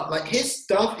bugged. Like, his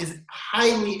stuff is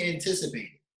highly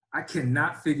anticipated. I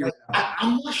cannot figure it out.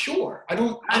 I'm not sure. I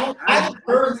haven't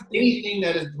heard anything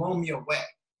that has blown me away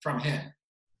from him.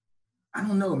 I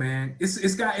don't know, man.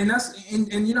 It's got,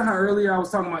 and you know how earlier I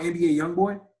was talking about NBA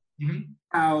YoungBoy? Mm-hmm.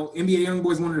 How NBA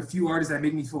YoungBoy is one of the few artists that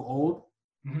make me feel old.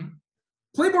 Mm-hmm.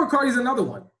 Playboy Cardi's another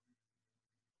one.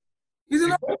 He's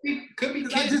another could be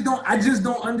I just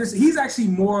don't understand. He's actually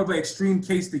more of an extreme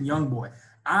case than YoungBoy.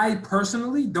 I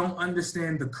personally don't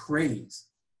understand the craze.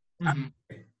 Mm-hmm.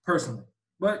 Personally.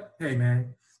 But hey,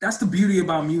 man, that's the beauty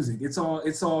about music. It's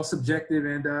all subjective,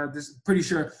 and just pretty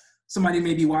sure somebody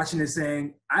may be watching this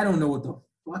saying, I don't know what the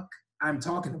fuck I'm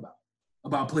talking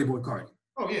about Playboy Cardi.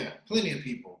 Oh yeah, plenty of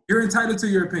people. You're entitled to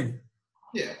your opinion.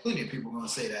 Yeah, plenty of people gonna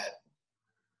say that.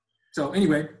 So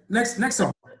anyway, next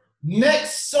song.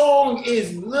 Next song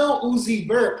is Lil Uzi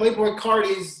Vert, Playboy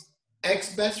Cardi's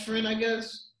ex-best friend, I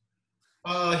guess.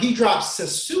 He dropped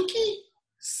Sasuke.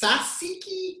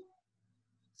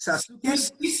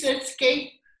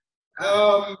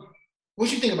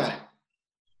 What you think about it?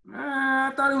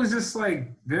 I thought it was just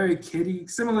like very kiddie,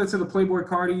 similar to the Playboy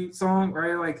Cardi song,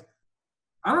 right? Like,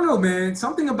 I don't know, man.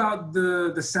 Something about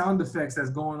the sound effects that's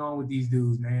going on with these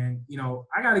dudes, man. You know,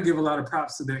 I got to give a lot of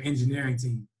props to their engineering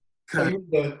team.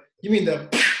 You mean the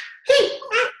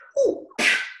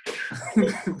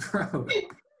bro.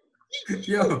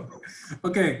 Yo,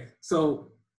 okay,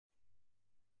 so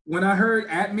when I heard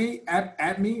at me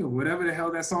or whatever the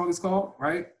hell that song is called,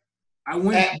 right? I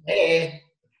went.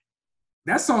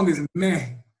 That song is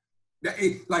meh.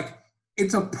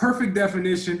 It's a perfect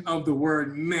definition of the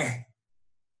word meh.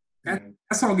 That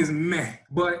song is meh.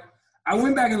 But I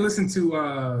went back and listened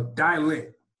to Die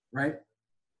Lit, right?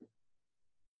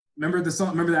 Remember the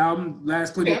song? Remember the album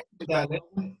Last Playboy?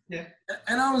 Yeah.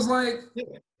 And I was like,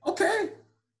 okay,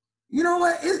 you know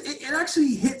what? It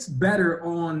actually hits better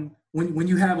on when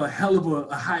you have a hell of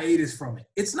a hiatus from it.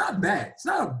 It's not bad. It's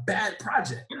not a bad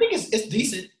project. I think it's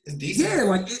decent. It's decent. Yeah,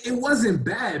 like it wasn't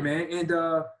bad, man. And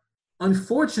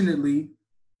unfortunately,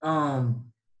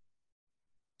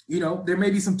 you know, there may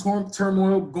be some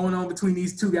turmoil going on between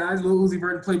these two guys, Lil Uzi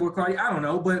Vert and Playboy Cardi. I don't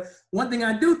know, but one thing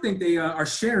I do think they are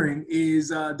sharing is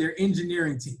their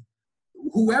engineering team.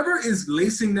 Whoever is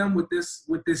lacing them with this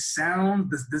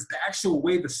sound, the actual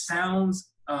way the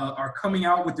sounds are coming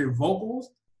out with their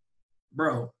vocals,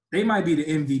 bro, they might be the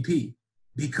MVP,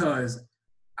 because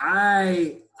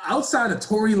outside of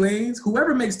Tory Lanez,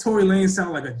 whoever makes Tory Lanez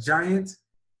sound like a giant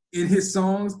in his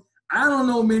songs, I don't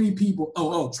know many people.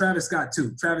 Travis Scott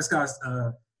too. Travis Scott's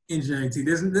engineering team.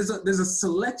 There's a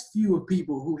select few of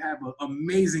people who have an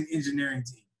amazing engineering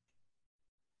team.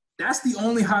 That's the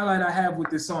only highlight I have with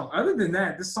this song. Other than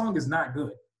that, this song is not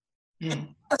good.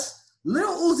 Lil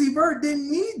Uzi Vert didn't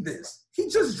need this. He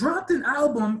just dropped an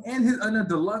album and a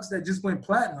deluxe that just went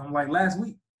platinum like last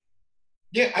week.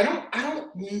 Yeah, I don't.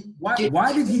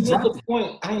 Why did he drop it?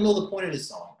 I don't know the point of this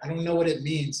song. I don't know what it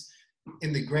means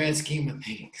in the grand scheme of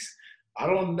things. I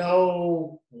don't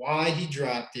know why he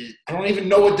dropped it. I don't even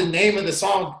know what the name of the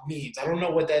song means. I don't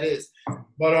know what that is.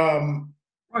 But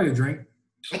probably a drink.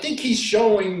 I think he's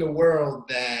showing the world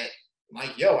that,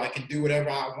 like, yo, I can do whatever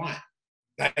I want.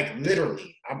 Like,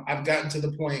 literally, I've gotten to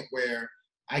the point where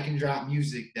I can drop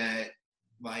music that,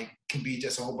 like, can be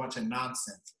just a whole bunch of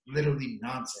nonsense, literally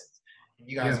nonsense. And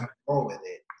you guys go with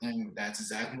it. And that's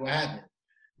exactly what happened.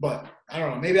 But I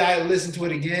don't know. Maybe I'll listen to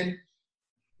it again.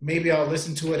 Maybe I'll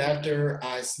listen to it after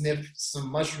I sniff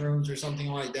some mushrooms or something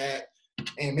like that.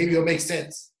 And maybe it'll make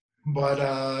sense. But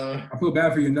I feel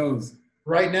bad for your nose.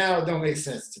 Right now, it don't make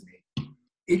sense to me.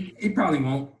 It probably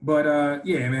won't. But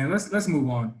yeah, man, let's move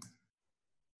on.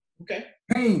 Okay.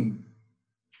 Pain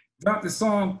dropped a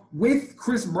song with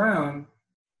Chris Brown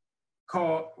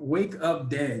called Wake Up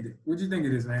Dead. What'd you think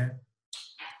of this, man?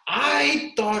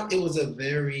 I thought it was a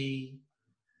very,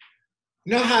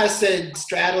 you know how I said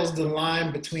straddles the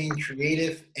line between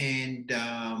creative and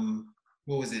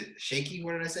what was it? Shaky?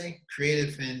 What did I say?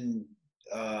 Creative and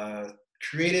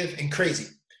crazy.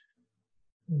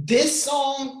 This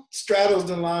song straddles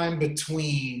the line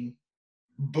between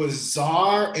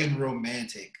bizarre and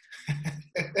romantic.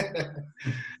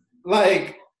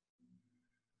 Like,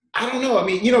 I don't know. I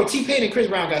mean, you know, T-Pain and Chris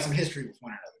Brown got some history with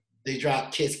one another. They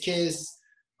dropped Kiss Kiss.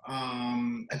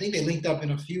 I think they linked up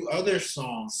in a few other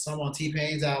songs, some on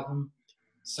T-Pain's album,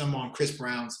 some on Chris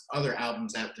Brown's other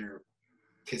albums after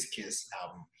Kiss Kiss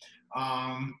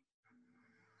album.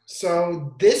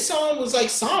 So this song was like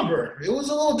somber. It was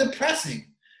a little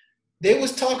depressing. They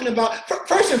was talking about,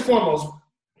 first and foremost,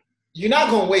 you're not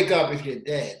gonna wake up if you're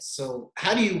dead. So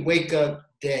how do you wake up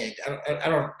dead? I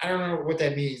don't know what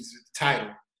that means. The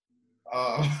title.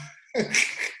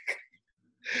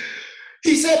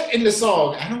 He said in the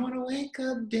song, "I don't want to wake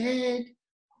up dead."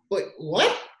 But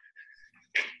what?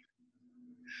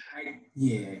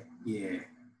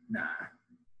 Nah.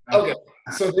 Okay,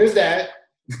 so there's that.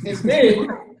 And then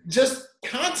just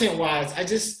content-wise, I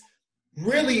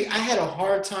had a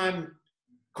hard time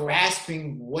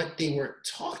grasping what they were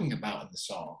talking about in the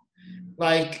song.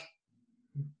 Like,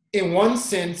 in one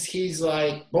sense, he's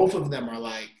like, both of them are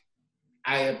like,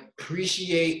 I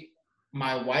appreciate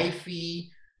my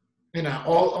wifey, and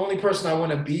only person I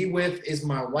want to be with is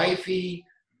my wifey,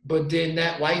 but then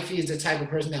that wifey is the type of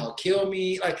person that will kill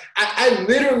me. Like, I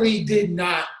literally did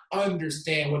not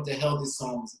understand what the hell this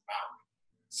song was about.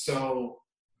 So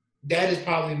that is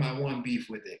probably my one beef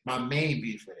with it, my main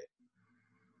beef with it.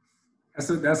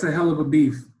 That's a hell of a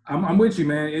beef. I'm with you,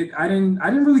 man. I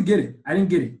didn't really get it. I didn't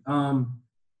get it.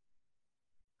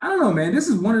 I don't know, man. This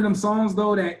is one of them songs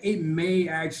though that it may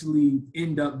actually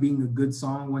end up being a good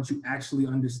song once you actually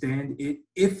understand it.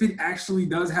 If it actually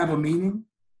does have a meaning,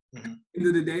 end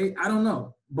of the day, I don't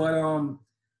know. But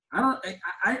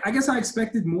I guess I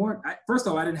expected more. First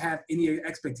of all, I didn't have any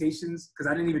expectations because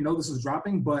I didn't even know this was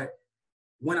dropping. But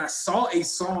when I saw a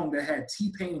song that had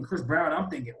T-Pain and Chris Brown, I'm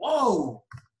thinking, whoa,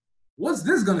 what's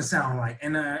this gonna sound like?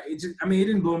 And it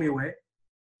didn't blow me away.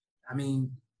 I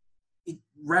mean,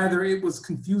 rather it was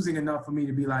confusing enough for me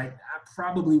to be like, I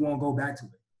probably won't go back to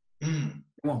it. It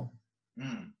won't.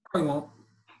 Probably won't.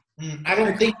 I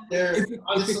don't think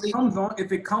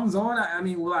if it comes on, I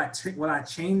mean, will I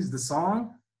change the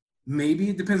song? Maybe.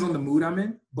 It depends on the mood I'm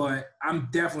in, but I'm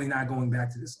definitely not going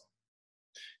back to this song.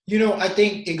 You know, I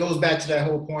think it goes back to that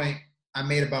whole point I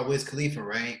made about Wiz Khalifa,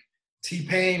 right?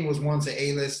 T-Pain was once an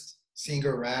A-list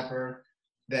singer, rapper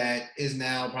that is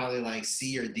now probably like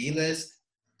C or D-list.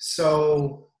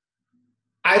 So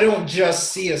I don't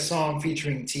just see a song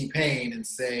featuring T-Pain and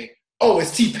say, oh,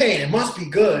 it's T-Pain, it must be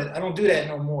good. I don't do that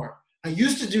no more. I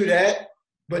used to do that,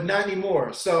 but not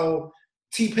anymore. So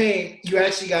T-Pain, you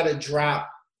actually got to drop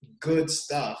good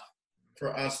stuff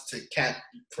for us to catch,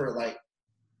 for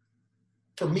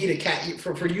you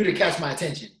to catch my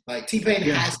attention. Like T-Pain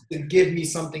has to give me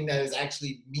something that is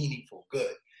actually meaningful,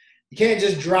 good. You can't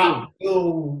just drop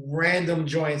little random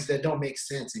joints that don't make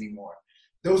sense anymore.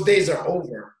 Those days are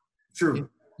over. True.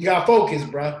 You got to focus,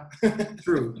 bro.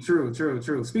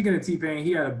 True. Speaking of T-Pain,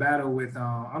 he had a battle with,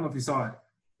 I don't know if you saw it.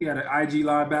 He had an IG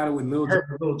live battle with Lil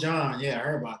Jon. Yeah, I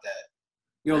heard about that.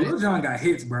 Yo, Lil Jon got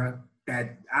hits, bro,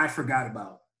 that I forgot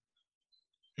about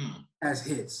as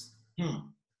hits.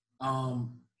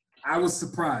 I was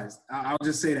surprised. I'll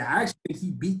just say that. I actually think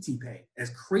he beat T-Pain. As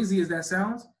crazy as that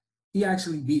sounds, he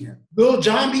actually beat him. Lil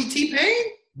Jon beat T-Pain?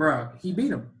 Bro, he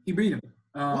beat him.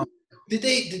 Did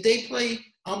they play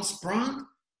Sprung?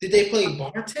 Did they play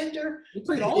Bartender? They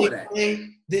played all of that.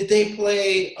 Did they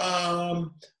play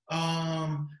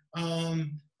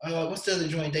what's the other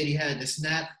joint that he had? The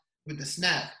Snap with the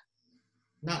Snap.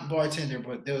 Not Bartender,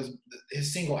 but there was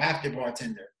his single after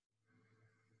Bartender.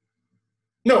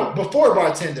 No, before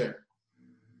Bartender.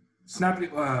 Snap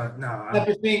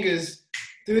your fingers.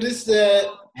 Do the step.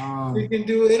 You can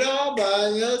do it all by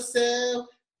yourself.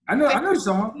 I know the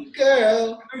song.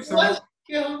 Girl, what's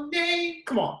your name?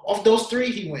 Come on, off those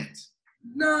three, he wins.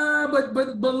 Nah, but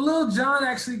Lil Jon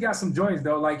actually got some joints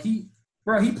though. Like he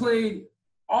played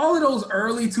all of those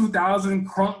early 2000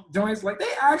 crunk joints. Like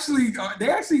they actually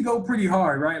go pretty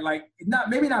hard, right? Like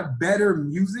maybe not better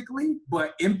musically,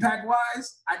 but impact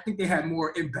wise, I think they had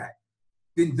more impact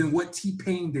than what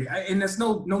T-Pain did. And that's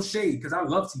no shade because I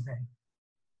love T-Pain.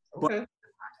 Okay. But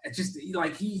it's just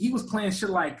like he was playing shit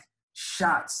like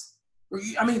Shots.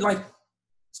 I mean, like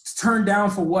turned down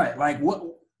for what? Like what?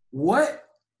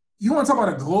 You want to talk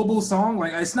about a global song?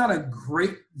 Like it's not a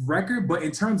great record, but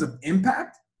in terms of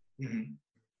impact,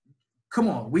 come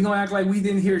on, we gonna act like we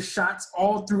didn't hear Shots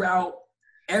all throughout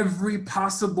every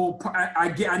possible.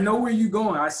 I know where you're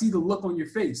going. I see the look on your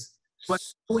face. But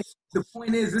the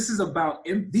point is, this is about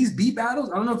these beat battles.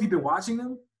 I don't know if you've been watching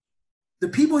them. The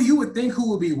people you would think who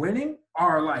will be winning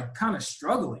are like kind of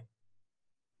struggling.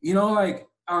 You know, like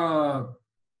there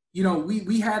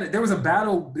was a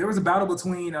battle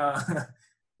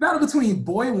between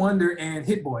Boy Wonder and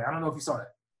Hit Boy. I don't know if you saw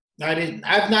that. I didn't.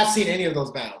 I've not seen any of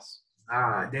those battles.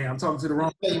 Damn, I'm talking to the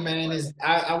wrong. Hey, man,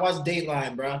 I watched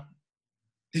Dateline, bro.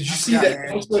 Did you see that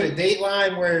episode of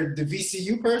Dateline where the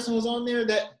VCU person was on there?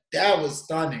 That was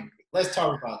stunning. Let's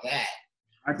talk about that.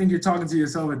 I think you're talking to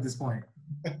yourself at this point.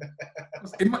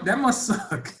 That must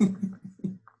suck.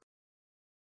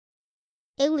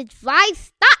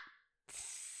 Ill-advised thoughts.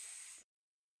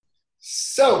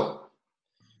 So,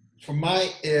 for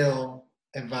my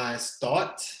ill-advised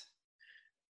thought,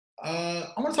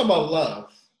 I want to talk about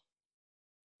love.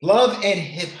 Love and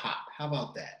hip hop. How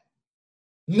about that?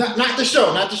 Not the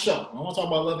show, not the show. I want to talk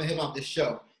about love and hip hop, this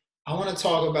show. I want to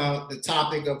talk about the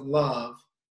topic of love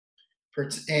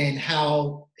and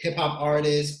how hip hop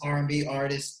artists, R&B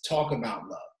artists talk about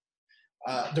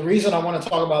love. The reason I want to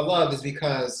talk about love is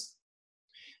because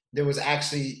there was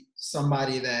actually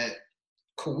somebody that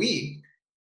Kawi,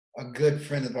 a good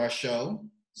friend of our show,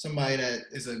 somebody that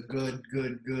is a good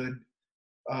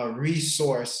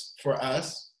resource for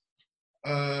us,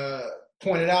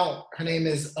 pointed out. Her name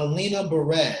is Alina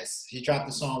Perez. She dropped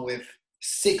a song with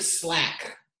Six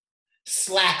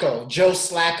Slacko, Joe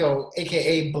Slacko,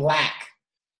 aka Black,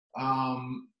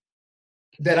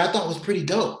 that I thought was pretty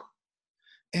dope.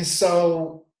 And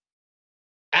so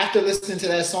after listening to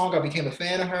that song, I became a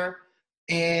fan of her,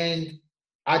 and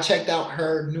I checked out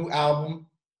her new album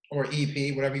or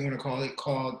EP, whatever you want to call it,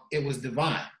 called It Was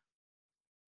Divine.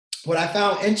 What I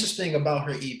found interesting about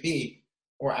her EP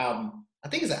or album, I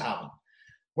think it's an album.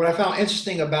 What I found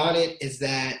interesting about it is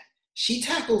that she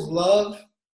tackles love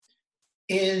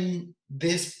in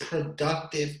this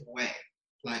productive way.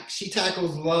 Like, she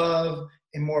tackles love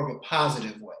in more of a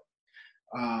positive way.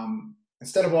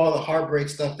 Instead of all the heartbreak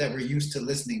stuff that we're used to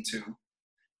listening to,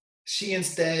 she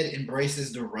instead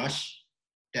embraces the rush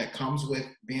that comes with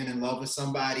being in love with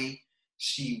somebody.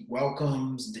 She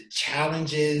welcomes the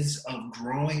challenges of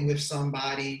growing with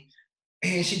somebody.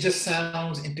 And she just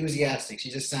sounds enthusiastic. She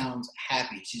just sounds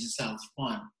happy. She just sounds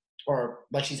fun, or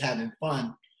like she's having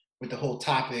fun with the whole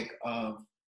topic of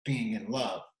being in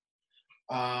love.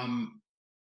 And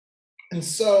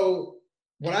so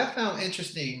what I found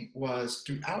interesting was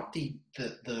throughout the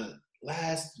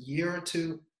last year or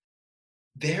two,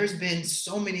 there's been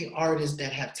so many artists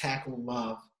that have tackled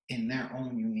love in their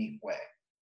own unique way,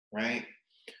 right?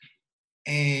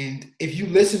 And if you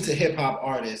listen to hip hop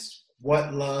artists,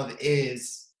 what love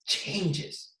is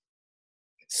changes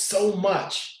so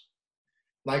much.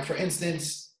 Like, for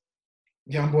instance,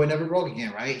 Young Boy Never Broke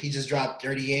Again, right? He just dropped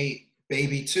 38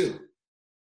 Baby 2.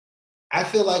 I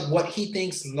feel like what he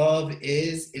thinks love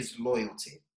is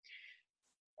loyalty.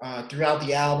 Throughout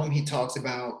the album, he talks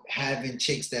about having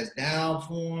chicks that's down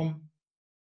for him,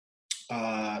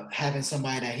 having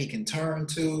somebody that he can turn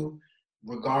to,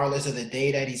 regardless of the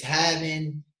day that he's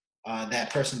having. That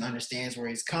person understands where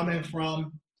he's coming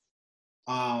from.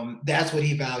 That's what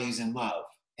he values in love.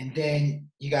 And then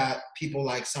you got people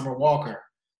like Summer Walker.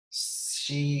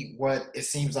 What it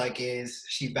seems like is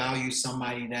she values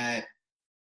somebody that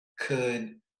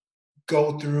could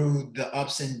go through the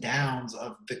ups and downs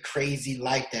of the crazy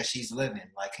life that she's living,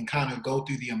 like can kind of go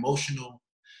through the emotional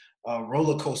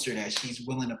roller coaster that she's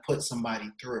willing to put somebody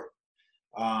through.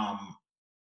 And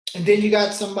then you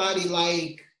got somebody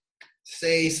like,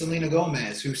 say, Selena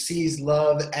Gomez, who sees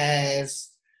love as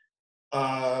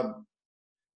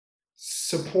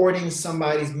supporting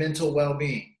somebody's mental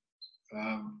well-being,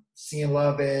 seeing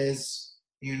love as,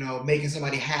 making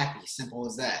somebody happy, simple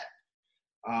as that.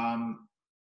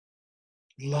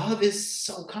 Love is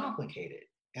so complicated.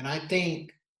 And I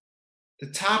think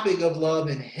the topic of love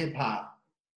in hip hop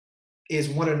is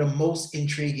one of the most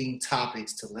intriguing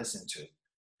topics to listen to.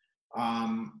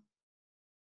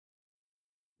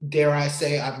 Dare I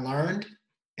say, I've learned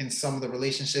in some of the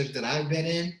relationships that I've been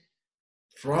in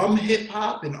from hip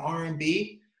hop and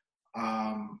R&B.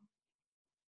 I've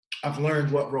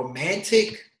learned what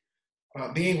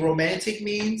being romantic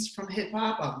means from hip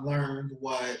hop. I've learned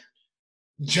what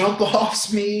jump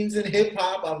offs means in hip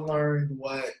hop. I've learned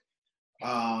what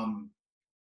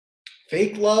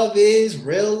fake love is,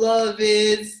 real love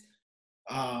is.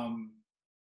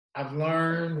 I've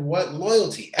learned what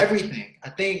loyalty, everything.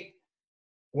 I think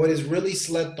what is really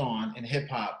slept on in hip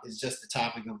hop is just the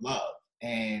topic of love.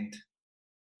 And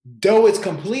though it's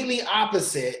completely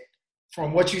opposite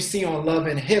from what you see on Love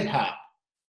and Hip Hop,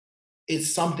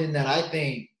 it's something that I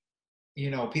think,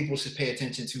 people should pay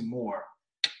attention to more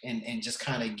and just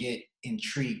kind of get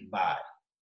intrigued by.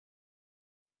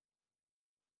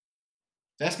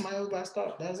 That's my own last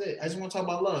thought. That's it. I just want to talk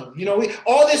about love.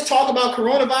 All this talk about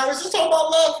coronavirus, let's talk about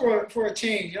love for a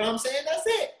change. You know what I'm saying? That's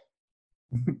it.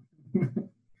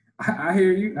 I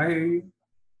hear you.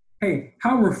 Hey,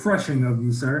 how refreshing of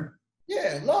you, sir.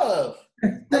 Yeah, love.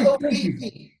 Thank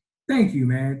you. Thank you,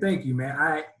 man.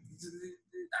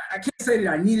 I can't say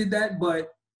that I needed that,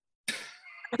 but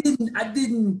I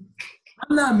didn't.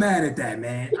 I'm not mad at that,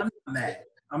 man. I'm not mad.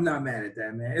 I'm not mad at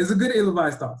that, man. It's a good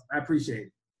ill-advised thought. I appreciate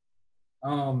it.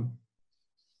 I'm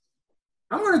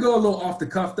gonna go a little off the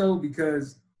cuff though,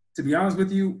 because to be honest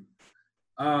with you,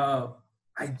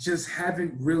 I just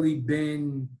haven't really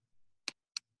been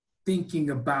thinking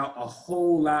about a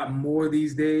whole lot more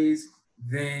these days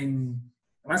than,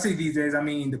 when I say these days, I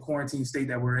mean the quarantine state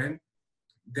that we're in,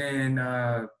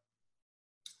 than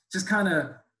just kind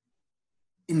of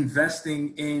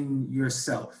investing in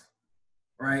yourself,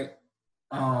 right?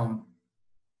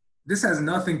 This has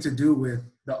nothing to do with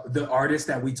the artists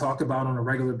that we talk about on a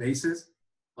regular basis,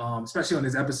 especially on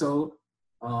this episode,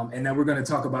 and that we're going to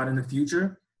talk about in the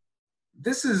future.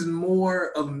 This is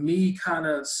more of me kind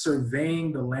of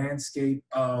surveying the landscape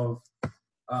of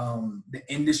the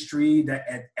industry, that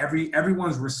at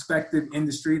everyone's respective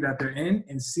industry that they're in,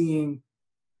 and seeing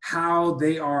how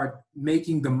they are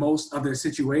making the most of their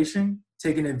situation,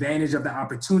 taking advantage of the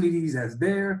opportunities that's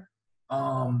there.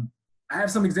 I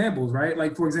have some examples, right?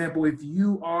 Like, for example, if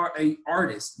you are a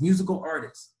artist, musical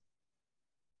artist,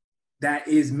 that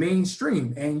is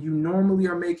mainstream, and you normally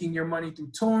are making your money through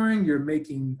touring, you're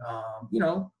making,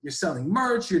 you're selling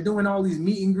merch, you're doing all these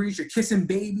meet and greets, you're kissing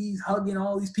babies, hugging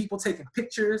all these people, taking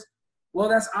pictures. Well,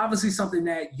 that's obviously something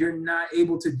that you're not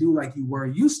able to do like you were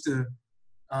used to,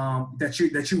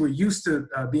 that you were used to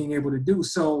being able to do.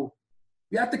 So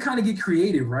you have to kind of get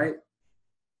creative, right?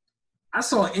 I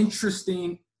saw an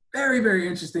interesting, very, very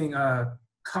interesting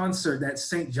concert that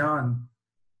St. John,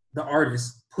 the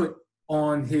artist, put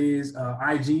on his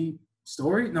IG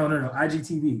story. No,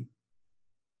 IGTV.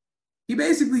 He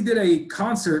basically did a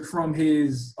concert from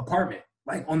his apartment,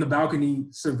 like on the balcony,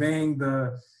 surveying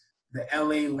the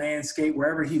LA landscape,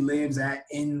 wherever he lives at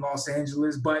in Los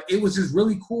Angeles. But it was just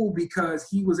really cool because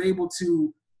he was able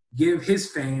to give his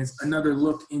fans another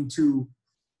look into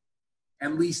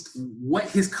at least what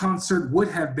his concert would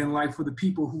have been like for the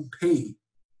people who paid,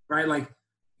 right? Like,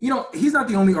 he's not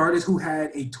the only artist who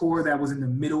had a tour that was in the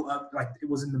middle of, it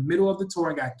was in the middle of the tour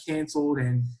and got canceled.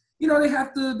 And, they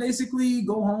have to basically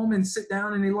go home and sit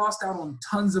down, and they lost out on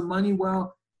tons of money.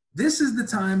 Well, this is the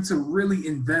time to really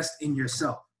invest in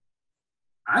yourself.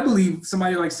 I believe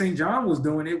somebody like St. John was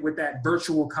doing it with that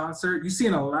virtual concert. You're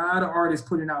seeing a lot of artists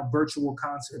putting out virtual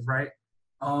concerts, right?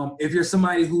 If you're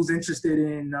somebody who's interested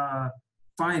in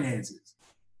finances,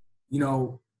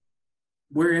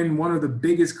 we're in one of the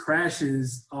biggest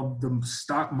crashes of the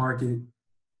stock market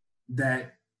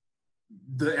that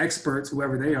the experts,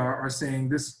 whoever they are saying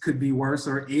this could be worse,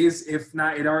 or is, if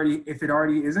it already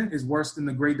isn't, is worse than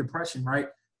the Great Depression, right?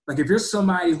 Like, if you're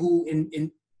somebody who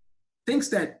thinks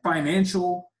that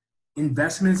financial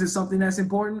investments is something that's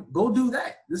important, go do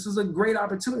that. This is a great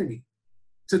opportunity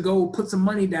to go put some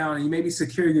money down and maybe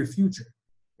secure your future.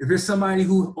 If you're somebody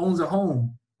who owns a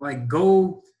home, like,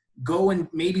 go and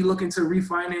maybe look into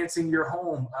refinancing your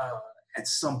home at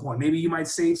some point. Maybe you might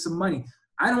save some money.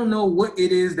 I don't know what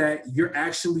it is that you're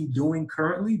actually doing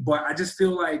currently, but I just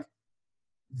feel like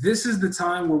this is the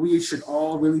time where we should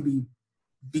all really be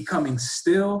becoming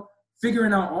still,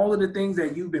 figuring out all of the things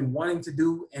that you've been wanting to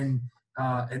do, and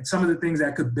some of the things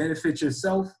that could benefit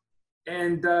yourself,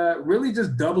 and really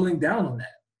just doubling down on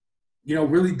that.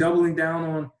 Really doubling down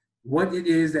on what it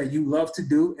is that you love to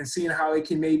do, and seeing how it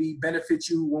can maybe benefit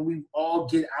you when we all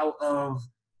get out of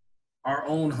our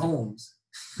own homes,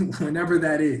 whenever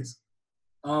that is.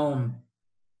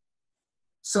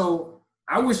 So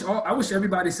I wish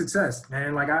everybody success,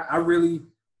 man. Like,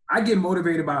 I get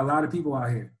motivated by a lot of people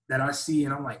out here that I see,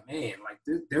 and I'm like, man, like,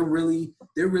 they're really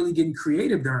getting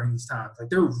creative during these times. Like,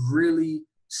 they're really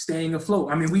staying afloat.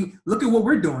 I mean, we look at what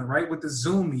we're doing, right, with the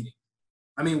Zoom meeting.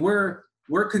 I mean, we're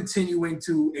continuing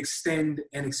to extend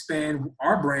and expand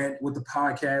our brand with the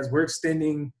podcast. We're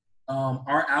extending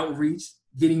our outreach,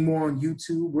 getting more on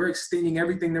YouTube. We're extending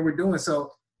everything that we're doing.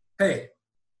 So, hey,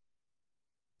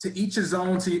 to each his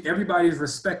own, to everybody's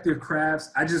respective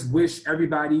crafts. I just wish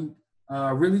everybody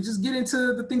really just get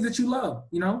into the things that you love,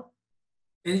 and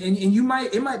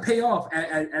it might pay off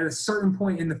at a certain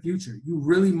point in the future. You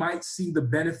really might see the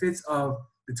benefits of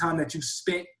the time that you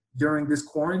spent during this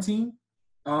quarantine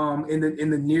in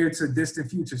the near to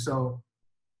distant future. So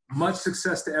much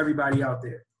success to everybody out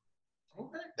there.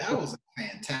 Okay. That was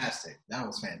fantastic.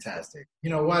 You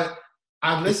know what?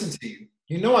 I listened to you.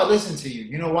 I listened to you.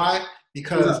 You know why?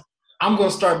 Because I'm going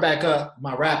to start back up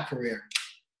my rap career.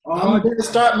 I'm going to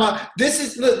start this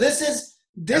is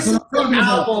the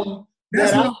album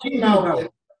that I came out with.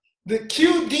 The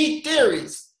QD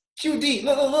Theories. QD.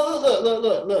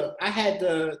 Look. I had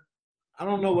I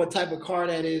don't know what type of car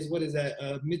that is. What is that?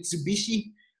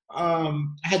 Mitsubishi. I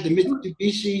had the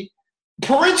Mitsubishi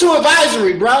parental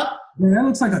advisory, bro. Man, that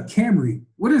looks like a Camry.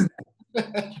 What is that?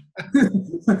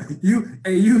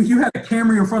 you had a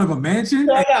Camry in front of a mansion?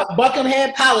 I got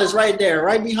Buckingham Palace right there,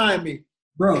 right behind me.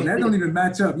 Bro, that don't even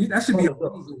match up. That should be a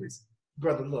brother,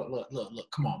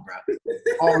 look. Come on, bro.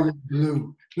 All in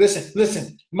blue.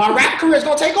 Listen. My rap career is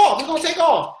gonna take off. It's gonna take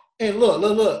off. And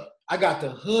look. I got the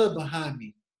hood behind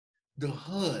me. The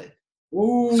hood.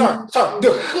 Ooh. Sorry.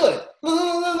 The hood.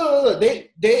 Look.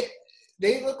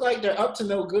 They look like they're up to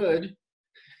no good.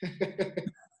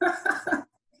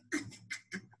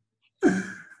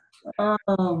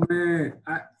 Oh man,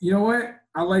 you know what?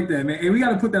 I like that, man. Hey, we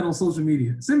got to put that on social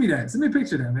media. Send me that. Send me a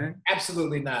picture of that, man.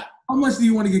 Absolutely not. How much do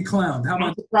you want to get clowned? How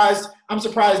much? I'm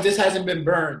surprised this hasn't been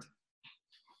burned.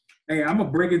 Hey, I'm gonna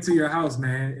break into your house,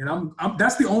 man, and I'm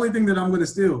that's the only thing that I'm gonna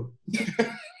steal.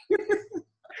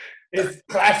 It's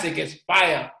classic. It's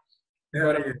fire.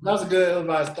 Yeah. That was a good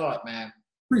ill-advised thought, man.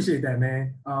 Appreciate that,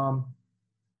 man.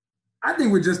 I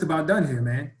think we're just about done here,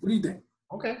 man. What do you think?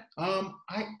 Okay. I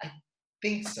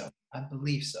think so. I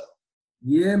believe so.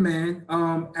 Yeah, man.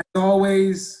 As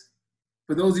always,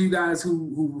 for those of you guys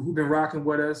who've been rocking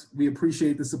with us, we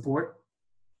appreciate the support.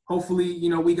 Hopefully,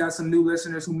 we got some new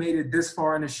listeners who made it this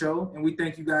far in the show, and we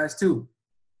thank you guys too.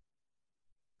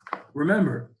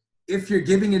 Remember, if you're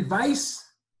giving advice,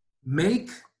 make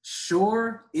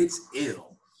sure it's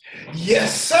ill.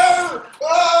 Yes, sir.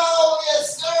 Oh,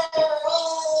 yes, sir. Oh.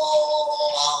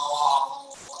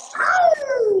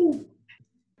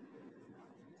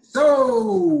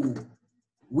 So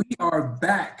we are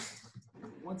back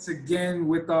once again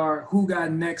with our Who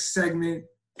Got Next segment.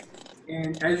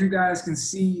 And as you guys can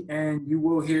see, and you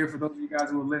will hear for those of you guys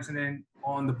who are listening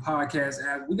on the podcast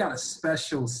app, we got a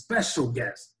special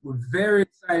guest. We're very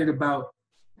excited about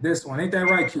this one. Ain't that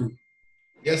right, Q?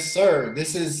 Yes, sir.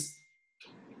 This is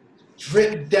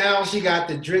Drip Down. She got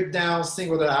the Drip Down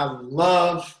single that I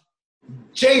love.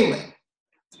 Jaelyn.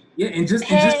 Yeah, and just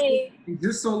so you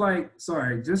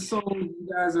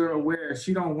guys are aware,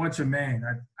 she don't want your man.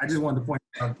 I just wanted to point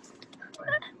out.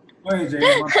 Go ahead,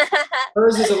 Jaelyn.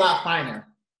 Hers is a lot finer.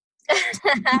 Y'all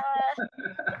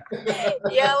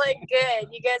look good.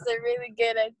 You guys are really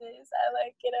good at this. I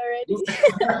like it already.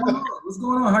 What's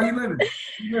going on? How you living?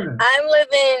 I'm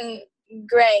living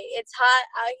great. It's hot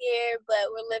out here,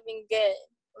 but we're living good.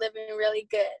 Living really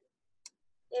good.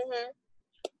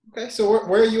 Okay, so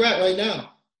where are you at right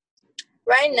now?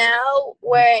 Right now,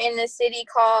 we're in a city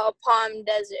called Palm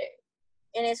Desert,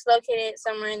 and it's located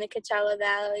somewhere in the Coachella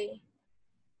Valley.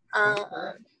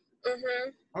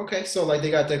 Okay, so like they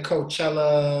got the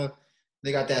Coachella,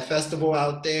 they got that festival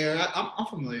out there. I'm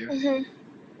familiar.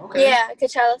 Okay. Yeah,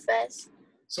 Coachella Fest.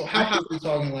 So how high are we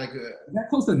talking? Like is that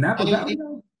close to Napa Valley?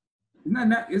 Isn't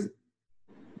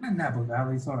that Napa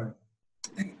Valley? Sorry.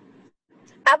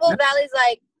 Apple Valley's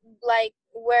like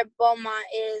where Beaumont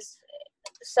is,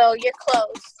 so you're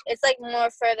close. It's like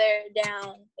more further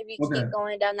down if you keep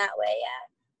going down that way.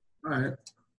 Yeah. All right.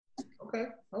 Okay.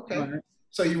 All right.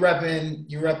 So you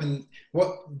repping.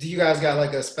 What do you guys got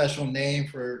like a special name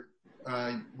for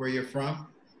where you're from?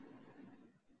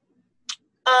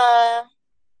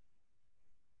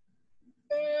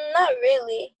 Not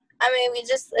really. I mean,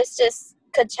 it's just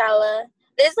Coachella.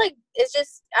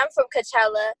 I'm from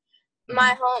Coachella.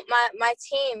 My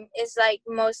team is like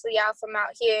mostly out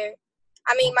here.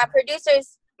 I mean, my producer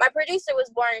was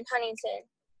born in Huntington.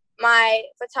 My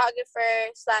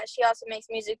photographer / he also makes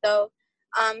music though.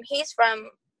 He's from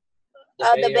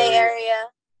the Bay Area.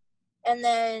 And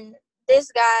then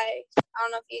this guy, I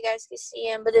don't know if you guys can see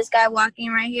him, but this guy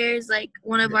walking right here is like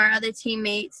one of our other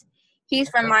teammates. He's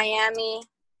from Miami.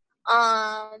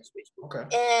 And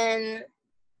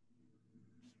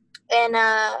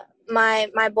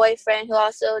my boyfriend, who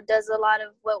also does a lot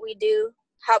of what we do,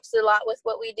 helps a lot with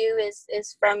what we do,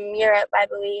 is from Europe, I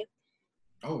believe.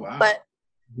 Oh wow! But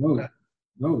no.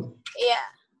 Yeah.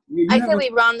 I could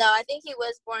be wrong though. I think he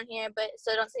was born here, but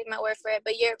so don't take my word for it.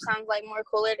 But Europe sounds like more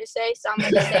cooler to say, so I'm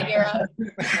gonna say Europe.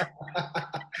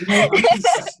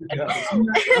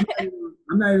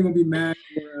 I'm not even gonna be mad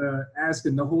for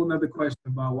asking the whole nother question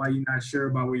about why you're not sure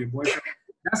about where your boyfriend.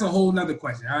 That's a whole nother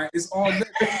question. All right, it's all good.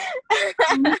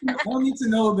 I don't need to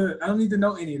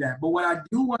know any of that. But what I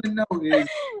do want to know is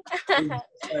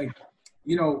like,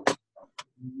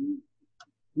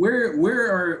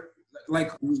 where are,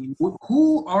 like,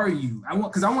 who are you? I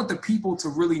want the people to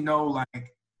really know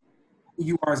like who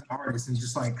you are as an artist and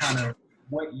just like kind of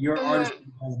what your artist is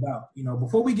all about.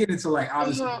 Before we get into like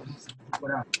obviously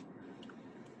what out.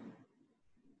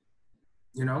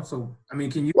 So I mean,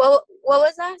 can you? What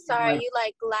was that? Sorry, you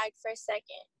like lagged for a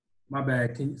second. My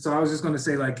bad. So I was just gonna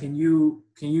say, like, can you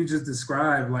just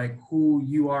describe like who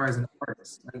you are as an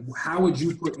artist? Like, how would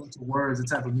you put into words the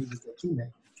type of music that you make?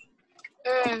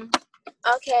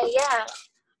 Okay, yeah.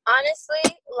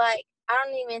 Honestly, like I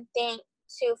don't even think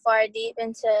too far deep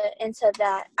into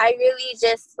that. I really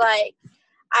just like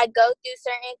I go through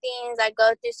certain things, I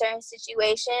go through certain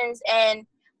situations, and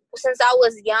since I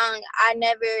was young, I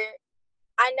never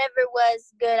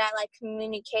was good at like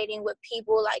communicating with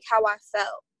people like how I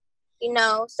felt.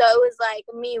 So it was like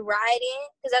me writing,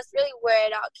 because that's really where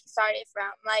it all started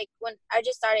from. Like when I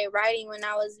just started writing when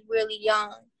I was really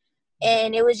young,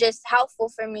 and it was just helpful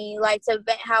for me, like to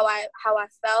vent how I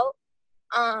felt,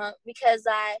 because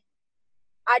I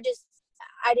just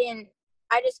I didn't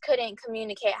I just couldn't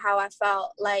communicate how I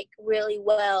felt like really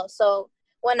well. So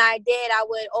when I did, I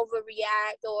would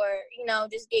overreact or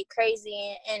just get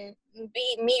crazy, and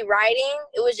be me writing.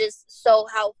 It was just so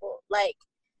helpful. Like,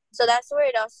 so that's where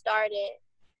it all started,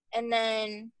 and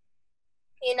then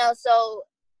so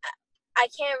I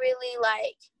can't really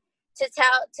like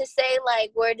to say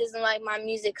like where doesn't like my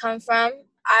music come from.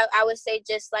 I would say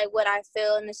just like what I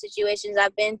feel in the situations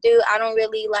I've been through. I don't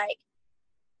really like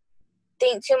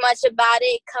think too much about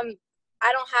it.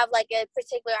 I don't have like a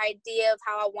particular idea of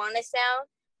how I want to sound.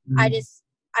 I Mhm. just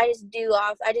I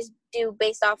just do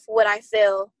based off what I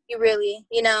feel. You really.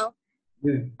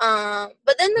 Yeah.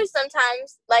 But then there's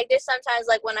sometimes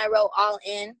like when I wrote All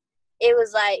In, it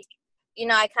was like,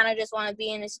 I kind of just want to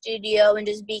be in the studio and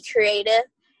just be creative.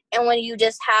 And when you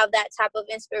just have that type of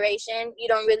inspiration, you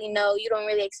don't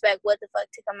really expect what the fuck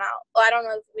to come out. Well, I don't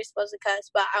know if we're supposed to cuss,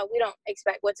 but we don't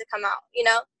expect what to come out.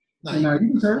 No, No, you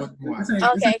can curse. what you want.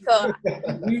 Okay, cool.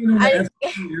 We ain't on the I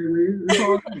F area. It's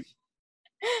all good.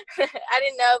 I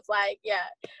didn't know if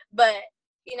but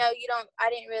you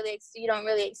don't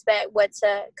really expect what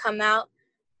to come out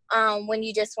when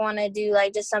you just want to do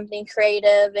like just something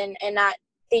creative, and not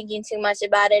thinking too much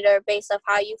about it or based off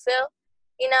how you feel,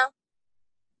 you know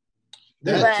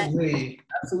That to but me,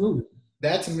 Absolutely.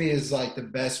 that to me is like the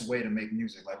best way to make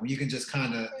music. Like when you can just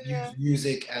kind of use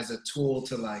music as a tool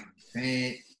to like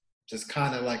vent, just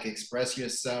kind of like express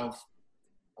yourself.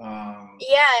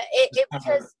 yeah, it Just kinda,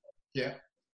 because yeah.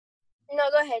 no,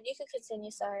 go ahead, you could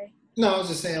continue, sorry. No, I was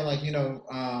just saying like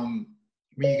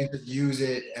when you can just use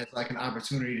it as like an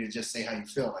opportunity to just say how you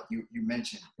feel, like you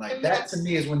mentioned, like that to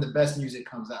me is when the best music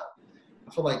comes out.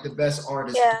 I feel like the best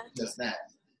artists do Yeah. just that.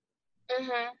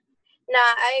 No,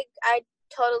 I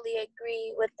totally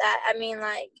agree with that. I mean,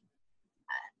 like,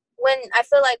 when I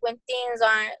feel like when things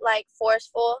aren't like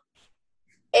forceful,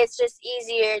 it's just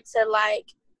easier to like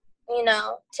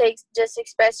to just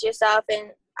express yourself.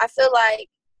 And I feel like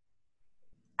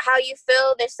how you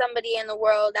feel, there's somebody in the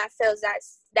world that feels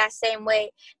that same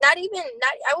way. Not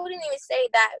I wouldn't even say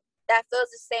that feels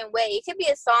the same way. It could be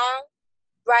a song,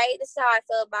 right? This is how I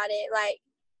feel about it. Like,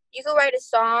 you could write a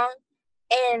song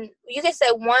and you can say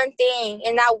one thing,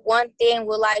 and that one thing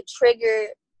will like trigger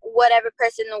whatever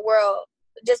person in the world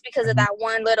just because of that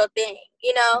one little thing,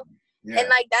 Yeah. And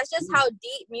like, that's just how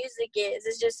deep music is.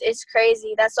 It's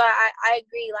crazy. That's why I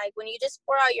agree. Like, when you just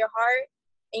pour out your heart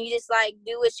and you just like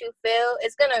do what you feel,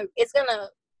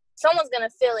 someone's gonna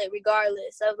feel it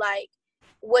regardless of like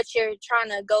what you're trying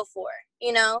to go for,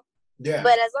 Yeah.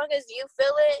 But as long as you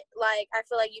feel it, like, I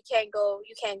feel like you can't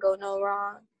go no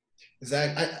wrong.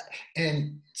 Exactly.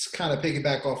 And to kind of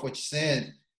piggyback off what you're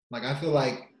saying, like I feel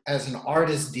like as an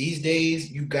artist these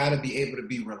days, you got to be able to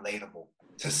be relatable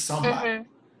to somebody.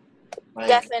 Like,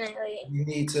 Definitely. you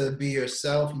need to be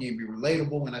yourself. You need to be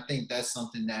relatable, and I think that's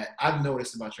something that I've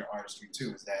noticed about your artistry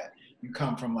too. Is that you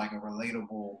come from like a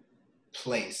relatable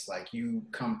place. Like you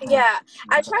come from. Yeah,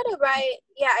 I try to write.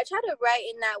 Yeah, I try to write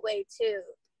in that way too.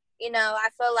 I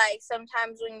feel like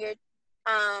sometimes when you're,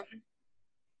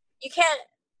 you can't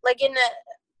like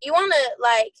you want to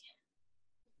like.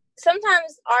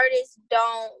 Sometimes artists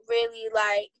don't really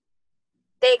like.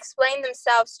 They explain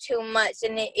themselves too much,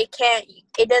 and it can't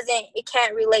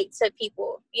relate to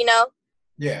people.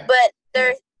 Yeah. But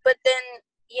but then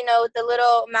the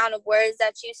little amount of words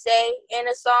that you say in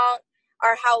a song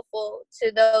are helpful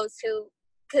to those who,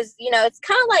 because it's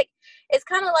kind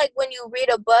of like when you read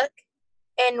a book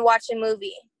and watch a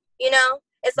movie.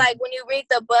 It's like when you read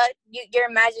the book, your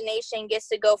imagination gets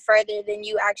to go further than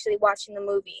you actually watching the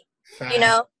movie.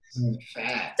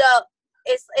 Fact. So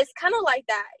it's kind of like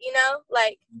that.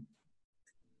 Like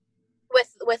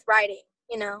with writing.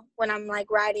 When I'm like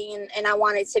writing and I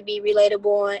want it to be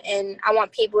relatable, and I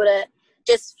want people to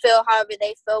just feel however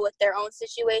they feel with their own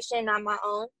situation, not my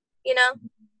own, Yeah.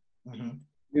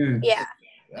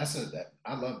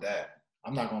 I love that.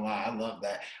 I'm not gonna lie, I love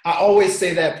that. I always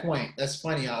say that point. That's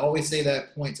funny. I always say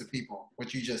that point to people,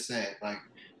 what you just said. Like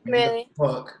when you Really?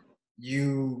 book,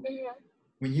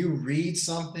 when you read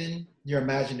something, your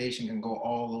imagination can go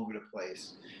all over the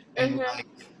place. And like,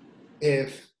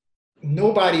 if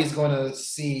nobody is going to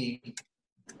see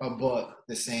a book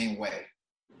the same way,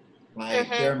 like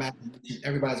their imagination,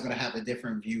 everybody's going to have a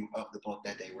different view of the book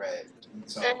that they read. And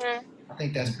so I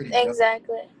think that's pretty dope.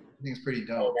 Exactly. I think it's pretty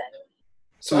dope. Exactly.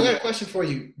 So I got a question for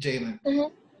you, Jaelyn.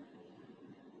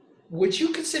 Would you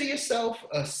consider yourself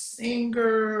a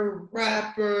singer,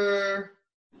 rapper,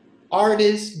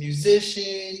 artist,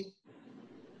 musician,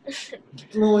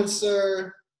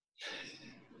 influencer?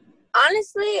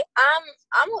 Honestly,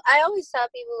 I always tell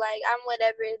people, like, I'm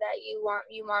whatever that you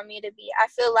want me to be. I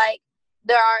feel like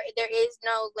there is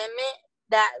no limit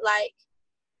that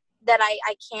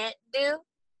I can't do,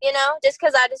 you know, just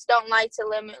because I just don't like to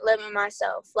limit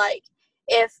myself. Like,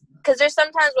 because there's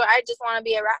sometimes where I just want to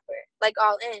be a rapper, like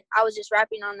all in. I was just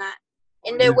rapping on that,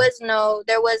 and there was no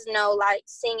like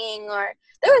singing, or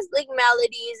there was like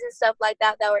melodies and stuff like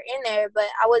that were in there, but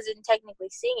I wasn't technically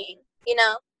singing, you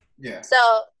know. Yeah. So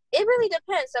it really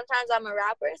depends. Sometimes I'm a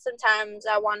rapper. Sometimes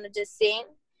I want to just sing.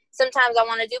 Sometimes I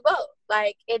want to do both.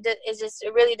 Like it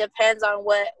really depends on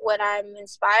what I'm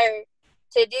inspired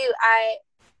to do. I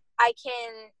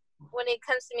can, when it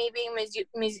comes to me being a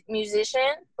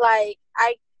musician, like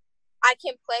I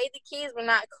can play the keys, but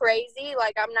not crazy.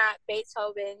 Like I'm not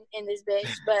Beethoven in this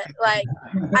bitch, but like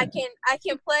I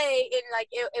can play and like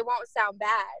it won't sound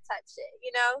bad type shit,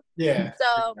 you know? Yeah.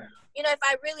 So, you know,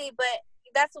 but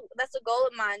that's a goal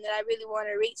of mine that I really want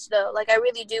to reach though. Like I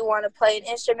really do want to play an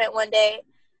instrument one day.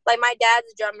 Like my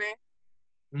dad's a drummer.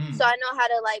 So I know how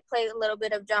to like play a little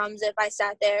bit of drums if I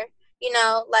sat there, you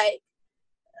know, like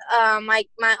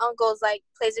my uncle's like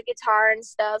plays a guitar and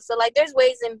stuff. So like there's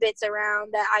ways and bits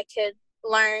around that I could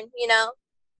learn, you know,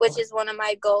 which is one of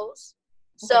my goals.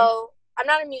 So I'm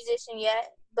not a musician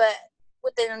yet, but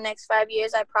within the next 5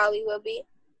 years I probably will be.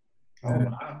 Oh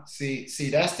wow. See,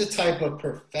 that's the type of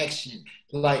perfection.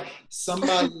 Like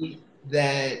somebody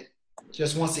that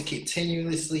just wants to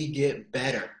continuously get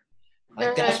better.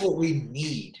 Like that's what we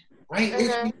need. Right?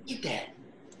 We need that.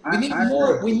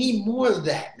 We need more of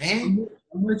that, man.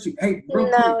 I'm with you. Hey, real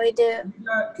no, quick, we do.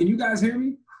 Can you guys hear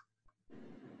me?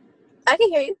 I can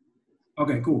hear you.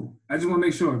 Okay, cool. I just want to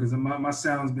make sure because my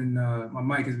sound's been my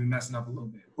mic has been messing up a little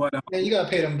bit. But man, you gotta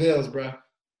pay them bills, bro.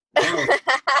 I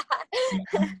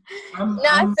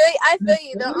feel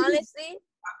you though. Honestly,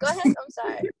 go ahead. I'm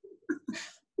sorry.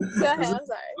 Go ahead. I'm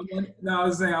sorry. I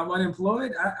was saying I'm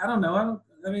unemployed. I don't know.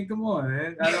 I mean, come on,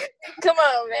 man. Come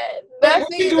on, man. But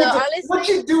what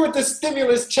you do with the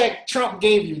stimulus check Trump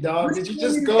gave you, dog? Did you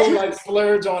just go like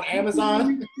splurge on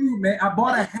Amazon? Man, I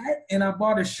bought a hat and I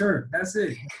bought a shirt. That's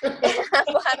it. I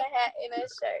bought a hat and a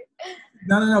shirt.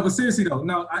 No. But seriously though,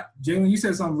 Jaelyn, you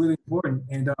said something really important,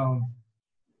 and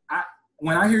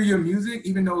when I hear your music,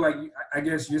 even though like I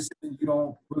guess you're saying you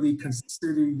don't really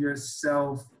consider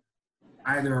yourself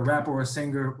either a rapper or a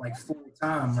singer like full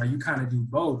time, right? You kind of do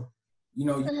both. You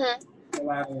know, you a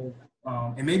lot of,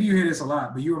 and maybe you hear this a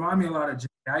lot, but you remind me a lot of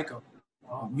Jaelyn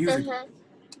music.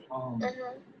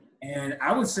 And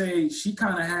I would say she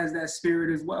kind of has that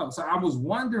spirit as well. So I was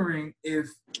wondering if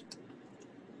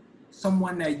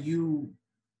someone that you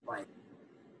like,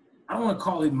 I don't want to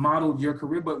call it modeled your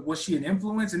career, but was she an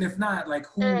influence? And if not, like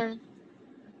who?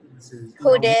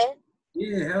 Who did?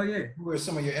 Yeah, hell yeah. Who are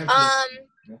some of your influences?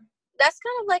 That's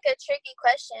kind of like a tricky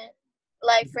question.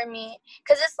 Like for me,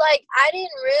 because it's like I didn't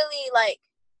really like,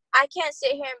 I can't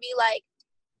sit here and be like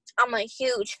I'm a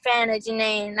huge fan of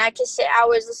Janae and I could sit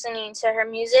hours listening to her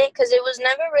music, because it was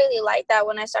never really like that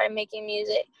when I started making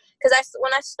music. Because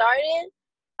when I started,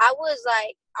 I was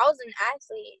an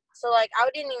athlete, so like I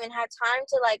didn't even have time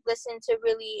to like listen to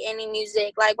really any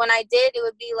music. Like when I did, it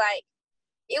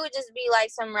would just be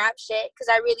like some rap shit, because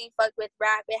I really fucked with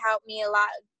rap. It helped me a lot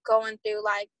going through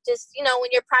like just, you know, when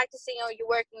you're practicing or you're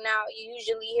working out, you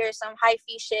usually hear some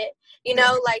hyphy shit, you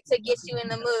know, like to get you in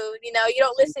the mood. You know, you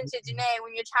don't listen to Janae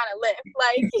when you're trying to lift,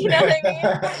 like, you know what I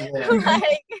mean?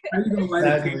 Like,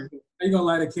 how you gonna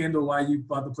light a candle while you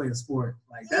about to play a sport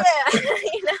like that? Yeah,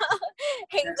 you know,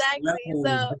 exactly.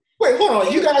 So wait, hold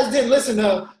on, you guys didn't listen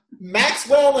to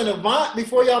Maxwell and Avant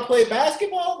before y'all played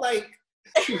basketball? Like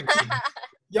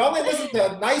y'all didn't listen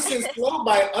to Nice and Slow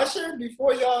by Usher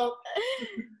before y'all?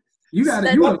 You got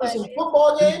it. Some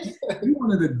football games. You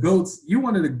one of the goats. You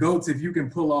one of the goats if you can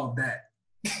pull off that.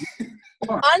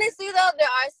 Honestly, though, there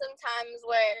are some times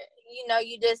where you know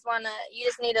you just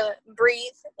need to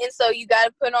breathe, and so you got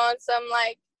to put on some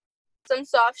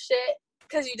soft shit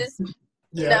because you just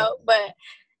you know. But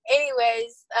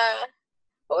anyways,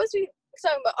 what was we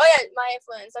talking about? Oh yeah, my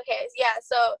influence. Okay, yeah.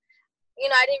 So you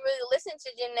know, I didn't really listen to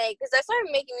Janae because I started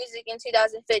making music in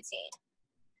 2015.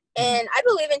 And I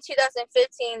believe in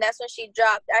 2015, that's when she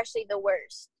dropped actually the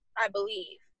worst. I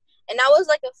believe. And I was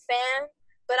like a fan,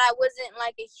 but I wasn't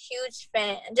like a huge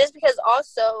fan, just because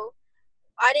also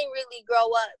I didn't really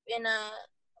grow up in a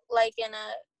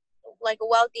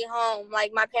wealthy home.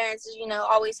 Like my parents,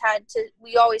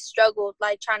 we always struggled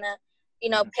like trying to,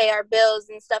 pay our bills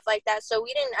and stuff like that. So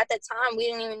at the time we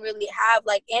didn't even really have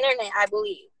like internet, I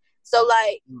believe. So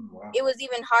like it was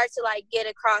even hard to like get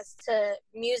across to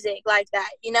music like that,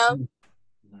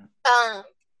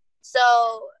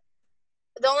 So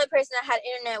the only person that had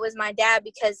internet was my dad,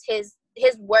 because his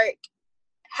work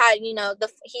had,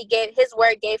 his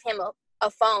work gave him a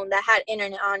phone that had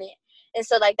internet on it. And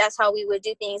so like that's how we would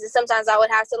do things. And sometimes I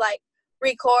would have to like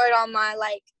record on my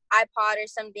like iPod or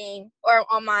something, or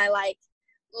on my like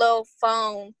little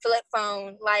flip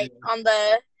phone, like on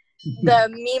the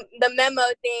memo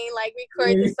thing, like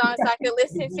record the song so I could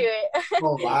listen to it.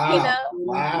 Oh wow.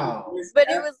 Wow. But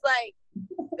it was like,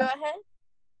 go ahead.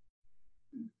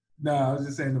 No, I was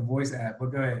just saying the voice app,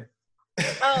 but go ahead.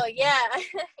 Oh yeah.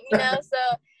 So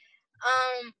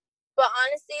but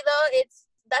honestly though,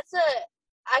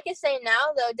 I can say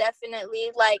now though,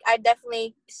 definitely, like I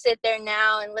definitely sit there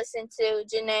now and listen to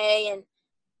Janae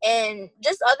and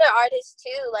just other artists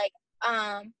too. Like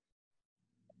I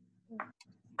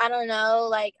don't know,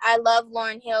 like I love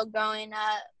Lauryn Hill growing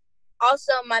up.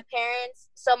 Also my parents,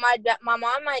 so my mom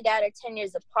and my dad are 10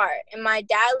 years apart, and my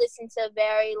dad listened to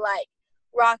very like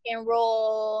rock and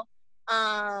roll,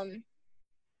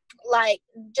 like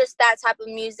just that type of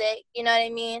music, you know what I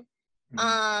mean?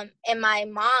 And my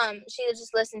mom, she would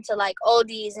just listen to like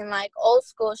oldies and like old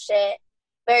school shit,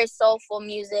 very soulful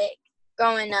music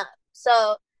growing up.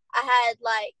 So I had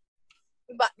like,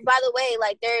 by the way,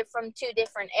 like they're from two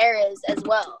different eras as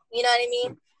well, you know what I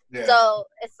mean? Yeah. So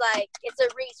it's like, it's a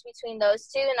reach between those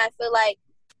two, and I feel like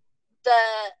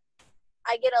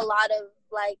I get a lot of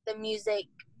like the music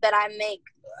that I make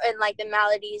and like the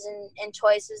melodies and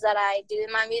choices that I do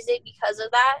in my music because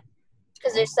of that,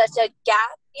 because there's such a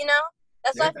gap,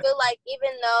 That's why I feel like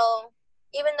even though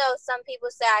some people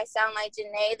say I sound like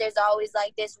Janae, there's always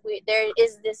like there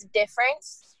is this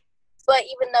difference, but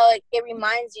even though it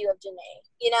reminds you of Janae,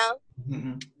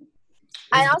 Mm-hmm.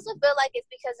 I also feel like it's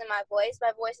because of my voice.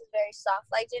 My voice is very soft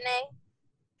like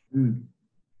Janae.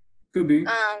 Could be.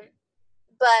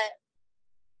 But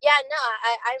yeah, no,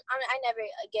 I never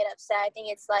get upset. I think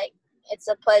it's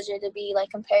a pleasure to be like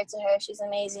compared to her. She's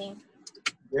amazing.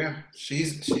 Yeah,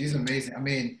 she's amazing. I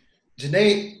mean,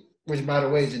 Janae, which by the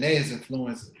way, Janae has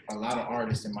influenced a lot of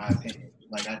artists in my opinion.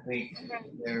 Like I think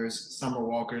there's Summer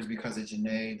Walker's because of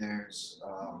Janae. There's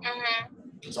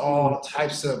all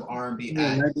types of R&B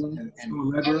acts and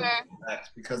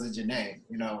acts because of Janae.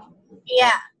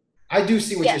 Yeah. I do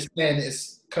see what you're saying.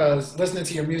 Is because listening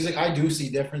to your music, I do see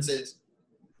differences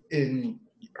in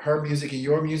her music and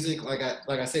your music. Like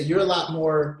I said, you're a lot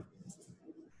more.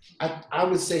 I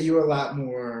would say you're a lot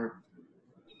more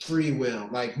free will,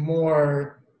 like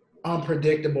more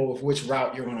unpredictable of which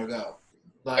route you're gonna go,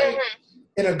 like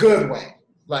in a good way.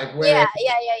 Like where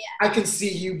I can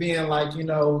see you being like,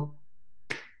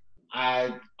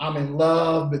 I'm in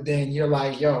love, but then you're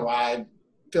like, yo, I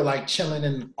feel like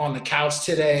chilling on the couch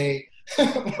today,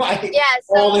 like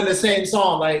all in the same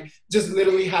song, like just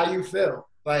literally how you feel,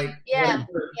 like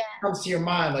whatever comes to your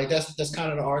mind. Like that's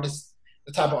kind of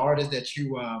the type of artist that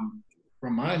you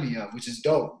remind me of, which is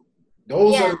dope.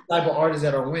 Those are the type of artists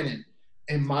that are winning.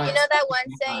 In my, that one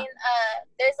saying,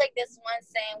 there's like this one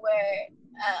saying where,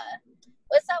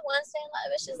 what's that one saying?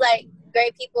 Which is like,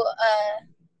 great people,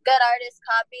 good artists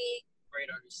copy, great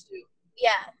artists steal.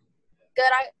 Yeah,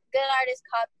 good artists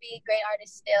copy, great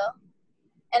artists steal.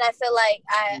 And I feel like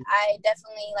I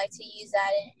definitely like to use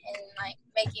that in like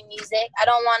making music. I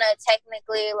don't want to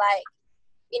technically like,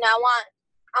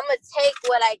 I'm gonna take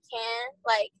what I can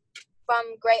like from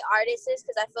great artists,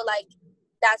 because I feel like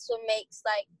that's what makes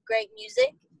like great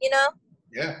music,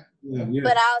 Yeah.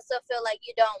 But I also feel like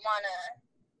you don't want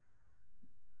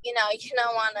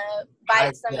to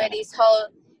bite somebody's whole.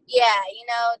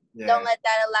 Don't let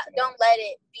that don't let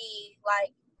it be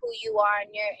like who you are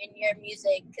in your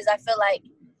music, because I feel like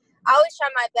I always try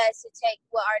my best to take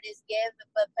what artists give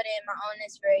but put it in my own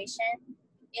inspiration,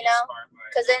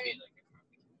 because then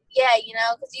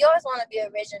because you always want to be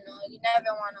original. You never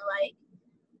want to like,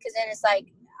 because then it's like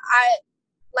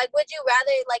would you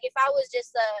rather, like, if I was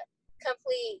just a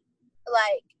complete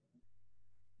like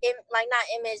not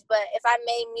image, but if I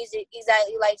made music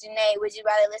exactly like Janae, would you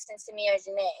rather listen to me or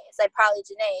Janae? It's like probably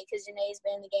Janae, because Janae's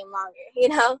been in the game longer,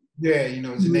 Yeah,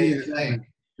 Janae.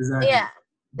 Exactly. Yeah.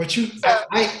 But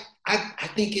I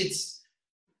think it's,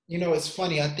 it's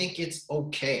funny. I think it's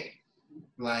okay.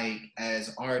 like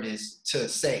as artists to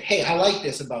say, hey, I like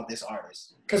this about this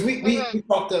artist? Because we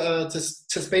talked to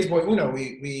Spaceboy Uno.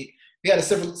 We had a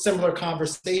similar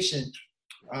conversation,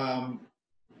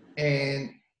 and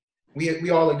we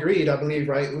all agreed, I believe,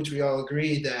 right? Which we all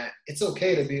agreed that it's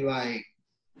okay to be like,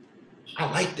 I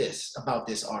like this about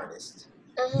this artist.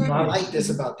 You know, I like this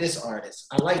about this artist.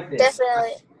 I like this.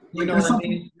 Definitely. You know what I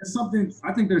mean? There's something.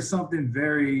 I think there's something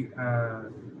very,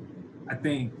 I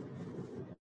think,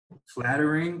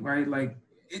 flattering, right? Like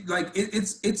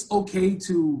it's okay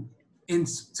to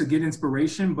get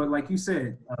inspiration, but like you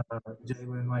said,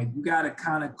 Jaelyn, like you gotta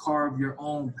kind of carve your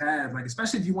own path. Like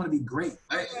especially if you want to be great,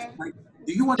 right? Like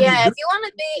do you want to? Yeah, if you want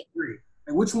to be great,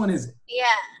 like which one is it? Yeah.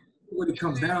 What it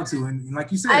comes down to, and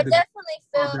like you said, I definitely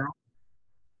feel.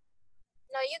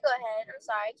 No, you go ahead. I'm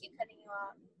sorry, I keep cutting you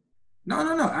off. No.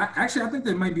 I think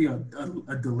there might be a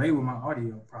delay with my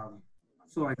audio, probably. I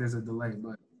feel like there's a delay,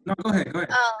 but no, go ahead.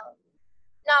 Oh,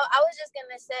 no, I was just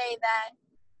gonna say that.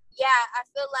 Yeah, I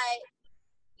feel like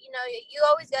you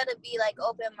always gotta be like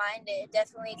open-minded,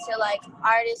 definitely to like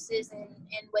artists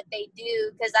and what they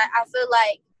do, because I feel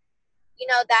like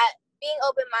that being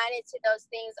open-minded to those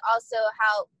things also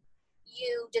help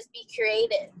you just be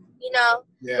creative.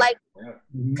 Like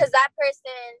because that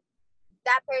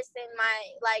person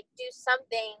might like do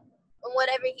something, and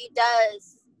whatever he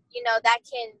does, that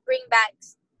can bring back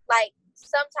like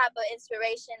some type of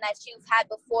inspiration that you've had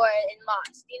before and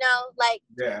lost, like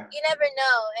you never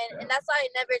know. And that's why I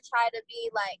never try to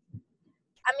be like,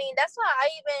 I mean, that's why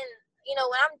I even,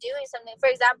 when I'm doing something, for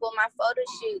example, my photo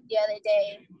shoot the other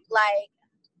day, like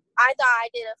I thought I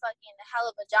did a fucking hell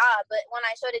of a job, but when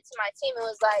I showed it to my team, it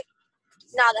was like,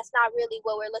 no, that's not really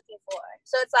what we're looking for.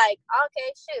 So it's like, okay,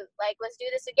 shoot, like let's do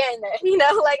this again then.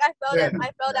 Like I felt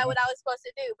out what I was supposed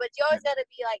to do. But you always gotta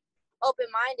be like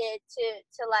open-minded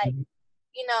to like,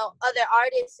 other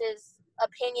artists'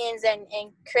 opinions and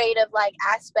creative like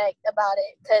aspect about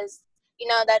it, because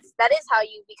that is how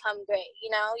you become great.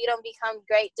 You don't become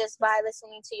great just by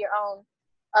listening to your own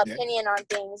opinion on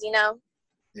things.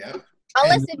 Yeah.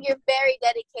 Unless if you're very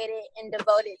dedicated and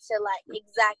devoted to like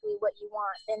exactly what you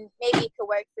want, then maybe it could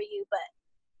work for you. But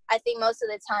I think most of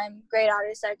the time, great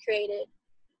artists are created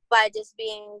by just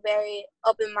being very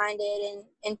open-minded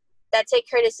and that take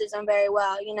criticism very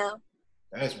well.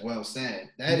 That's well said.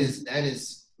 That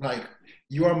is like,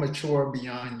 you are mature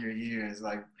beyond your years.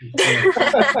 Like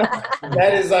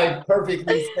that is like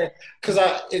perfectly said. Because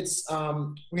it's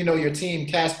your team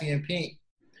Caspian Pink,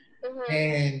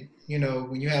 and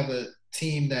when you have a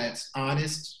team that's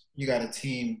honest, you got a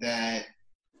team that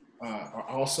are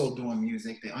also doing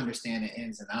music. They understand the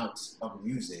ins and outs of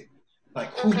music.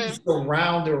 Like who you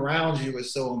surround around you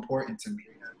is so important to me.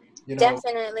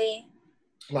 Definitely.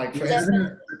 Like for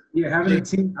having a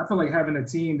team. I feel like having a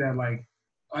team that like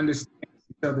understands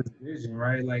each other's vision,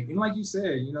 right? Like and like you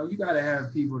said, you got to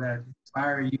have people that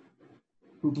inspire you,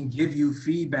 who can give you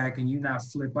feedback and you not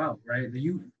flip out, right?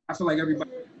 I feel like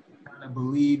everybody kind of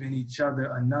believe in each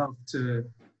other enough to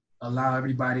allow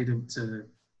everybody to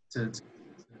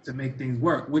make things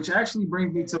work. Which actually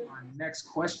brings me to my next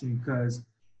question, because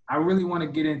I really want to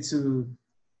get into,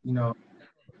 you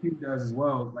does as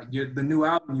well, like the new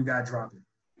album you got dropping.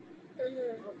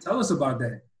 Tell us about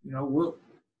that.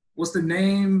 What's the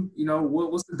name?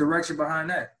 What's the direction behind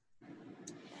that?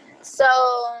 So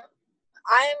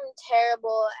I'm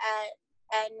terrible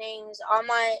at names. All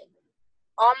my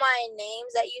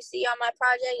names that you see on my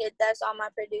project, that's all my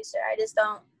producer.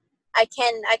 I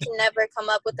can never come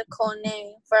up with a cool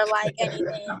name for like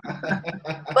anything.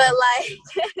 but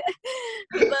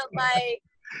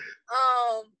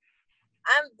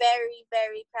I'm very,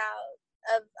 very proud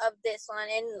of this one,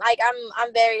 and like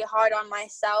I'm very hard on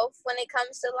myself when it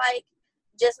comes to like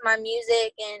just my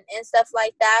music and stuff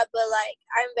like that, but like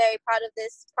I'm very proud of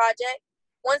this project.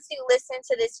 Once you listen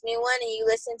to this new one and you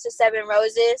listen to Seven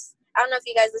Roses, I don't know if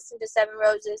you guys listened to Seven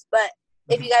Roses, but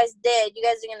if you guys did, you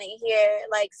guys are gonna hear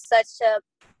like such a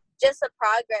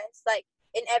progress, like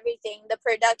in everything, the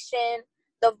production,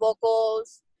 the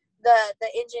vocals, the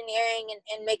engineering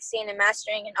and mixing and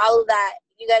mastering and all of that.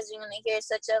 You guys are gonna hear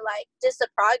such a like just a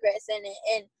progress in it,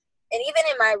 and even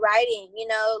in my writing,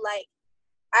 like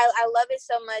I love it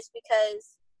so much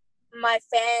because my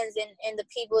fans and the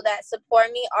people that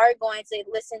support me are going to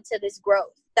listen to this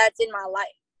growth that's in my life.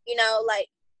 Like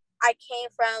I came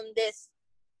from this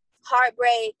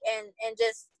heartbreak and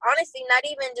just honestly not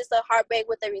even just a heartbreak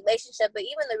with a relationship, but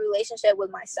even the relationship with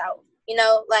myself.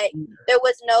 Like there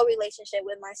was no relationship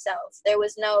with myself. There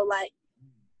was no like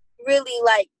really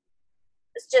like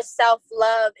it's just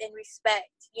self-love and respect,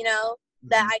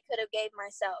 that I could have gave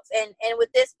myself. And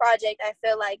with this project, I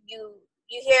feel like you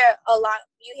you hear a lot.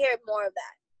 You hear more of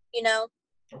that, you know.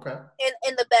 Okay.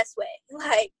 In the best way.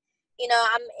 Like, you know,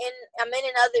 I'm in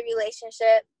another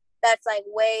relationship that's like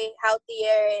way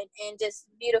healthier and just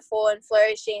beautiful and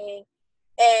flourishing,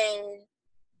 and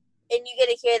you get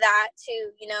to hear that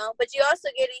too, you know. But you also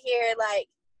get to hear like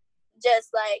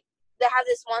just like they have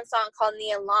this one song called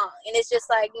Neon Long, and it's just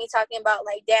like me talking about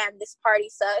like, damn, this party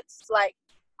sucks. Like,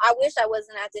 I wish I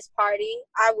wasn't at this party.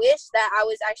 I wish that I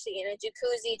was actually in a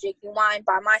jacuzzi drinking wine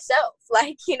by myself.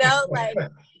 Like, you know, like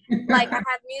I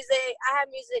have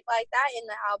music like that in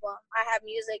the album. I have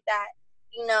music that,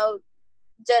 you know,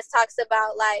 just talks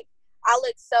about like I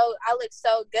look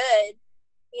so good,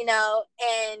 you know,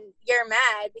 and you're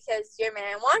mad because your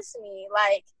man wants me.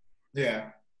 Like,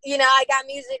 yeah. You know, I got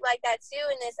music like that too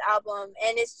in this album,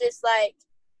 and it's just like,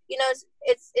 you know,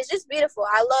 it's just beautiful.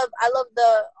 I love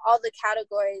all the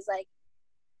categories like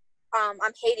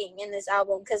I'm hating in this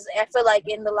album, because I feel like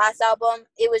in the last album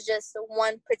it was just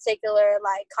one particular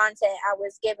like content I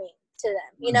was giving to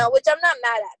them, you know, which I'm not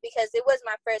mad at because it was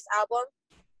my first album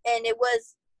and it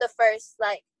was the first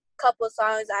like couple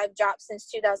songs I've dropped since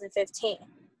 2015.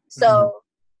 So,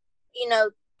 you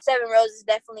know, Seven Roses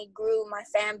definitely grew my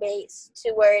fan base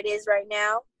to where it is right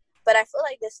now. But I feel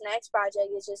like this next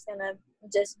project is just gonna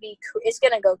it's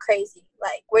gonna go crazy.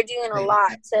 Like, we're doing a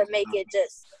lot to make it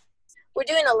this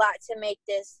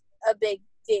a big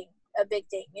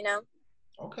thing, you know?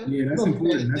 Okay. Yeah, that's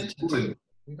important. That's important.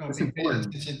 We're gonna be paying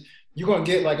attention. You're gonna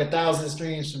get like 1,000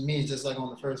 streams from me just like on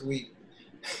the first week.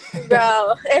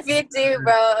 Bro, if you do,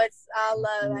 bro, it's all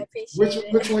love. I appreciate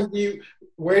it. Which one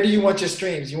where do you want your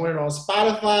streams? You want it on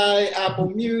Spotify, Apple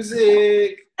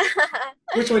Music?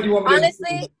 Which one do you want me to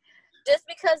Honestly, just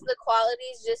because the quality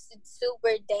is just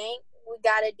super dank, we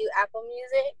gotta do Apple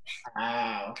Music.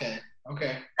 Ah, okay.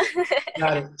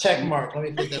 Got it. Check mark. Let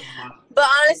me put that on. But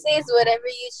honestly, it's whatever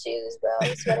you choose, bro.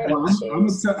 It's whatever you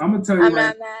choose. I'm gonna tell you I'm right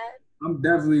not mad. I'm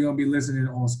definitely gonna be listening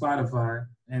on Spotify,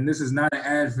 and this is not an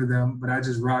ad for them, but I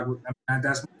just rock with them.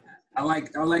 I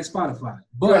like Spotify,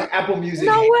 but Apple Music.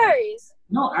 No worries.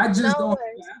 No, I just don't have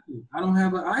Apple. I don't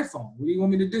have an iPhone. What do you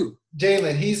want me to do?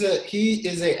 Jaelyn, he's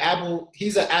an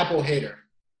Apple hater.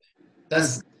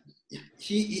 That's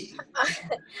he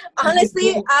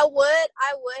Honestly, I would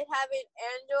have an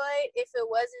Android if it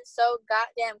wasn't so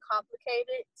goddamn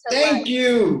complicated to Thank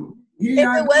you. If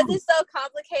it wasn't so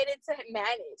complicated to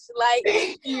manage. Like,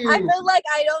 I feel like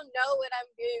I don't know what I'm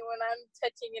doing when I'm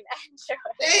touching an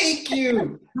Android. Thank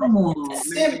you. Come on,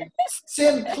 man.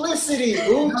 Simplicity,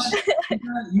 Ooch.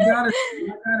 You gotta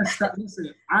stop.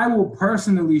 Listen, I will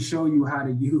personally show you how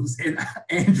to use an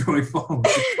Android phone.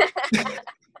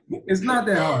 It's not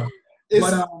that hard.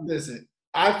 Listen,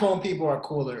 iPhone people are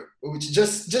cooler.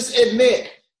 Just admit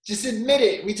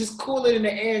it. We just cooler than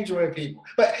the Android people.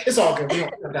 But it's all good. We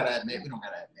don't gotta admit.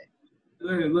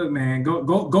 Look, man,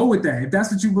 go with that. If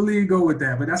that's what you believe, go with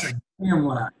that. But that's a damn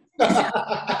lie.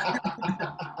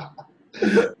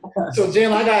 So,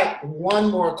 Jaelyn, I got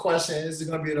one more question. This is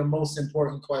gonna be the most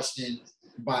important question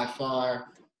by far.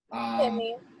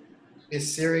 It's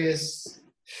serious.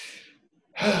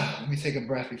 Let me take a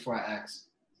breath before I ask.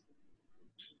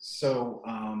 So,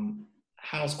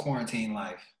 how's quarantine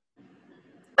life?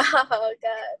 Oh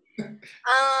God.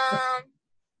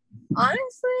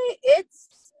 Honestly, it's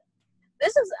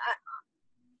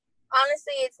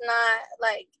not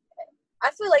like, I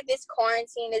feel like this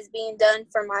quarantine is being done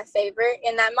for my favor,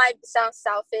 and that might sound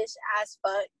selfish as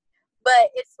fuck, but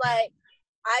it's like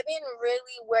I've been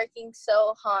really working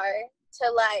so hard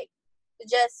to like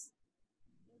just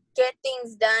get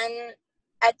things done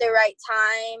at the right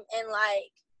time, and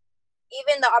like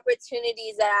even the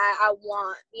opportunities that I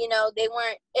want, you know, they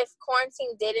weren't, if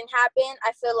quarantine didn't happen,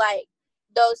 I feel like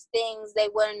those things, they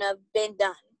wouldn't have been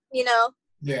done, you know?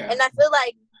 Yeah. And I feel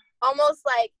like almost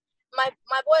like my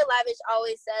boy Lavish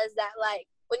always says that like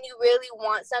when you really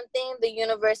want something, the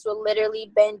universe will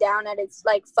literally bend down at its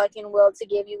like fucking will to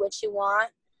give you what you want.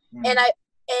 And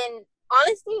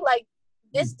honestly, like,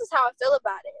 this is how I feel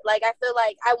about it. Like, I feel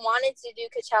like I wanted to do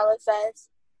Coachella Fest,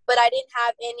 but I didn't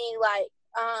have any like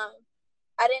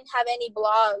I didn't have any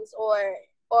blogs or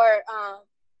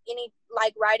any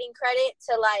like writing credit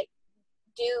to like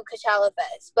do Coachella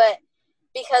Fest. But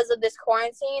because of this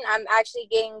quarantine, I'm actually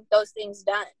getting those things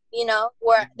done, you know,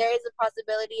 where there is a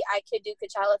possibility I could do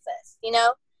Coachella Fest, you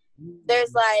know?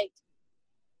 There's like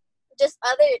just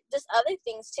other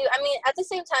things too. I mean, at the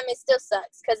same time, it still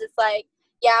sucks because it's like,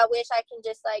 yeah, I wish I can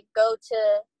just like go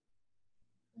to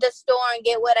the store and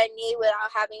get what I need without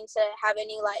having to have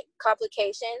any like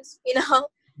complications, you know?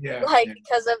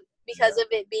 Because of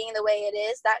it being the way it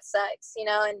is, that sucks, you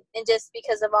know, and just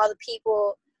because of all the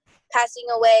people passing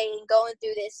away and going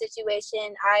through this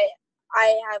situation, I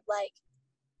have like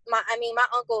my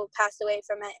uncle passed away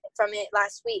from it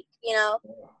last week, you know.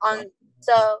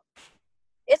 So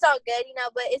it's all good, you know,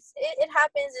 but it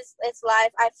happens. It's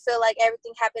life. I feel like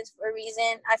everything happens for a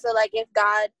reason. I feel like if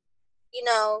God, you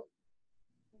know,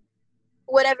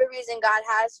 whatever reason God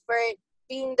has for it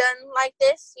being done like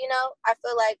this, you know, I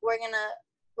feel like we're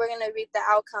gonna reap the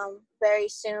outcome very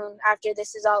soon after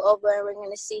this is all over, and we're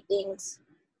gonna see things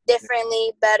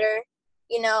differently, better.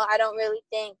 You know, I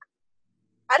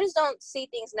just don't see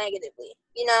things negatively,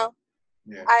 you know.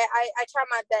 Yeah. I try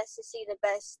my best to see the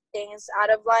best things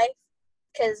out of life,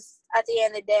 because at the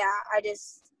end of the day, I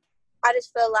just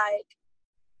feel like,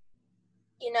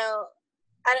 you know,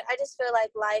 I just feel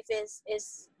like life is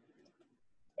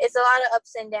it's a lot of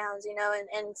ups and downs, you know,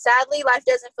 and sadly life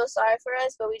doesn't feel sorry for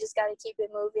us, but we just got to keep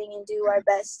it moving and do our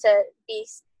best to be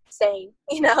sane,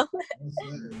 you know.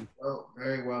 Oh,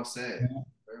 very well said.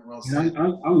 Very well You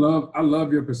know, I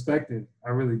love your perspective. I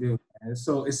really do. And it's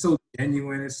so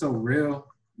genuine. It's so real.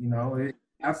 You know,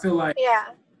 I feel like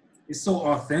it's so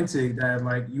authentic that,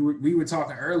 like, we were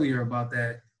talking earlier about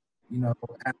that. You know,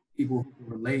 having people who can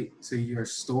relate to your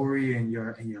story and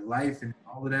your life and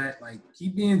all of that. Like,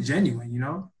 keep being genuine. You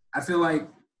know, I feel like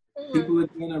people are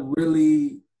gonna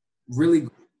really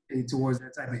gravitate towards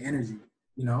that type of energy.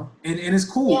 You know, and it's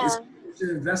cool. Yeah. It's cool that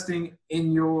you're investing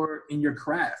in your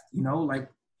craft. You know, like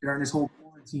during this whole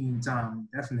quarantine time,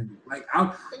 definitely. Like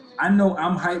I know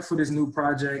I'm hyped for this new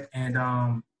project, and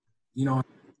you know,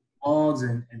 blogs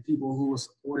and people who are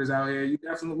supporters out here.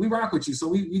 We rock with you, so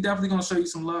we definitely gonna show you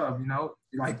some love. You know,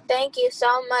 like. Thank you so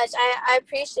much. I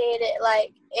appreciate it.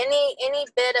 Like any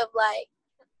bit of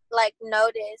like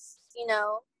notice, you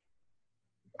know.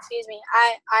 Excuse me.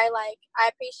 I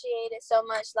appreciate it so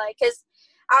much. Like, cause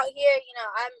out here, you know,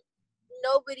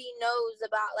 nobody knows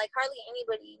about, like, hardly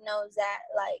anybody knows that,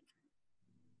 like,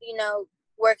 you know,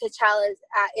 where Coachella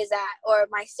is at, or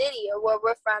my city, or where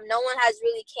we're from. No one has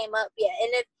really came up yet. And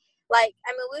if, like,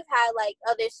 I mean, we've had like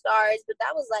other stars, but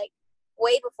that was like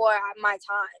way before my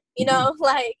time, you know.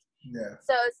 Like,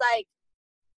 so it's like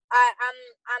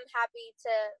I'm happy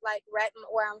to like rep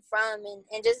where I'm from,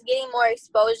 and just getting more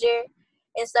exposure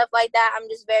and stuff like that. I'm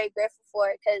just very grateful for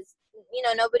it, because, you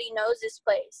know, nobody knows this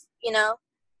place, you know.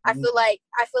 I feel like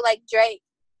Drake,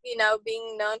 you know,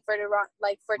 being known for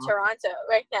Toronto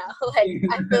right now. Like,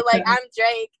 I feel like I'm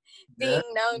Drake being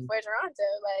known for Toronto.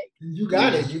 Like, you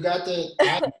got it. You got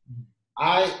the.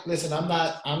 I listen. I'm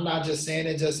not just saying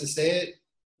it just to say it.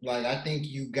 Like, I think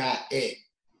you got it.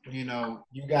 You know,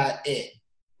 you got it.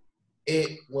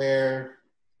 It where,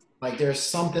 like, there's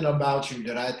something about you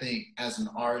that I think, as an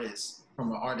artist,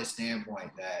 from an artist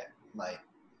standpoint, that, like,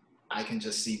 I can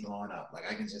just see blowing up. Like,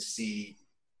 I can just see,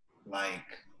 like,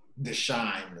 the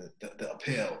shine, the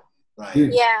appeal. Like,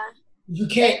 yeah. You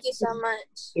can't. Thank you so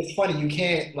much. It's funny. You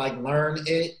can't, like, learn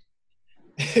it.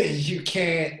 You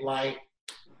can't, like,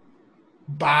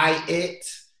 buy it.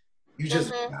 You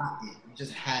just got it. You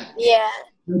just have it. Yeah.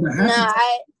 No,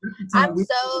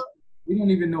 we don't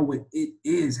even know what it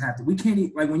is. We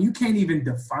can't, like, when you can't even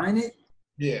define it.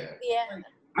 Yeah. Like,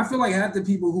 I feel like half the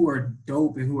people who are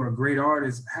dope and who are great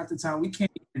artists, half the time we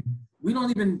can't even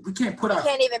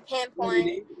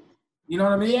pinpoint. You know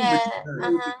what I mean? Yeah.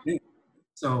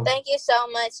 So thank you so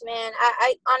much, man.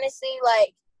 I honestly,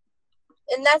 like,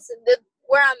 and that's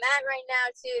where I'm at right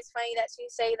now too. It's funny that you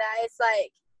say that. It's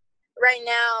like, right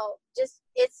now, just,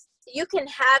 you can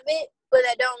have it, but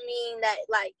that don't mean that,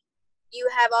 like, you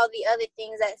have all the other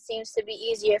things that seems to be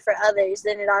easier for others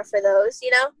than it are for those,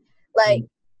 you know? Like,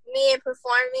 me and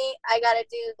performing, I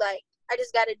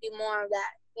just gotta do more of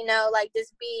that, you know? Like,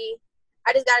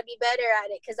 I just gotta be better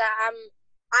at it, because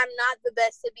I'm not the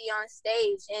best to be on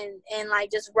stage and like,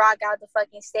 just rock out the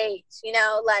fucking stage, you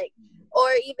know? Like,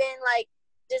 or even, like,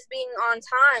 just being on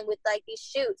time with, like, these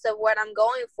shoots of what I'm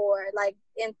going for. Like,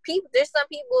 and there's some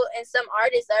people and some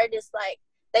artists that are just like,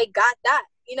 they got that,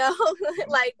 you know?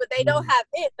 Like, but they don't have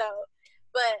it though.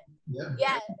 But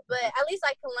but at least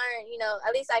I can learn, you know,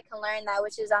 that,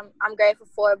 which is I'm grateful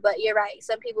for. But you're right,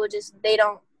 some people just,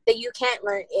 you can't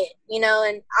learn it, you know.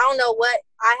 And I don't know what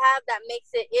I have that makes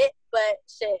it, but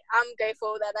shit, I'm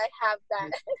grateful that I have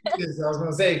that. Yes, I was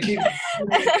gonna say, keep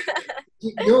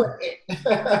doing it.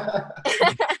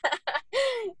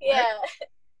 Yeah.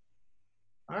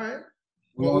 All right.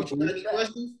 Well, you got any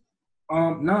questions?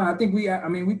 No, I think we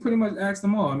pretty much asked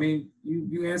them all. I mean,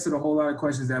 you answered a whole lot of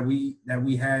questions that we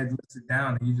had listed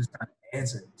down, and you just kind of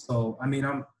answered. So, I mean,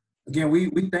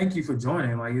 we thank you for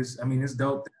joining. Like, it's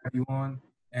dope to have you on,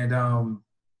 and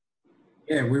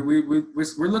yeah,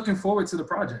 we're looking forward to the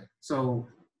project. So,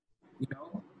 you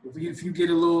know, if you get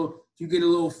a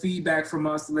little feedback from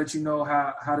us to let you know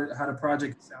how the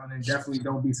project is sounding, definitely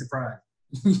don't be surprised.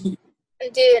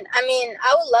 Dude, I mean,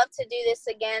 I would love to do this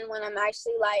again when I'm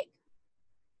actually like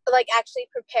actually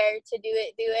prepared to do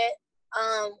it.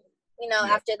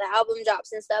 After the album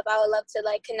drops and stuff, I would love to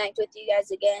like connect with you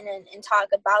guys again and talk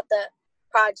about the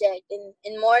project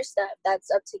and more stuff that's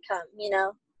up to come,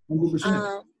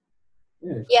 100%.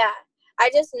 Yeah. I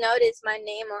just noticed my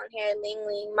name on here, Ling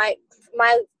Ling. My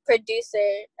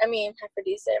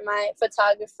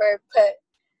photographer put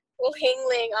Ling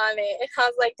Ling on it. And I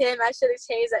was like, damn, I should have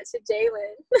changed that to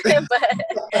Jaelyn. But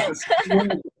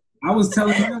I was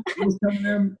telling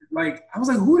them, like, I was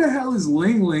like, who the hell is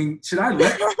Ling Ling? Should I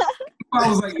let I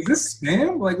was like, is this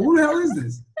spam? Like, who the hell is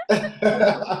this?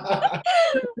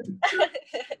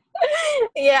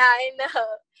 Yeah, I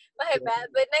know. My bad.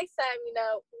 But next time,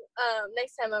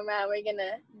 next time around, we're going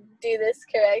to do this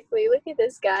correctly. Look at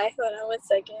this guy. Hold on 1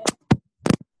 second.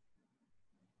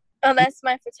 Oh, that's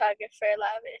my photographer,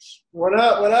 Lavish. What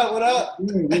up?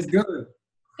 It's good.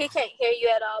 He can't hear you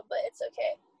at all, but it's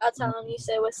okay. I'll tell him you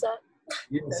say what's up.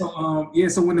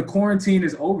 So when the quarantine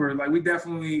is over, like, we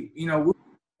definitely, we'll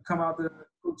come out to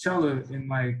Coachella and,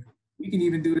 like, we can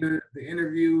even do the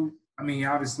interview. I mean,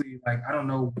 obviously, like, I don't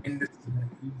know when this is going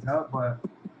to ease up, but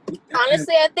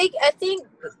honestly, I think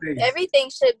everything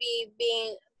should be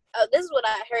being. This is what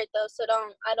I heard though, so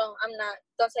don't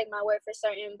take my word for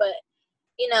certain, but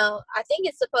I think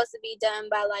it's supposed to be done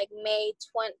by like May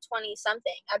 20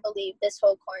 something. I believe this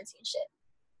whole quarantine shit.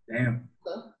 Damn,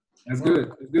 that's good.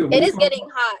 That's good. It is getting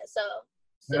hot, so.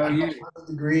 Hell yeah. 100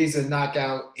 degrees to knock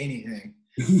out anything.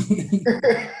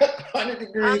 100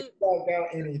 degrees to knock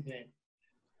out anything.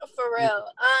 For real.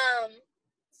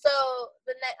 So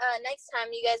the next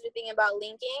time you guys were thinking about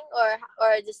linking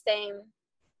or the same.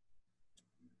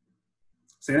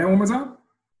 Say that one more time.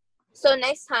 So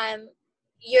next time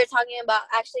you're talking about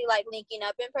actually like linking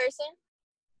up in person.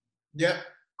 Yep.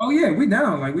 Oh yeah, we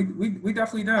down. Like we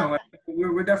definitely down. Like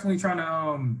we're definitely trying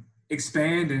to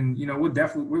expand, and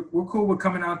we're cool with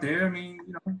coming out there. I mean,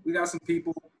 we got some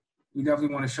people we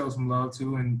definitely want to show some love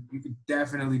to, and you could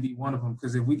definitely be one of them.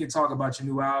 Because if we can talk about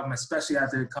your new album, especially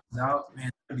after it comes out, man,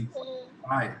 it'll be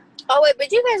fire. Oh wait,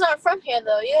 but you guys aren't from here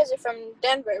though. You guys are from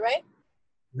Denver, right?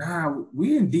 Nah,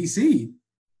 we in DC.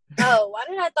 Oh, why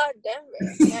did I thought Denver?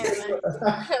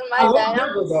 My bad.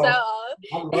 I'm so off.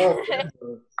 I love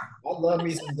Denver. I love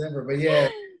me some Denver, but yeah.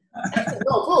 No, if it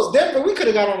was Denver, we could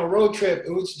have got on a road trip.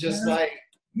 It was just like,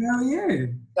 hell yeah,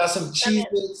 got some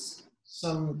Cheez-Its.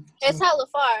 It's hella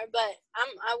far, but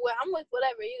I'm with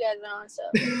whatever you guys are on. So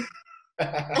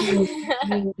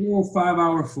a little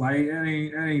 5-hour flight. That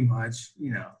ain't much,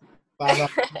 5 hours.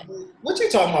 What you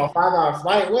talking about? 5-hour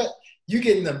flight? What? You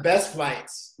getting the best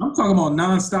flights? I'm talking about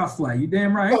nonstop flight. You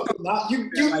damn right. You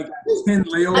like 10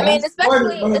 layovers. I mean,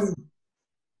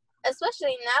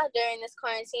 especially now during this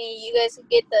quarantine, you guys can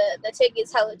get the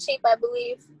tickets hella cheap, I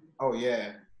believe. Oh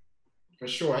yeah. For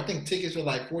sure. I think tickets were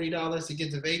like $40 to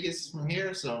get to Vegas from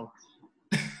here, so.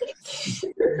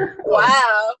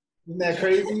 Wow. Isn't that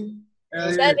crazy?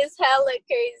 That is hella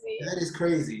crazy. That is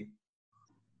crazy.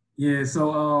 Yeah,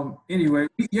 so anyway,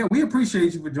 we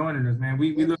appreciate you for joining us, man.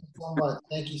 We look so much.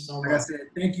 Thank you so much. Like I said,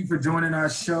 thank you for joining our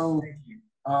show. Thank you.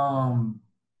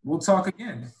 We'll talk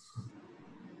again.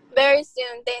 Very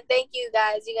soon. Thank you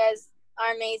guys. You guys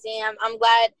are amazing. I'm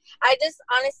glad.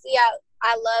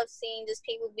 I love seeing just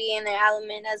people be in their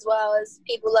element as well as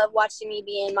people love watching me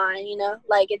be in mine,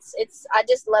 Like it's I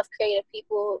just love creative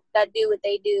people that do what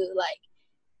they do. Like,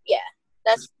 yeah,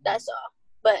 that's all.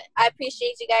 But I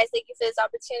appreciate you guys. Thank you for this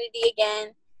opportunity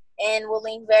again. And we'll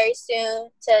link very soon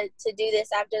to do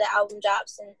this after the album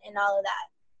drops and all of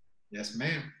that. Yes,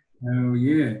 ma'am. Oh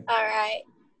yeah. All right.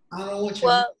 I don't know what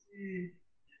you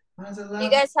you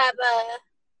guys have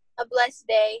a blessed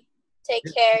day. Take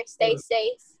care. Stay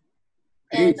safe.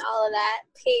 And all of that.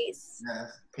 Peace.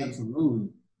 Yes, peace. Absolutely.